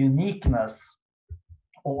uniqueness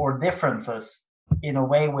or differences in a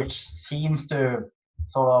way which seems to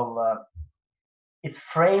sort of it's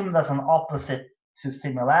framed as an opposite to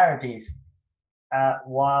similarities,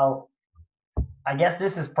 while I guess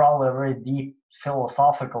this is probably a very deep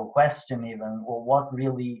philosophical question, even, or what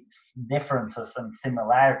really differences and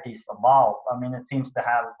similarities about. I mean, it seems to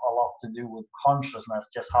have a lot to do with consciousness,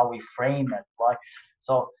 just how we frame it. Like,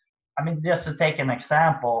 so, I mean, just to take an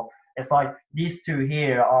example, it's like these two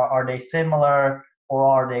here are they similar or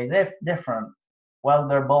are they different? Well,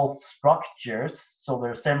 they're both structures, so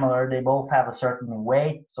they're similar. They both have a certain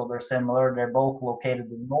weight, so they're similar. They're both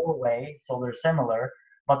located in Norway, so they're similar,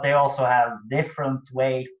 but they also have different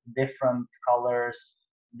weight, different colors,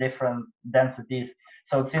 different densities.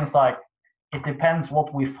 So it seems like it depends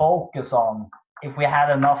what we focus on. If we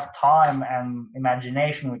had enough time and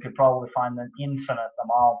imagination, we could probably find an infinite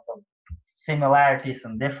amount of similarities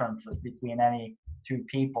and differences between any two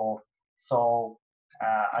people. So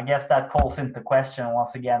I guess that calls into question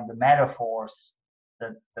once again the metaphors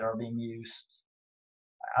that are being used.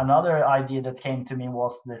 Another idea that came to me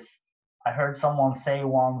was this. I heard someone say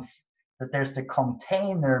once that there's the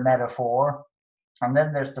container metaphor and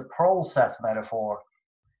then there's the process metaphor,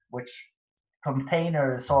 which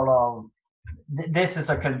container is sort of this is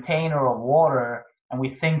a container of water and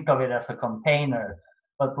we think of it as a container.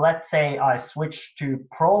 But let's say I switch to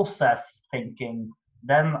process thinking,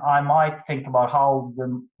 then I might think about how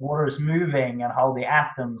the water is moving and how the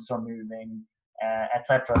atoms are moving,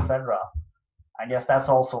 etc., etc. I guess that's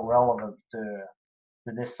also relevant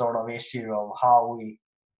to this sort of issue of how we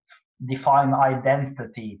define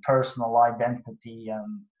identity, personal identity,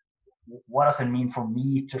 and what does it mean for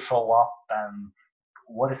me to show up, and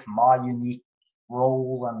what is my unique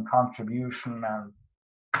role and contribution. And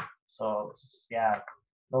so, yeah,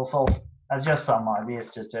 those all that's just some ideas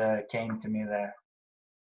that came to me there.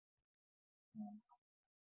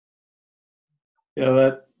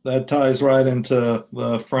 Yeah, that ties right into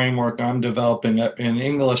the framework I'm developing. In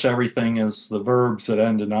English, everything is the verbs that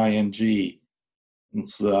end in ing.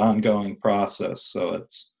 It's the ongoing process, so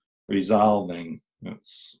it's resolving,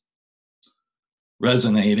 it's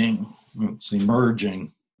resonating, it's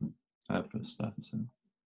emerging type of stuff. So.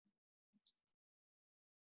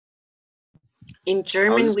 In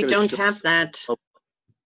German, we don't have that.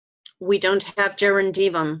 We don't have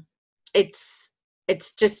gerundium. It's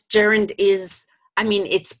just gerund is. I mean,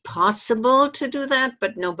 it's possible to do that,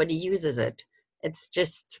 but nobody uses it. It's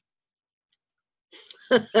just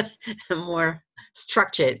more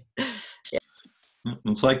structured. Yeah.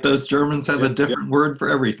 It's like those Germans have a different word for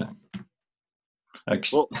everything.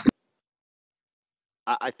 Actually. Well,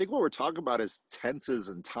 I think what we're talking about is tenses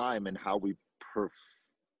and time and how we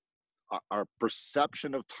our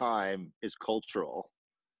perception of time is cultural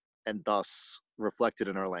and thus reflected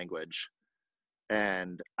in our language.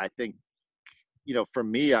 And I think, you know, for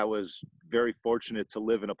me, I was very fortunate to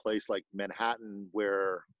live in a place like Manhattan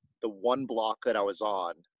where the one block that I was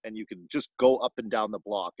on, and you could just go up and down the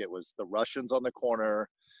block. It was the Russians on the corner,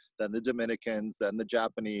 then the Dominicans, then the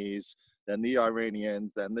Japanese, then the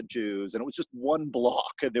Iranians, then the Jews. And it was just one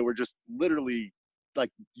block. And they were just literally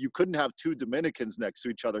like, you couldn't have two Dominicans next to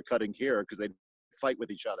each other cutting hair because they'd fight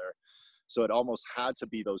with each other. So it almost had to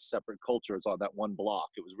be those separate cultures on that one block.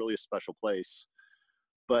 It was really a special place.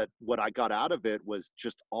 But what I got out of it was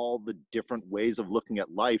just all the different ways of looking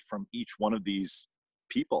at life from each one of these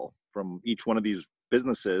people, from each one of these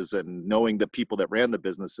businesses, and knowing the people that ran the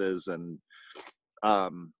businesses. And,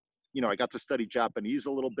 you know, I got to study Japanese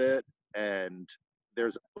a little bit, and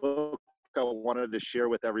there's a book I wanted to share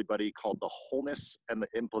with everybody called The Wholeness and the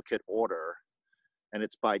Implicate Order. And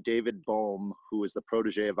it's by David Bohm, who is the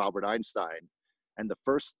protege of Albert Einstein. And the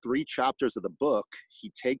first 3 chapters of the book,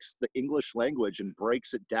 he takes the English language and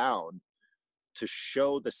breaks it down to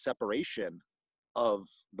show the separation of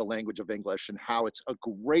the language of English and how it's a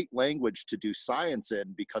great language to do science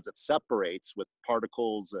in because it separates with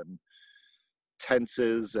particles and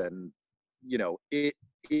tenses. And, you know, it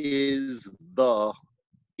is the,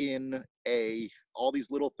 in, a, all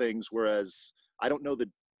these little things. Whereas I don't know the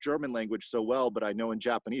German language so well, but I know in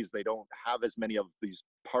Japanese, they don't have as many of these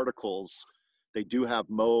particles. They do have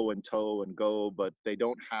mo and to and go, but they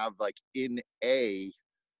don't have like in a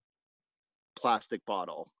plastic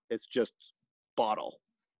bottle. It's just bottle,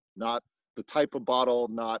 not the type of bottle,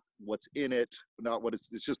 not what's in it, not what it's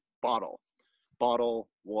just bottle,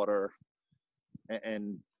 water.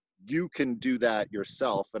 And you can do that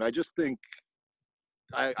yourself. And I just think,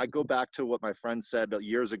 I go back to what my friend said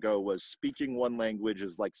years ago, was speaking one language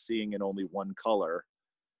is like seeing in only one color.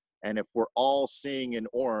 And if we're all seeing in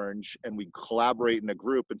orange and we collaborate in a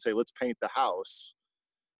group and say, let's paint the house,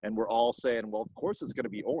 and we're all saying, well, of course it's going to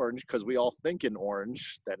be orange because we all think in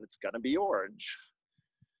orange, then it's going to be orange.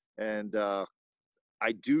 And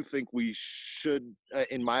I do think we should,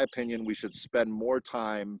 in my opinion, we should spend more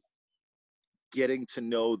time getting to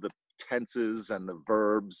know the tenses and the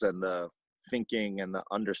verbs and the thinking and the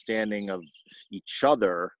understanding of each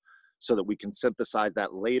other, so that we can synthesize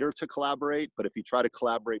that later to collaborate. But if you try to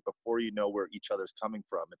collaborate before you know where each other's coming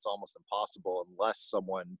from, it's almost impossible unless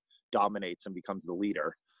someone dominates and becomes the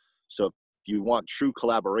leader. So if you want true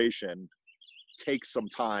collaboration, take some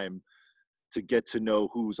time to get to know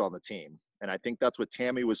who's on the team. And I think that's what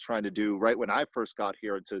Tammy was trying to do right when I first got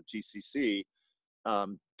here into GCC.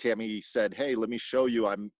 Tammy said, hey, let me show you,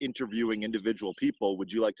 I'm interviewing individual people.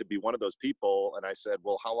 Would you like to be one of those people? And I said,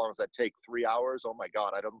 well, how long does that take? 3 hours? Oh my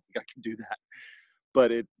God, I don't think I can do that.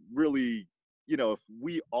 But it really, you know, if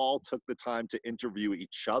we all took the time to interview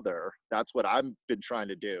each other, that's what I've been trying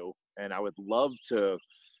to do. And I would love to,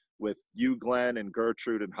 with you, Glenn, and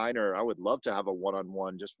Gertrude and Heiner, I would love to have a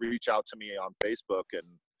one-on-one. Just reach out to me on Facebook and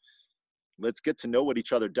let's get to know what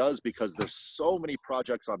each other does, because there's so many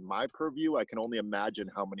projects on my purview. I can only imagine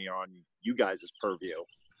how many are on you guys' purview.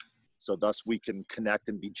 So thus we can connect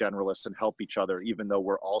and be generalists and help each other, even though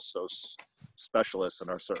we're also specialists in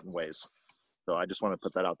our certain ways. So I just want to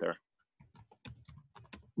put that out there.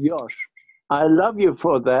 Josh, I love you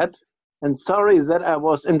for that. And sorry that I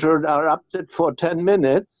was interrupted for 10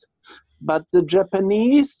 minutes, but the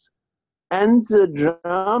Japanese and the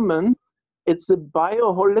German, it's a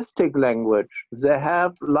bio-holistic language. They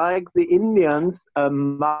have, like the Indians, a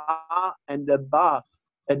ma and a ba,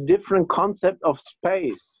 a different concept of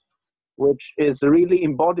space, which is really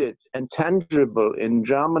embodied and tangible. In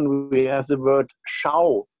German, we have the word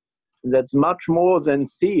schau. That's much more than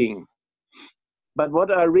seeing. But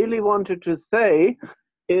what I really wanted to say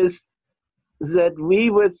is that we,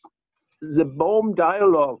 with the Bohm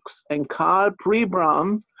dialogues and Karl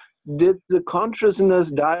Pribram, did the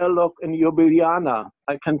consciousness dialogue in Ljubljana.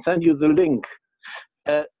 I can send you the link,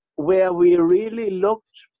 where we really looked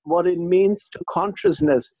what it means to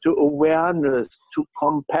consciousness, to awareness, to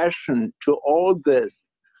compassion, to all this.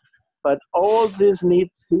 But all this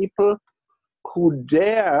needs people who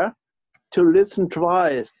dare to listen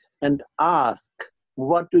twice and ask,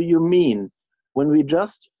 what do you mean? When we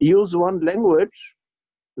just use one language,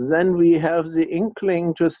 then we have the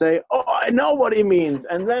inkling to say, oh, I know what he means.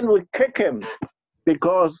 And then we kick him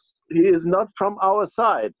because he is not from our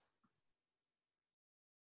side.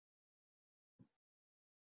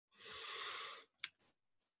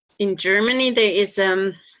 In Germany, there is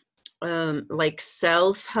like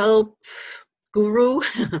self-help guru,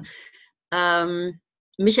 Michael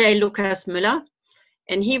Lukas Müller,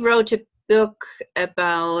 and he wrote a book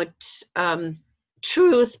about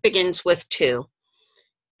truth begins with two.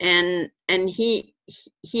 And he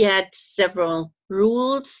had several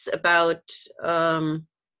rules about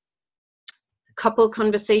couple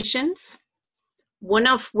conversations, one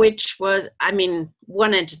of which was, I mean,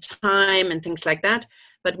 one at a time and things like that,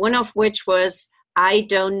 but one of which was, I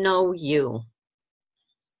don't know you.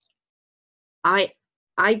 I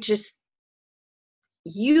just,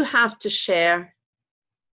 you have to share,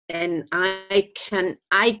 and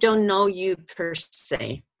I don't know you per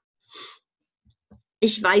se.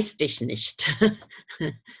 Ich weiß dich nicht.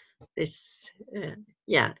 This,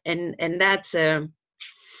 yeah, and that's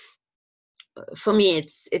for me.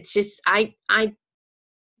 It's just I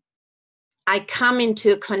come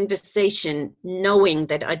into a conversation knowing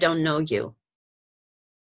that I don't know you.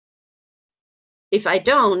 If I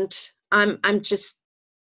don't, I'm just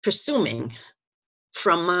presuming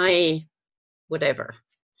from my whatever.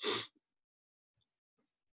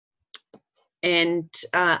 And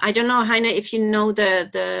I don't know, Heine, if you know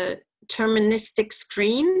the deterministic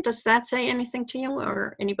screen. Does that say anything to you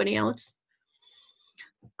or anybody else?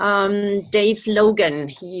 Dave Logan,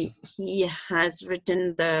 he has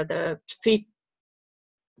written the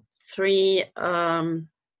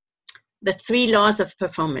three laws of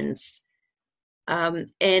performance. And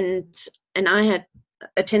I had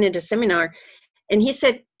attended a seminar, and he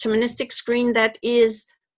said deterministic screen, that is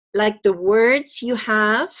like the words you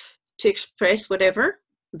have to express whatever,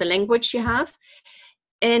 the language you have,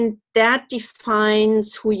 and that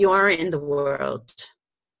defines who you are in the world.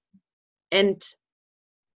 And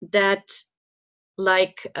that,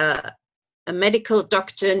 like a medical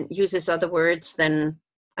doctor uses other words than,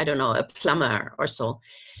 I don't know, a plumber or so.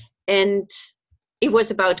 And it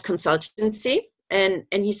was about consultancy. And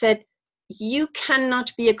he said, you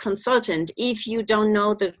cannot be a consultant if you don't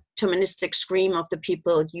know the deterministic scheme of the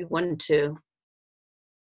people you want to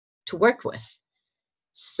work with.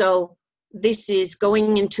 So this is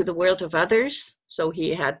going into the world of others. So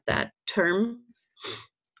he had that term.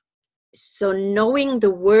 So knowing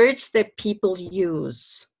the words that people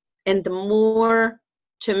use, and the more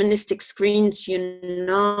deterministic screens you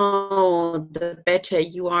know, the better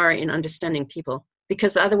you are in understanding people.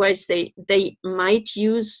 Because otherwise they might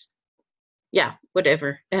use, yeah,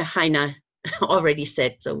 whatever Heine already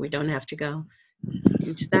said, so we don't have to go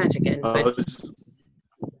into that again. But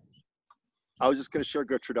I was just going to share,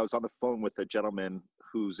 Gertrude, I was on the phone with a gentleman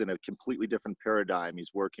who's in a completely different paradigm.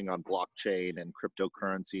 He's working on blockchain and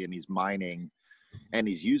cryptocurrency, and he's mining, and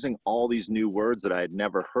he's using all these new words that I had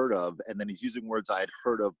never heard of, and then he's using words I had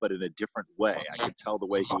heard of, but in a different way. I could tell the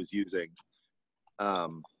way he was using.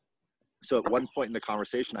 So at one point in the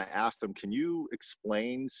conversation, I asked him, can you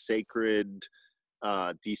explain sacred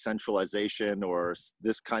decentralization or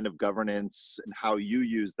this kind of governance and how you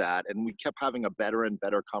use that? And we kept having a better and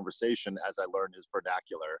better conversation as I learned his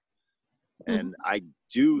vernacular. And I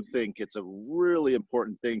do think it's a really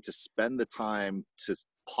important thing to spend the time to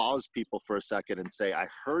pause people for a second and say, I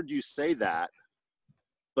heard you say that,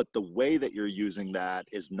 but the way that you're using that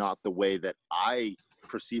is not the way that I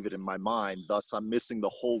perceive it in my mind. Thus, I'm missing the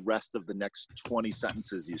whole rest of the next 20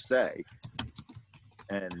 sentences you say.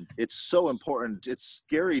 And it's so important. It's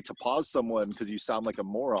scary to pause someone because you sound like a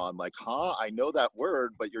moron. Like, huh? I know that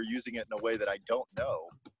word, but you're using it in a way that I don't know.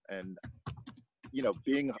 And, you know,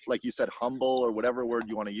 being, like you said, humble or whatever word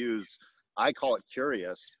you want to use, I call it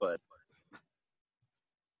curious, but,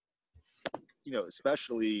 you know,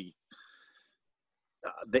 especially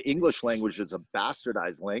the English language is a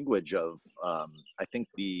bastardized language of, I think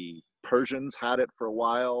the Persians had it for a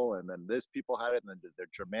while, and then this people had it, and then they're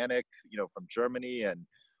Germanic, you know, from Germany, and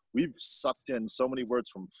we've sucked in so many words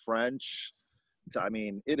from French. I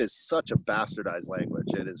mean, it is such a bastardized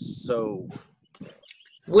language. It is so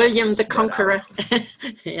William the Conqueror.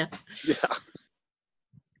 Yeah.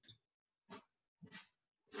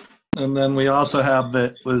 And then we also have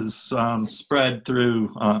that was spread through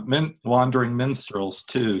wandering minstrels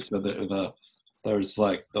too. So that there's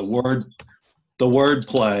like the word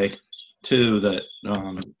play too, that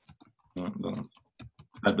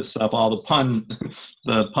type of stuff, all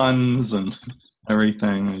the puns and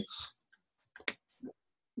everything. It's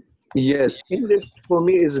Yes, English for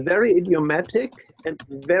me is very idiomatic and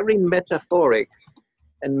very metaphoric.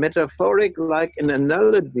 And metaphoric, like in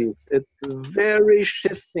analogies, it's very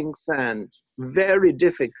shifting sand, very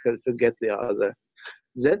difficult to get the other.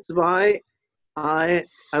 That's why I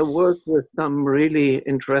work with some really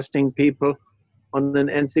interesting people on an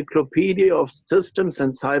encyclopedia of systems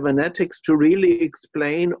and cybernetics to really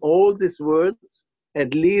explain all these words,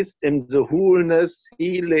 at least in the wholeness,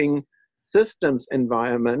 healing systems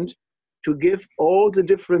environment, to give all the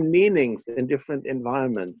different meanings in different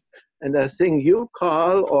environments. And I think you,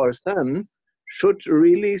 Carl, or Sam, should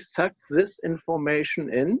really suck this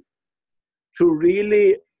information in to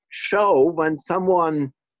really show when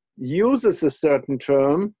someone uses a certain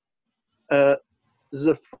term,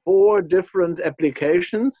 the 4 different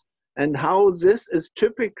applications and how this is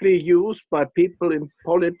typically used by people in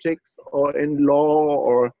politics or in law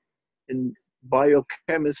or in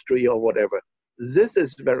biochemistry or whatever. This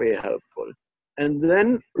is very helpful. And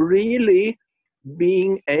then really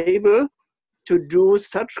being able to do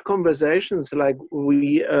such conversations like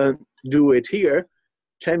we do it here.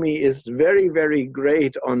 Tammy is very, very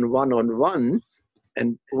great on one-on-one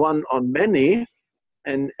and one-on-many.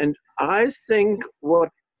 And I think what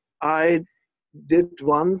I did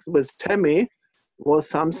once with Tammy was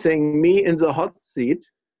something, me in the hot seat,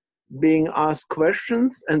 being asked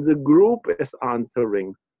questions and the group is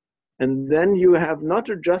answering. And then you have not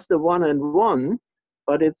just a one-on-one,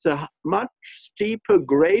 but it's a much steeper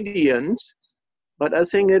gradient. But I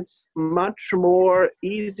think it's much more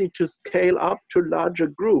easy to scale up to larger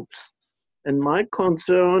groups. And my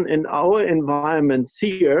concern in our environments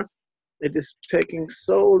here, it is taking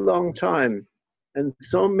so long time and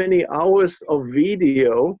so many hours of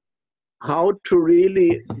video, how to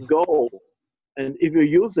really go. And if you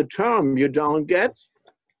use a term you don't get,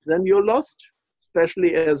 then you're lost.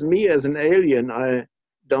 Especially as me, as an alien, I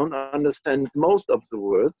don't understand most of the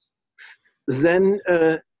words. Then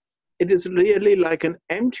it is really like an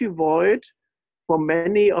empty void for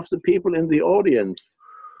many of the people in the audience.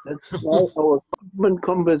 That's why our common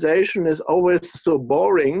conversation is always so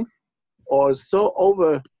boring or so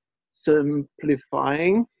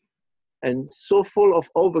oversimplifying and so full of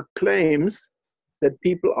overclaims that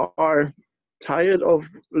people are tired of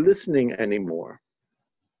listening anymore.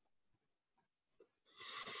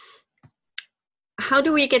 How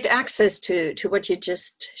do we get access to what you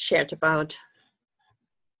just shared about?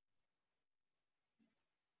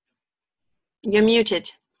 You're muted.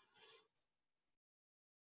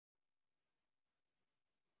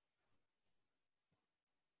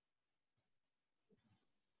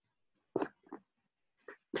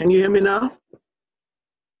 Can you hear me now?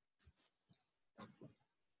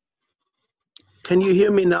 Can you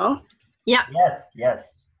hear me now? Yeah. Yes, yes.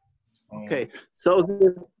 Okay, so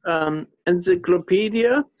this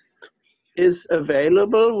encyclopedia is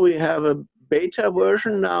available. We have a beta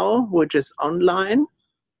version now, which is online,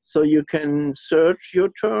 so you can search your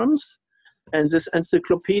terms. And this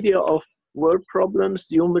encyclopedia of world problems,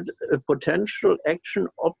 human potential, action,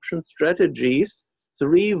 option, strategies,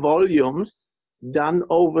 3 volumes, done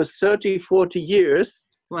over 30, 40 years.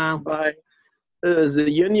 Wow. By the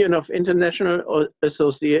Union of International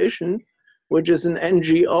Association, which is an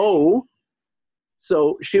NGO.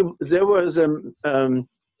 So there was a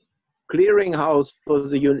clearinghouse for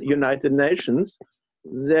the United Nations.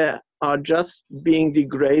 They are just being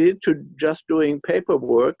degraded to just doing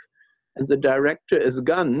paperwork, and the director is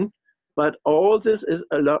gone. But all this is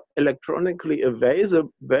electronically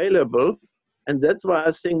available, and that's why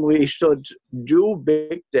I think we should do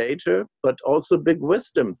big data, but also big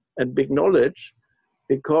wisdom and big knowledge,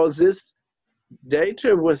 because this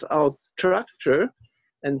data without structure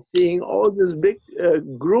and seeing all these big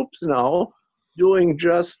groups now doing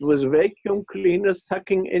just with vacuum cleaners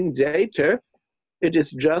sucking in data, it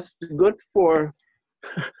is just good for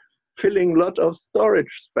filling a lot of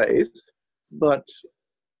storage space, but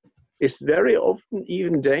it's very often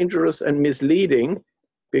even dangerous and misleading,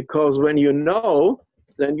 because when you know,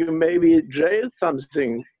 then you maybe jail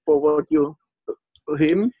something for what you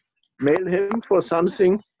mail him for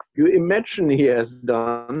something you imagine he has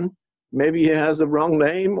done. Maybe he has the wrong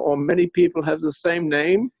name, or many people have the same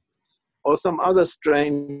name, or some other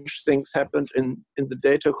strange things happened in the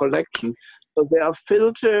data collection. So there are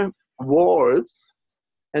filter walls,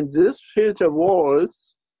 and these filter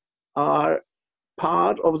walls are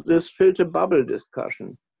part of this filter bubble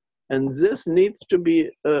discussion. And this needs to be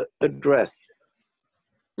addressed.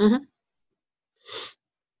 Mm-hmm.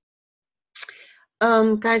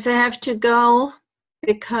 Guys, I have to go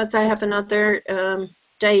because I have another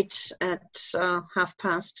date at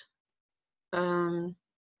past.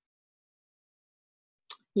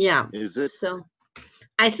 Yeah. Is it? So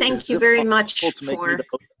I thank you very much for.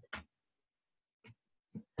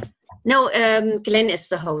 No, Glenn is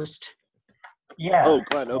the host. Yeah. Oh,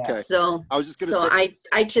 Glenn. Okay. So I was just going to say.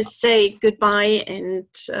 I just say goodbye and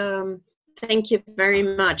thank you very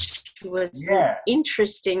much. It was an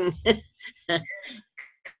interesting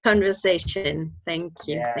conversation. Thank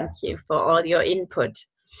you. Yeah. Thank you for all your input.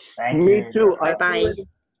 Thank you. Me too. Bye-bye.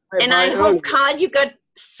 And I hope, Carl, you got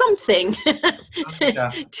something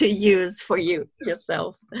to use for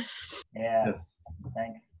yourself. Yeah. Yes.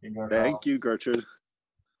 Thanks. Thank you, Gertrude.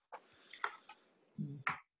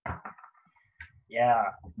 Yeah,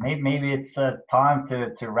 maybe it's time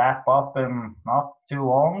to wrap up in not too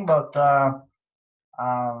long, but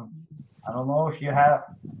I don't know if you have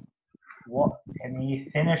any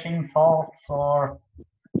finishing thoughts or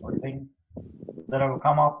things that have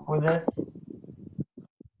come up with this?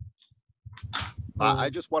 I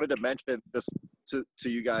just wanted to mention this to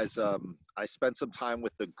you guys. I spent some time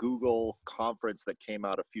with the Google conference that came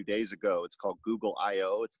out a few days ago. It's called Google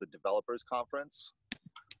I/O. It's the developers conference.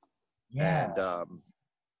 Yeah. And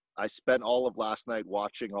I spent all of last night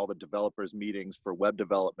watching all the developers meetings for web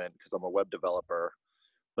development because I'm a web developer.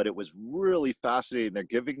 But it was really fascinating. They're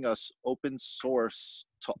giving us open source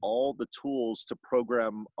to all the tools to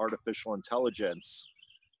program artificial intelligence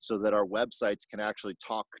so that our websites can actually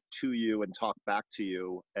talk to you and talk back to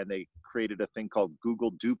you. And they created a thing called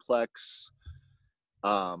Google Duplex,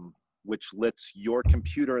 which lets your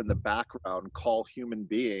computer in the background call human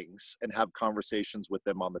beings and have conversations with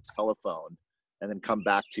them on the telephone and then come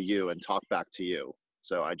back to you and talk back to you.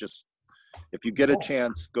 So if you get a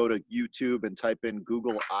chance, go to YouTube and type in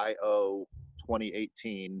Google I/O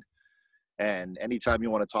 2018. And anytime you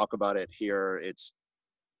want to talk about it here, it's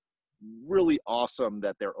really awesome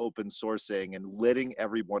that they're open sourcing and letting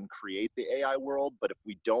everyone create the AI world. But if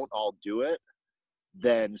we don't all do it,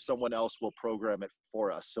 then someone else will program it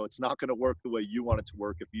for us. So it's not going to work the way you want it to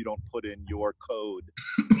work if you don't put in your code.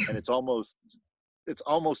 And it's almost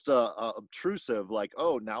obtrusive, like,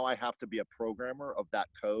 oh, now I have to be a programmer of that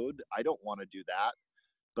code. I don't want to do that,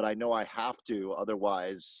 but I know I have to,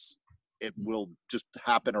 otherwise it will just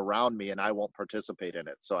happen around me and I won't participate in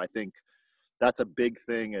it. So I think that's a big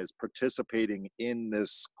thing, is participating in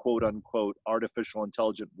this quote unquote artificial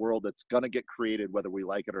intelligent world that's going to get created whether we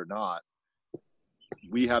like it or not.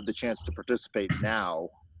 We have the chance to participate now,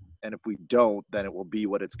 and if we don't, then it will be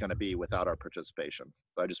what it's going to be without our participation.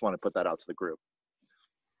 So I just want to put that out to the group.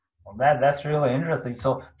 Well, that's really interesting.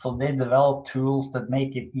 So they develop tools that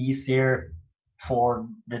make it easier for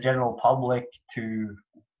the general public to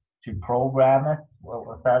program it. Well,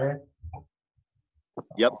 was that it?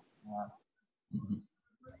 Yep.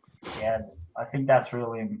 Yeah, I think that's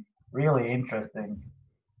really interesting.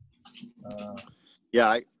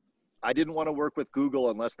 Yeah, I didn't want to work with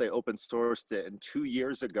Google unless they open sourced it. And 2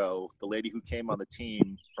 years ago, the lady who came on the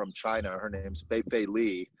team from China, her name's Fei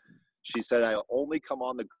Li, she said, I only come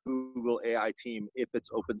on the Google AI team if it's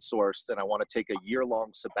open sourced, and I want to take a year-long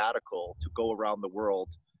sabbatical to go around the world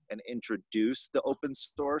and introduce the open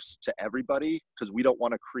source to everybody, because we don't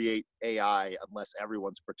want to create AI unless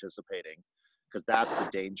everyone's participating, because that's the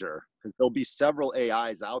danger. Because there'll be several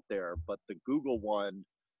AIs out there, but the Google one,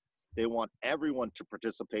 they want everyone to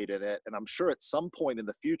participate in it. And I'm sure at some point in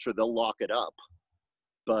the future, they'll lock it up,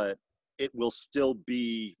 but it will still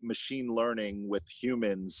be machine learning with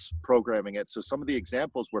humans programming it. So some of the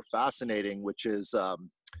examples were fascinating, which is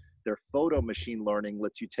their photo machine learning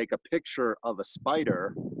lets you take a picture of a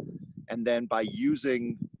spider, and then by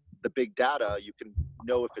using the big data, you can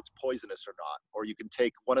know if it's poisonous or not. Or you can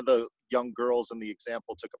take, one of the young girls in the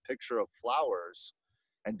example took a picture of flowers,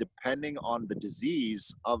 and depending on the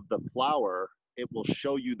disease of the flower, it will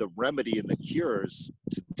show you the remedy and the cures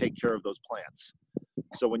to take care of those plants.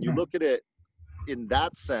 So when you look at it in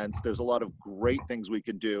that sense, there's a lot of great things we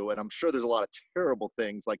can do. And I'm sure there's a lot of terrible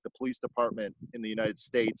things, like the police department in the United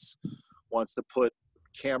States wants to put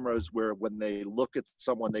cameras where when they look at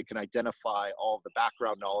someone, they can identify all of the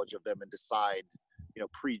background knowledge of them and decide,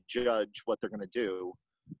 prejudge what they're going to do.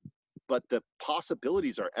 But the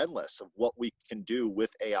possibilities are endless of what we can do with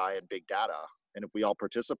AI and big data. And if we all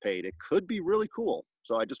participate, it could be really cool.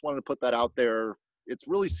 So I just wanted to put that out there. It's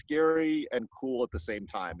really scary and cool at the same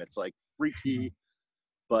time. It's like freaky,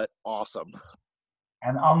 but awesome.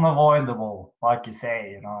 And unavoidable, like you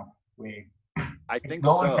say, I think it's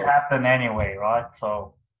going so. to happen anyway, right?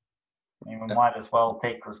 So we might as well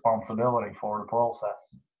take responsibility for the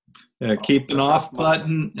process. Yeah, keep an off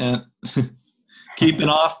button and keep an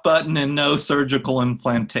off button and no surgical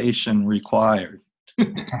implantation required.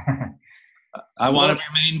 I want to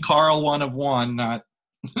remain Carl 1 of 1, not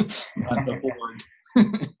the board.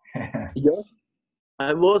 Yes.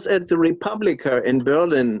 I was at the Republica in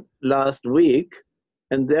Berlin last week,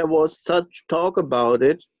 and there was such talk about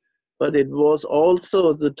it, but it was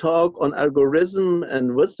also the talk on algorithm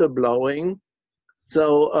and whistleblowing.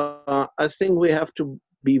 So I think we have to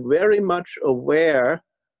be very much aware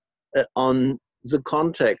on the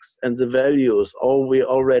context and the values, all we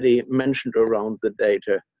already mentioned around the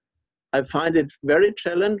data. I find it very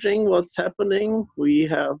challenging what's happening. We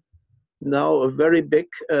have now a very big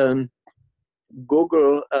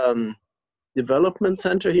Google development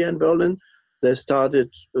center here in Berlin. They started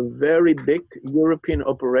a very big European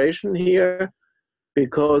operation here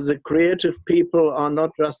because the creative people are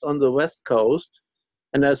not just on the West Coast.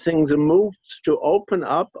 And I think the moves to open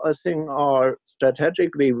up, I think, are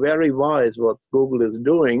strategically very wise what Google is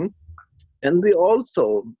doing. And we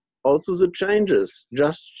also the changes.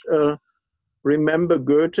 Just remember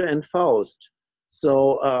Goethe and Faust.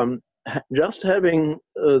 So just having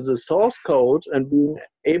the source code and being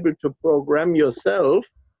able to program yourself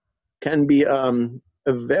can be a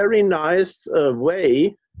very nice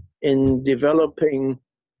way in developing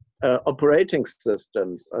operating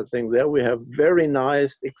systems. I think there we have very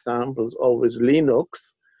nice examples with Linux.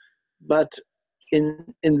 But in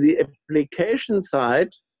the application side,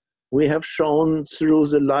 we have shown through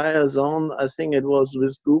the liaison, I think it was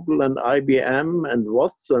with Google and IBM and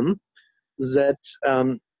Watson, that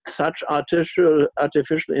such artificial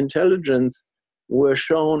intelligence were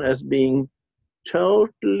shown as being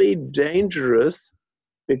totally dangerous,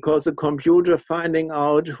 because a computer finding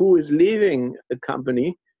out who is leaving a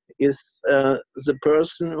company is the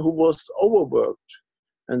person who was overworked.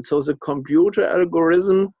 And so the computer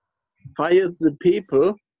algorithm fires the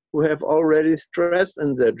people who have already stress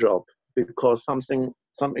in their job because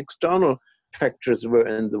some external factors were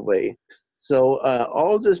in the way. So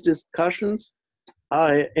all these discussions,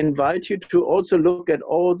 I invite you to also look at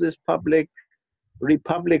all these public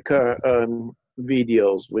Republica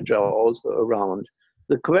videos, which are also around.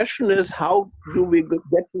 The question is, how do we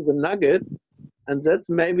get to the nuggets? And that's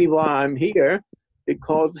maybe why I'm here,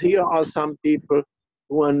 because here are some people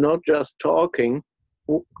who are not just talking,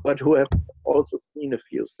 but who have also seen a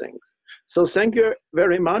few things. So thank you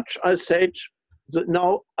very much. I say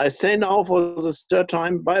now for the third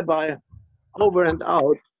time, bye-bye, over and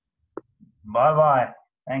out. Bye-bye.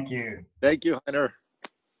 Thank you. Thank you, Heiner.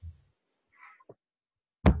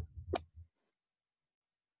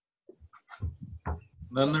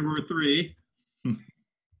 Then there were 3.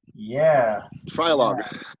 Yeah. Trilogue.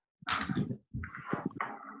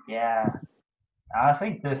 Yeah. I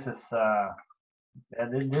think this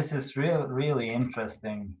is really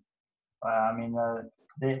interesting. I mean,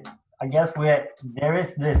 I guess there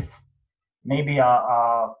is this maybe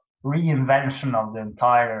a reinvention of the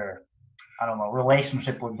entire, I don't know,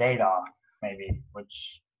 relationship with data, maybe,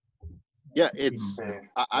 which. Yeah,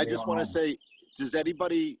 I just want to say, does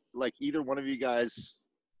anybody, like either one of you guys,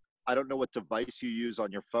 I don't know what device you use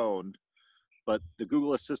on your phone, but the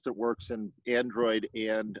Google Assistant works in Android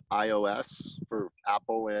and iOS for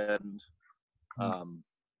Apple and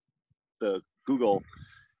the Google.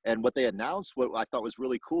 And what they announced, what I thought was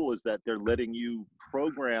really cool, is that they're letting you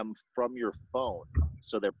program from your phone.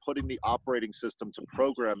 So they're putting the operating system to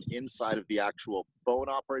program inside of the actual phone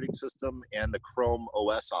operating system and the Chrome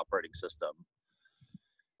OS operating system.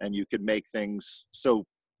 And you can make things, so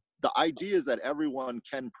the idea is that everyone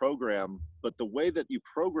can program, but the way that you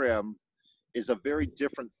program is a very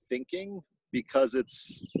different thinking, because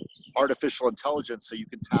it's artificial intelligence. So you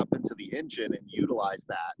can tap into the engine and utilize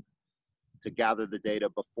that to gather the data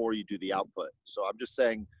before you do the output. So I'm just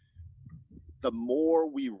saying, the more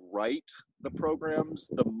we write the programs,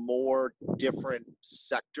 the more different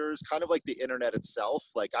sectors, kind of like the internet itself.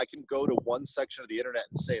 Like I can go to one section of the internet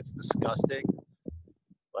and say it's disgusting.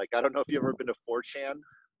 Like, I don't know if you've ever been to 4chan,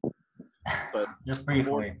 but just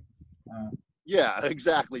briefly. Yeah,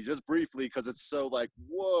 exactly. Just briefly, because it's so like,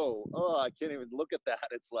 whoa, oh, I can't even look at that.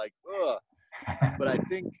 It's like, ugh. But I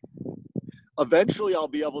think eventually I'll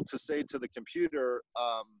be able to say to the computer,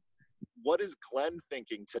 what is Glenn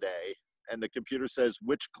thinking today? And the computer says,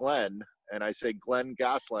 which Glenn? And I say, Glenn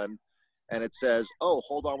Gaslin. And it says, oh,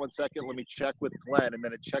 hold on one second. Let me check with Glenn. And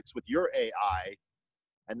then it checks with your AI.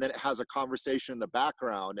 And then it has a conversation in the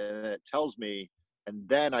background and it tells me, and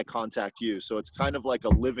then I contact you. So it's kind of like a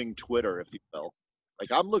living Twitter, if you will.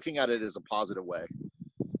 Like, I'm looking at it as a positive way,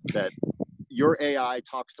 that your AI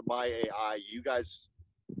talks to my AI. You guys,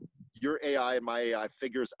 your AI and my AI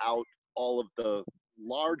figures out all of the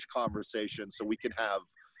large conversations, so we can have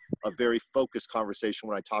a very focused conversation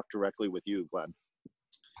when I talk directly with you, Glenn.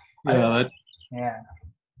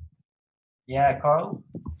 Yeah, Carl?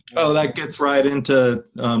 Oh, that gets right into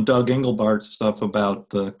Doug Engelbart's stuff about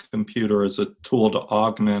the computer as a tool to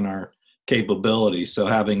augment our capabilities. So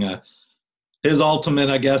having his ultimate,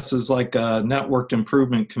 I guess, is like a networked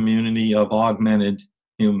improvement community of augmented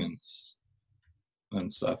humans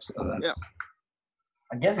and stuff. So that's, yeah.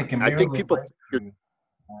 I guess it can be. I think people.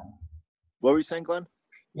 What were you saying, Glenn?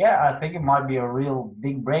 Yeah, I think it might be a real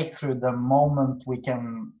big breakthrough the moment we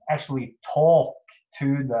can actually talk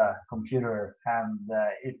to the computer and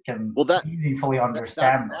it can easily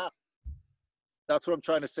understand us. That's what I'm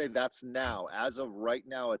trying to say. That's now. As of right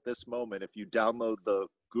now, at this moment, if you download the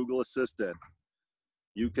Google Assistant,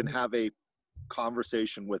 you can have a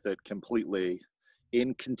conversation with it completely.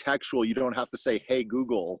 in contextual. You don't have to say, hey,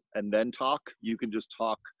 Google, and then talk. You can just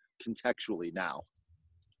talk contextually now.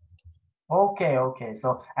 Okay.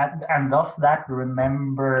 So, and does that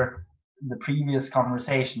remember the previous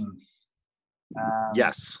conversations?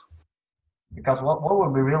 Yes. Because what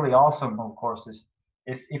would be really awesome, of course, is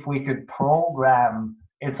if we could program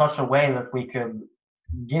in such a way that we could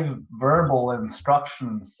give verbal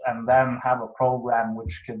instructions and then have a program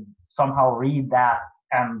which could somehow read that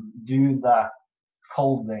and do the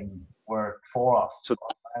coding work for us So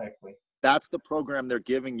automatically. That's the program they're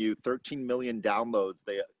giving you. 13 million downloads.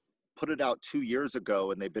 They put it out 2 years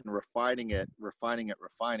ago, and they've been refining it.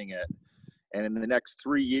 And in the next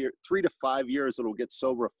 3 to 5 years, it'll get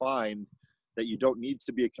so refined that you don't need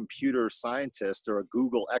to be a computer scientist or a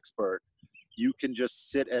Google expert. You can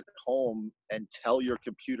just sit at home and tell your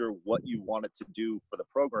computer what you want it to do for the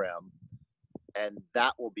program, and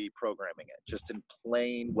that will be programming it just in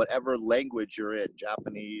plain whatever language you're in,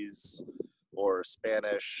 Japanese or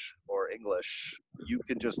Spanish or English. You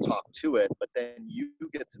can just talk to it, but then you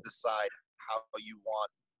get to decide how you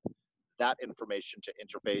want that information to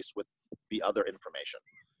interface with the other information.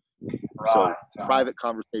 So private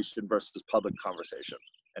conversation versus public conversation.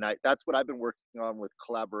 And that's what I've been working on with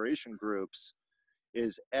collaboration groups,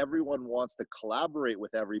 is everyone wants to collaborate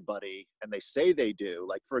with everybody, and they say they do.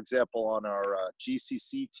 Like, for example, on our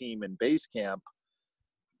GCC team in Basecamp,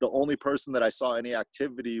 the only person that I saw any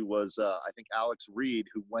activity was, I think, Alex Reed,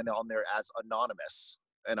 who went on there as anonymous.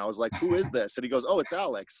 And I was like, who is this? And he goes, oh, it's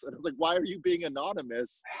Alex. And I was like, why are you being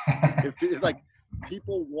anonymous? If it's like,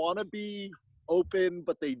 people want to be open,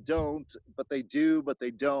 but they don't, but they do, but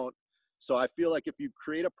they don't. So I feel like if you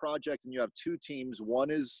create a project and you have two teams,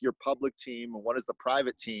 one is your public team and one is the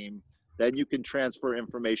private team, then you can transfer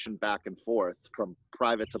information back and forth from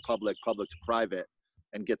private to public, public to private,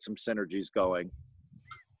 and get some synergies going.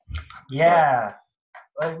 Yeah,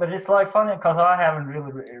 but it's like funny because I haven't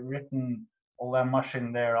really written all that much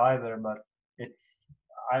in there either. But it's,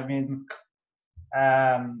 I mean,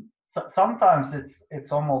 so sometimes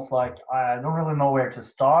it's almost like I don't really know where to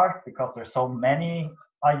start because there's so many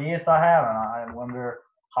ideas I have, and I wonder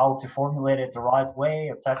how to formulate it the right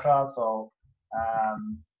way, etc. So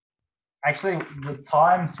actually, the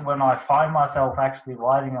times when I find myself actually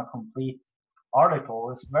writing a complete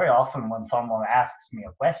article is very often when someone asks me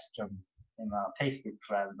a question in a Facebook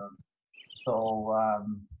thread. So,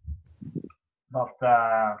 but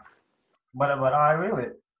I really,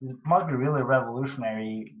 it must be really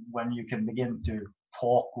revolutionary when you can begin to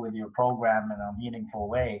talk with your program in a meaningful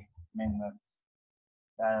way. I mean,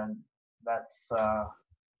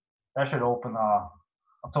 that should open a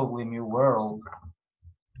totally new world.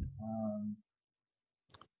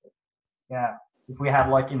 Yeah, if we have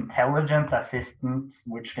like intelligent assistants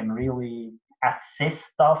which can really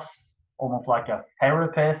assist us, almost like a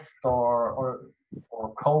therapist or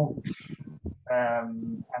coach,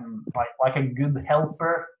 and like a good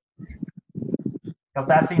helper, because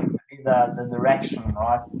that seems to be the direction,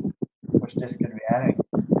 right, which this could be heading.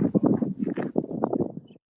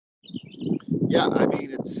 Yeah, I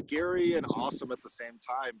mean, it's scary and awesome at the same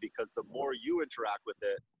time, because the more you interact with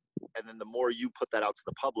it, and then the more you put that out to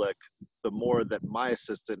the public, the more that my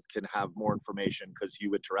assistant can have more information because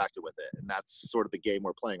you interacted with it. And that's sort of the game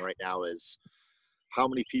we're playing right now, is how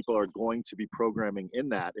many people are going to be programming in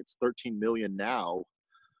that. It's 13 million now,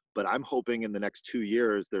 but I'm hoping in the next 2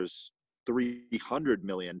 years, there's 300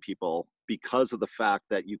 million people, because of the fact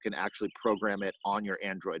that you can actually program it on your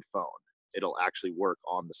Android phone. It'll actually work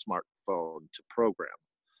on the smartphone to program.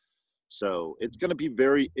 So it's going to be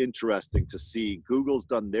very interesting to see. Google's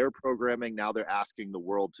done their programming. Now they're asking the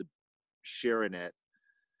world to share in it.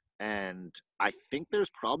 And I think there's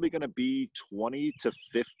probably going to be 20 to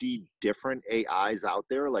 50 different AIs out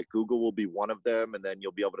there. Like Google will be one of them. And then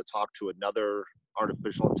you'll be able to talk to another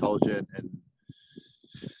artificial intelligence. And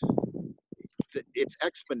it's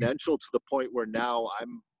exponential to the point where now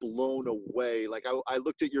I'm blown away. Like I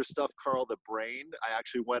looked at your stuff, Carl, the Brain. I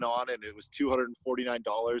actually went on and it was $249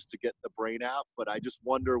 to get the Brain app. But I just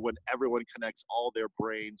wonder when everyone connects all their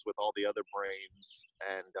brains with all the other brains.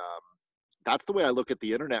 And that's the way I look at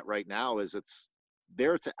the internet right now, is it's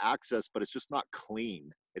there to access, but it's just not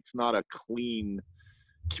clean. It's not a clean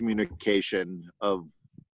communication of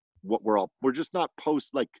what we're just not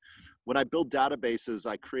like, when I build databases,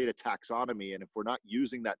 I create a taxonomy. And if we're not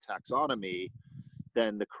using that taxonomy,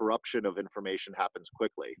 then the corruption of information happens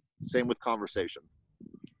quickly. Same with conversation.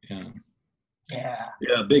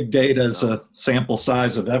 Yeah, big data is a sample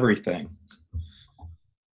size of everything.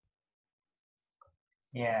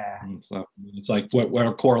 Yeah. So it's like what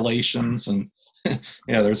are correlations, and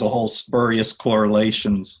yeah, there's a whole spurious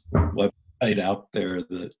correlations. What right out there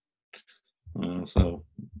that, so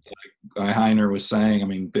like Guy Heiner was saying, I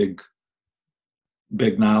mean, big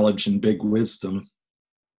knowledge and big wisdom.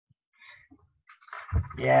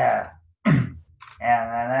 Yeah, and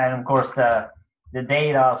of course the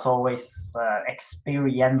data is always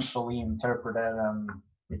experientially interpreted, and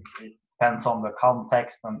it depends on the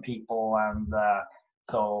context and people, and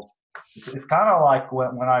so it's kind of like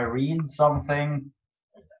when I read something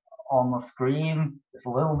on the screen, it's a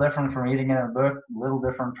little different from reading it in a book, a little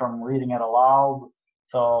different from reading it aloud.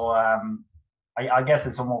 So I guess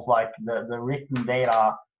it's almost like the written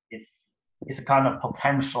data is a kind of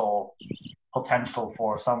potential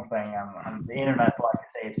for something, and the internet, like I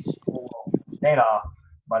say, is full of data,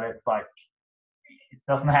 but it's like it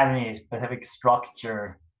doesn't have any specific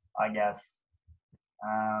structure, I guess.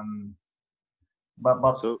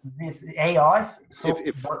 But So these AIs, so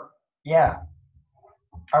yeah.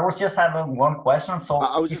 I was just having one question. So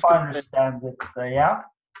I was if just I gonna understand it, yeah.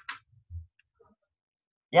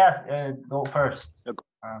 Yes, go first.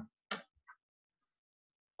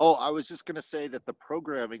 Oh, I was just going to say that the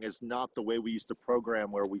programming is not the way we used to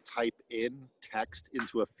program, where we type in text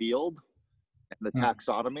into a field and the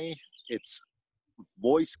taxonomy. It's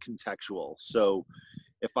voice contextual. So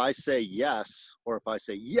if I say yes, or if I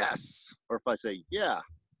say yes, or if I say yeah,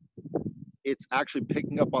 it's actually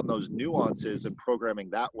picking up on those nuances and programming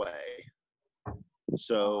that way.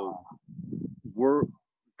 So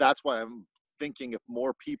that's why I'm thinking if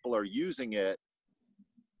more people are using it,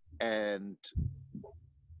 and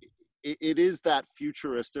it is that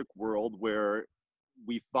futuristic world where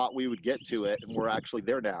we thought we would get to it, and we're actually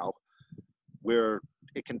there now, where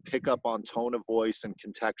it can pick up on tone of voice and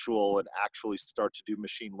contextual and actually start to do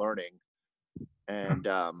machine learning. And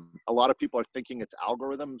a lot of people are thinking it's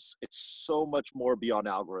algorithms. It's so much more beyond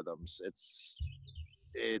algorithms.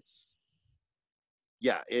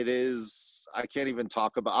 Yeah, it is. I can't even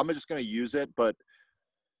talk about, I'm just going to use it, but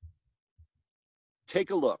take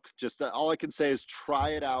a look. Just all I can say is try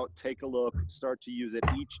it out, take a look, start to use it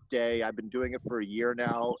each day. I've been doing it for a year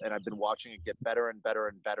now, and I've been watching it get better and better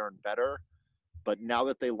and better and better. But now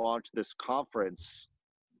that they launched this conference,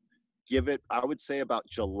 give it, I would say about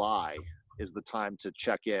July is the time to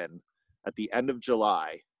check in. At the end of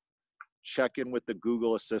July, check in with the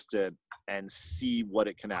Google Assistant and see what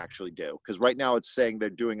it can actually do. Because right now it's saying they're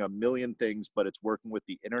doing a million things, but it's working with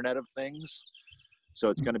the Internet of Things. So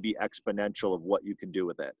it's going to be exponential of what you can do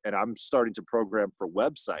with it. And I'm starting to program for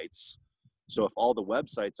websites. So if all the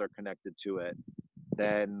websites are connected to it,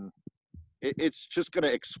 then it's just going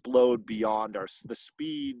to explode beyond the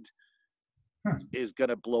speed is going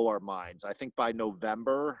to blow our minds. I think by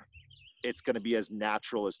November, it's going to be as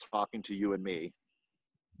natural as talking to you and me.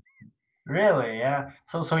 Really? Yeah.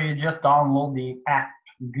 So you just download the app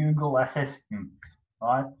Google Assistant,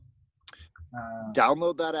 right?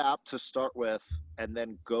 Download that app to start with, and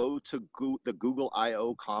then go to the Google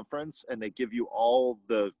I/O conference, and they give you all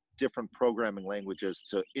the different programming languages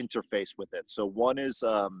to interface with it. So one is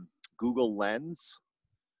Google Lens,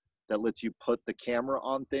 that lets you put the camera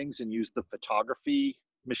on things and use the photography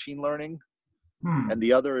machine learning. And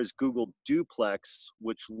the other is Google Duplex,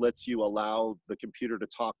 which lets you allow the computer to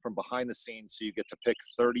talk from behind the scenes. So you get to pick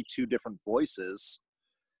 32 different voices,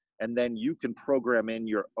 and then you can program in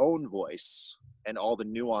your own voice and all the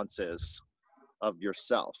nuances of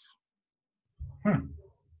yourself.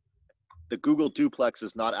 The Google Duplex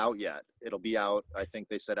is not out yet. It'll be out, I think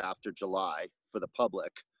they said after July for the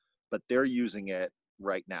public, but they're using it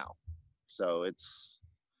right now. So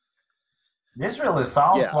this really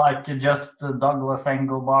sounds like just Douglas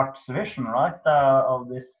Engelbart's vision, right? Of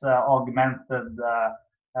this augmented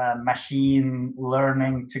machine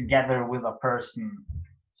learning together with a person.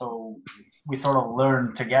 So we sort of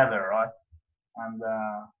learn together, right? And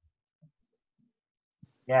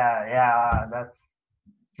that's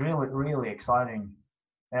really, really exciting.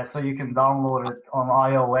 So you can download it on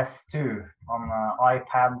iOS too, on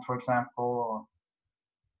iPad, for example.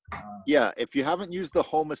 Yeah, if you haven't used the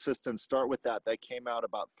Home Assistant, start with that. That came out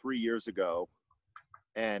about 3 years ago,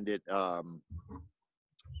 and it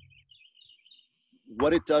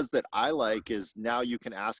what it does that I like is now you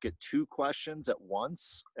can ask it 2 questions at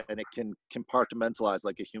once, and it can compartmentalize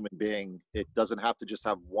like a human being. It doesn't have to just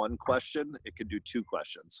have one question; it can do 2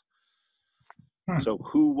 questions. So,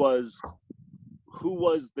 who was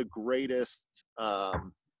the greatest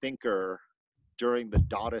thinker during the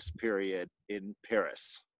Dadaist period in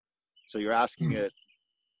Paris? So you're asking it.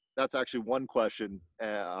 That's actually one question.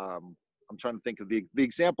 I'm trying to think of the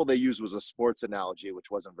example they used was a sports analogy,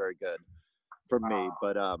 which wasn't very good for me.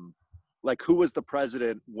 But like, who was the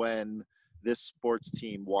president when this sports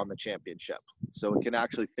team won the championship. So it can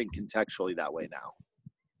actually think contextually that way now.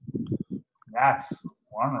 That's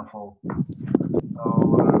wonderful.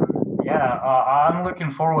 So I'm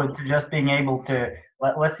looking forward to just being able to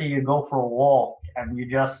let's say you go for a walk and you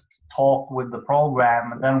just talk with the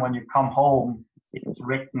program, and then when you come home, it's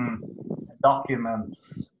written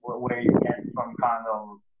documents where you get some kind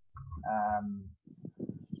of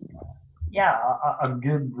a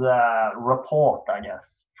good report, I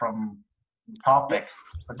guess, from topics.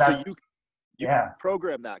 But so that's, you can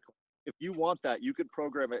program that. If you want that, you could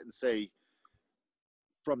program it and say,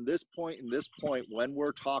 from this point and this point, when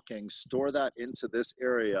we're talking, store that into this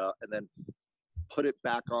area, and then put it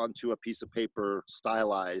back onto a piece of paper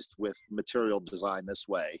stylized with material design this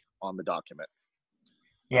way on the document.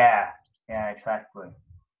 Yeah, exactly.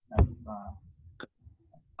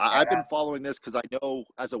 I've been following this because I know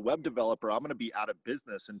as a web developer, I'm going to be out of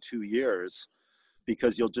business in 2 years,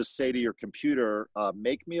 because you'll just say to your computer,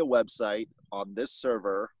 make me a website on this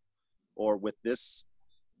server or with this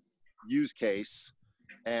use case,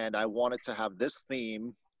 and I want it to have this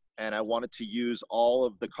theme, and I want it to use all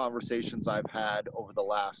of the conversations I've had over the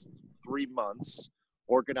last 3 months,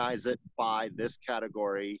 organize it by this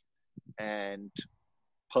category, and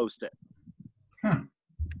post it.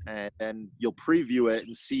 And then you'll preview it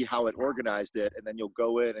and see how it organized it, and then you'll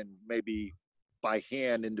go in and maybe by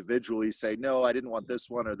hand individually say, no, I didn't want this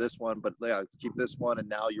one or this one, but yeah, let's keep this one, and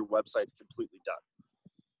now your website's completely done.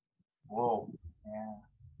 Whoa.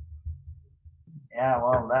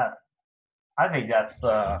 Well, I think that's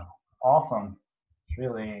awesome. It's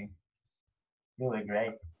really, really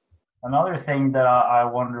great. Another thing that I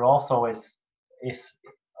wonder also is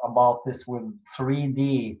about this with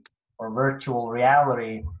 3D or virtual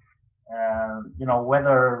reality.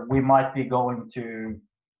 Whether we might be going to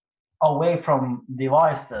away from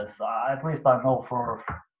devices. At least I know for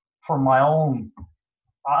my own,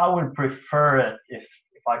 I would prefer it if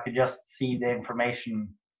I could just see the information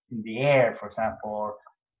in the air, for example, or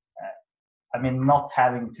not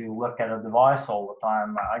having to look at a device all the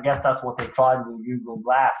time. I guess that's what they tried with Google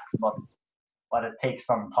Glass, but it takes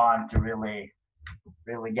some time to really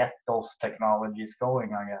get those technologies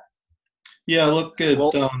going, I guess. Yeah, look at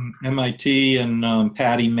MIT and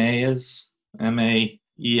Patty Maes,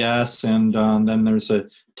 MAES, and then there's a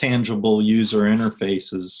tangible user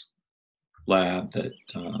interfaces lab that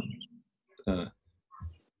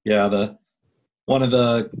one of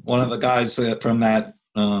the guys from that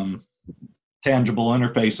tangible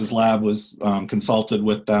interfaces lab was consulted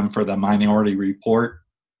with them for the Minority Report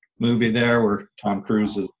movie there, where Tom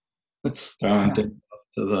Cruise is throwing things up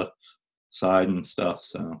to the side and stuff.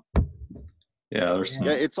 So there's some.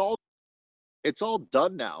 Yeah, it's all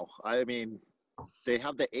done now. I mean, they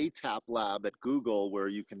have the ATAP lab at Google where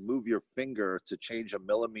you can move your finger to change a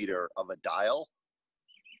millimeter of a dial,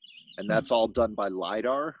 and that's all done by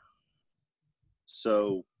LiDAR.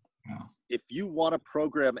 So if you want to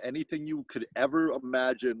program anything you could ever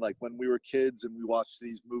imagine, like when we were kids and we watched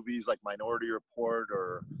these movies like Minority Report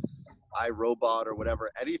or iRobot or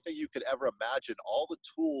whatever, anything you could ever imagine, all the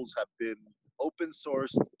tools have been open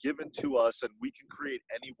source, given to us, and we can create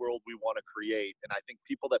any world we want to create. And I think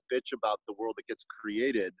people that bitch about the world that gets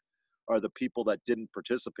created are the people that didn't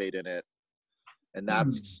participate in it. And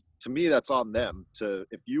that's, to me, that's on them.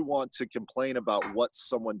 If you want to complain about what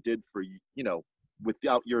someone did for you,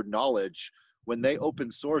 without your knowledge, when they open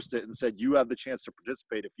sourced it and said you have the chance to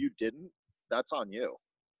participate, if you didn't, that's on you.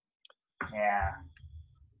 Yeah,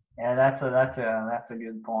 that's a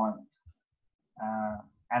good point.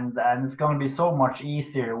 And it's going to be so much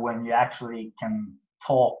easier when you actually can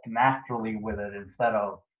talk naturally with it instead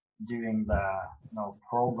of doing the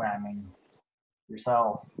programming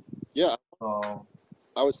yourself. Yeah. So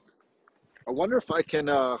I wonder if I can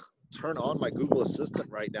turn on my Google Assistant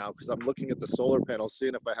right now, because I'm looking at the solar panels,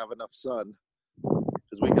 seeing if I have enough sun,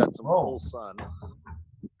 because we got some full sun.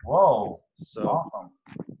 Whoa. So awesome.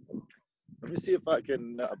 Let me see if I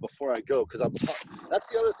can, before I go, because that's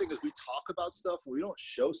the other thing, is we talk about stuff, we don't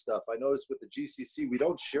show stuff. I noticed with the GCC, we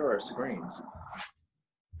don't share our screens.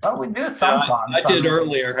 Well, we do sometimes. I did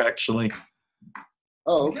earlier, actually.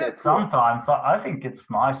 Oh, okay. Cool. Sometimes. I think it's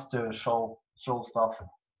nice to show stuff.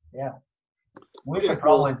 Yeah. We should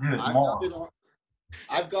probably do it more.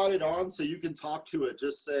 I've got it on, so you can talk to it.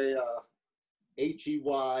 Just say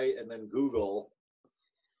HEY and then Google,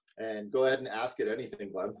 and go ahead and ask it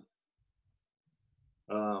anything, Glenn.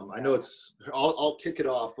 I know I'll kick it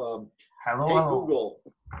off. Hello. Hey, Google.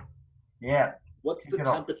 Yeah. What's the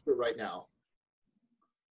temperature right now?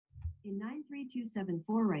 In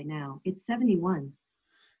 93274 right now, it's 71.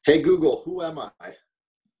 Hey, Google, who am I?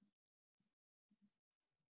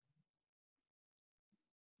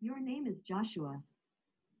 Your name is Joshua.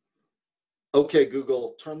 Okay,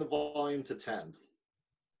 Google, turn the volume to 10.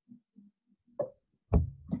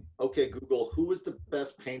 Okay, Google, who was the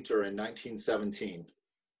best painter in 1917?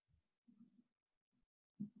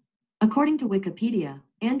 According to Wikipedia,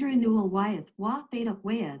 Andrew Newell Wyeth Wa Theta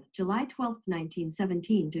Wyeth, July 12,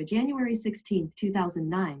 1917 to January 16,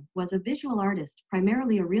 2009, was a visual artist,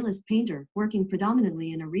 primarily a realist painter, working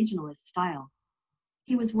predominantly in a regionalist style.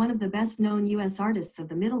 He was one of the best-known U.S. artists of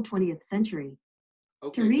the middle 20th century.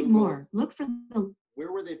 Okay, To read Google, more, look for the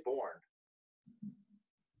where were they born?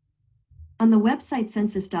 on the website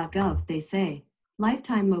census.gov. They say,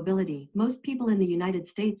 lifetime mobility. Most people in the United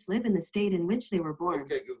States live in the state in which they were born.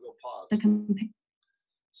 Okay, Google, The pause.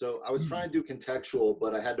 So I was trying to do contextual,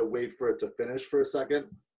 but I had to wait for it to finish for a second.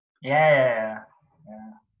 Yeah.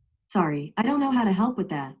 Sorry, I don't know how to help with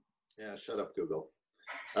that. Yeah, shut up, Google.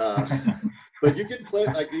 But you can play,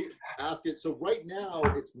 like, you ask it. So right now,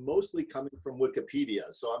 it's mostly coming from Wikipedia.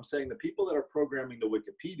 So I'm saying the people that are programming the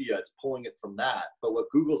Wikipedia, it's pulling it from that. But what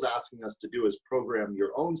Google's asking us to do is program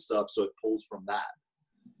your own stuff, so it pulls from that.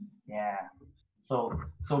 Yeah. So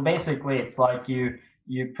basically, it's like you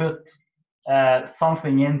put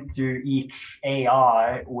something into each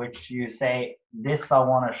AI, which you say, this I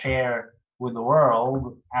want to share with the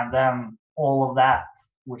world, and then all of that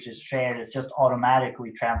which is shared is just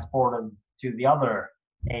automatically transported to the other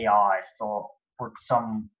AI, so for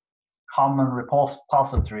some common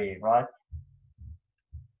repository, right?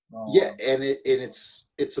 So, Yeah, and it's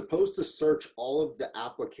supposed to search all of the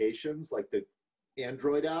applications, like the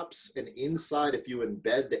Android apps, and inside, if you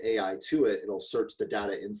embed the AI to it, it'll search the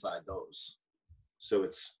data inside those. So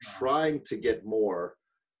it's trying to get more.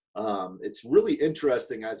 It's really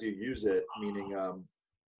interesting as you use it, meaning,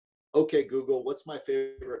 okay, Google, what's my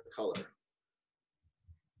favorite color?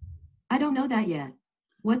 I don't know that yet.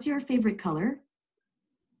 What's your favorite color?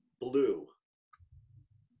 Blue.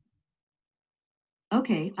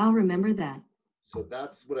 Okay, I'll remember that. So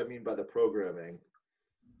that's what I mean by the programming.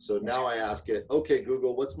 So now I ask it, okay,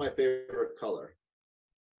 Google, what's my favorite color?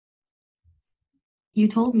 You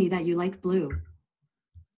told me that you like blue.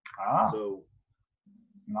 So,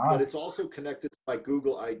 nice. but it's also connected to my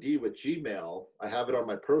Google ID with Gmail. I have it on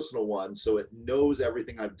my personal one, so it knows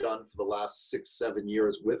everything I've done for the last 6-7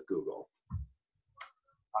 years with Google.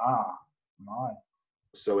 Nice.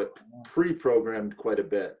 So it pre-programmed quite a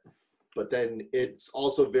bit, but then it's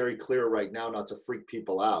also very clear right now not to freak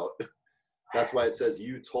people out. That's why it says,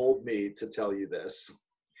 you told me to tell you this.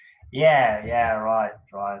 Yeah, right.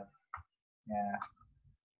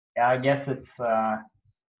 Yeah, I guess it's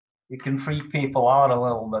you can freak people out a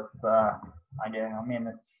little bit. I mean,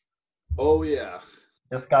 it's. Oh yeah.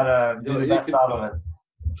 Just gotta do the best out of it.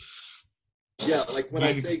 Yeah, like when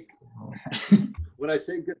I say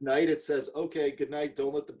good night, it says, okay, good night,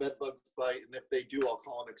 don't let the bed bugs bite, and if they do, I'll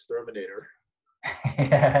call an exterminator.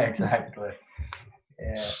 Yeah, exactly.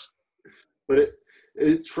 Yeah. But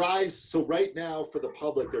it tries, so right now for the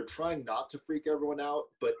public, they're trying not to freak everyone out,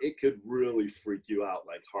 but it could really freak you out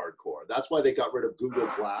like hardcore. That's why they got rid of Google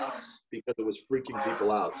Glass, because it was freaking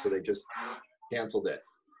people out, so they just canceled it.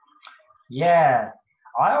 Yeah,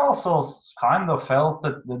 I also kind of felt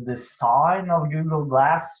that the design of Google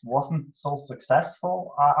Glass wasn't so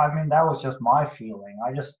successful. I mean, that was just my feeling.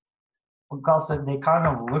 Because they kind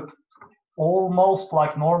of looked almost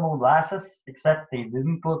like normal glasses, except they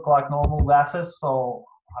didn't look like normal glasses. So,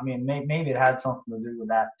 I mean, maybe it had something to do with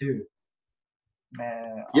that too.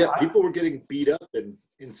 Yeah, people were getting beat up, and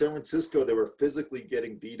in San Francisco, they were physically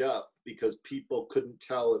getting beat up because people couldn't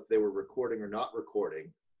tell if they were recording or not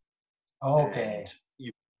recording. Okay.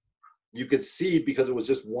 And you could see, because it was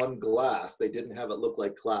just one glass, they didn't have it look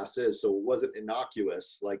like glass is, so it wasn't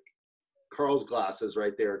innocuous. Like Carl's glasses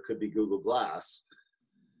right there could be Google Glass,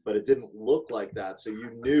 but it didn't look like that. So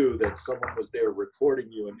you knew that someone was there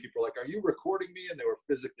recording you, and people were like, are you recording me? And they were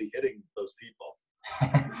physically hitting those people.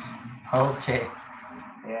 Okay.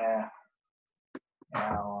 Yeah.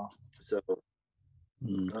 Well, so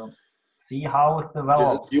see how it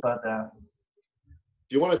develops.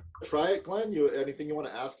 Do you want to try it, Glenn? Anything you want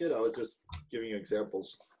to ask it? I was just giving you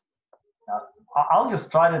examples. I'll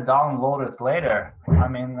just try to download it later. I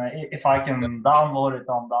mean, if I can download it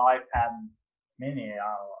on the iPad Mini,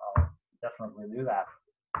 I'll definitely do that.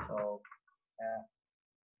 So, yeah.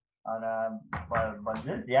 But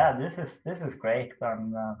this is great,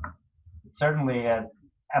 and it's certainly an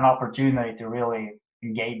opportunity to really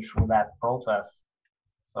engage with that process.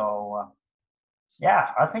 So, yeah,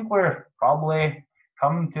 I think we're probably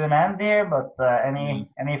coming to an end here, but any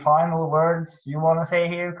final words you want to say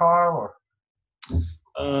here, Carl?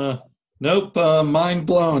 Or? Nope, mind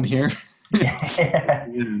blown here. Yeah.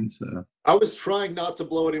 And so, I was trying not to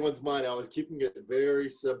blow anyone's mind. I was keeping it very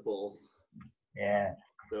simple. Yeah.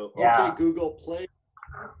 So, Yeah. okay, Google, play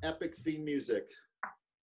epic theme music.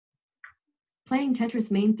 Playing Tetris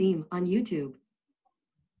main theme on YouTube.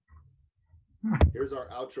 Here's our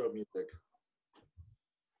outro music.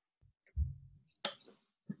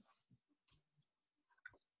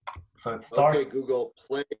 So it starts. Okay, Google,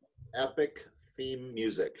 play epic theme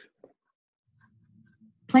music.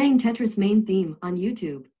 Playing Tetris main theme on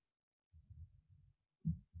YouTube.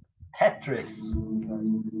 Tetris.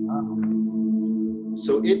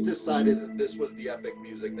 So it decided that this was the epic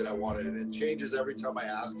music that I wanted, and it changes every time I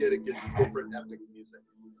ask it. It gives different epic music.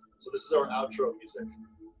 So this is our outro music.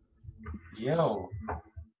 Yo.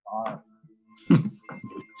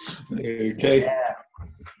 okay. Yeah.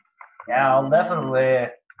 Yeah, I'll definitely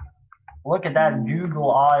look at that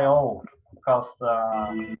Google I/O because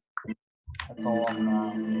it's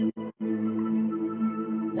on.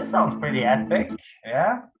 This sounds pretty epic.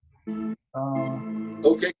 Yeah.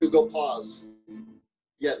 Okay, Google, pause.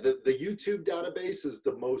 Yeah, the YouTube database is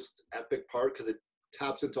the most epic part because it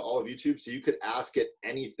taps into all of YouTube. So you could ask it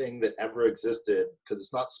anything that ever existed because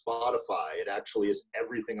it's not Spotify. It actually is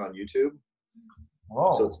everything on YouTube.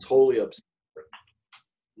 Whoa. So it's totally absurd.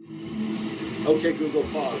 Okay, Google,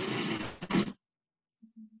 pause.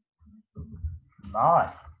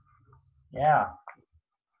 Nice. Yeah.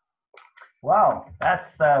 Wow,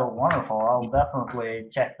 that's wonderful. I'll definitely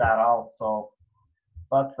check that out. So,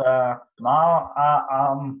 but now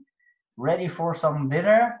I'm ready for some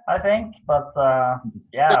dinner, I think. But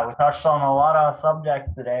yeah, we touched on a lot of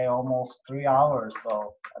subjects today, almost 3 hours.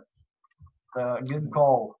 So that's a good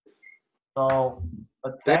call. So,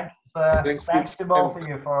 but Thanks thanks to both of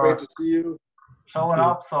you Great for to see you. showing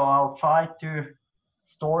up. So I'll try to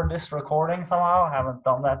store this recording somehow. I haven't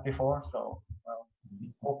done that before, so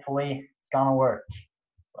hopefully it's gonna work.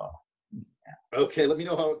 So Okay, let me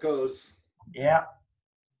know how it goes. yeah.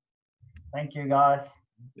 Thank you guys.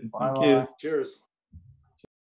 Thank Bye you. bye. Cheers.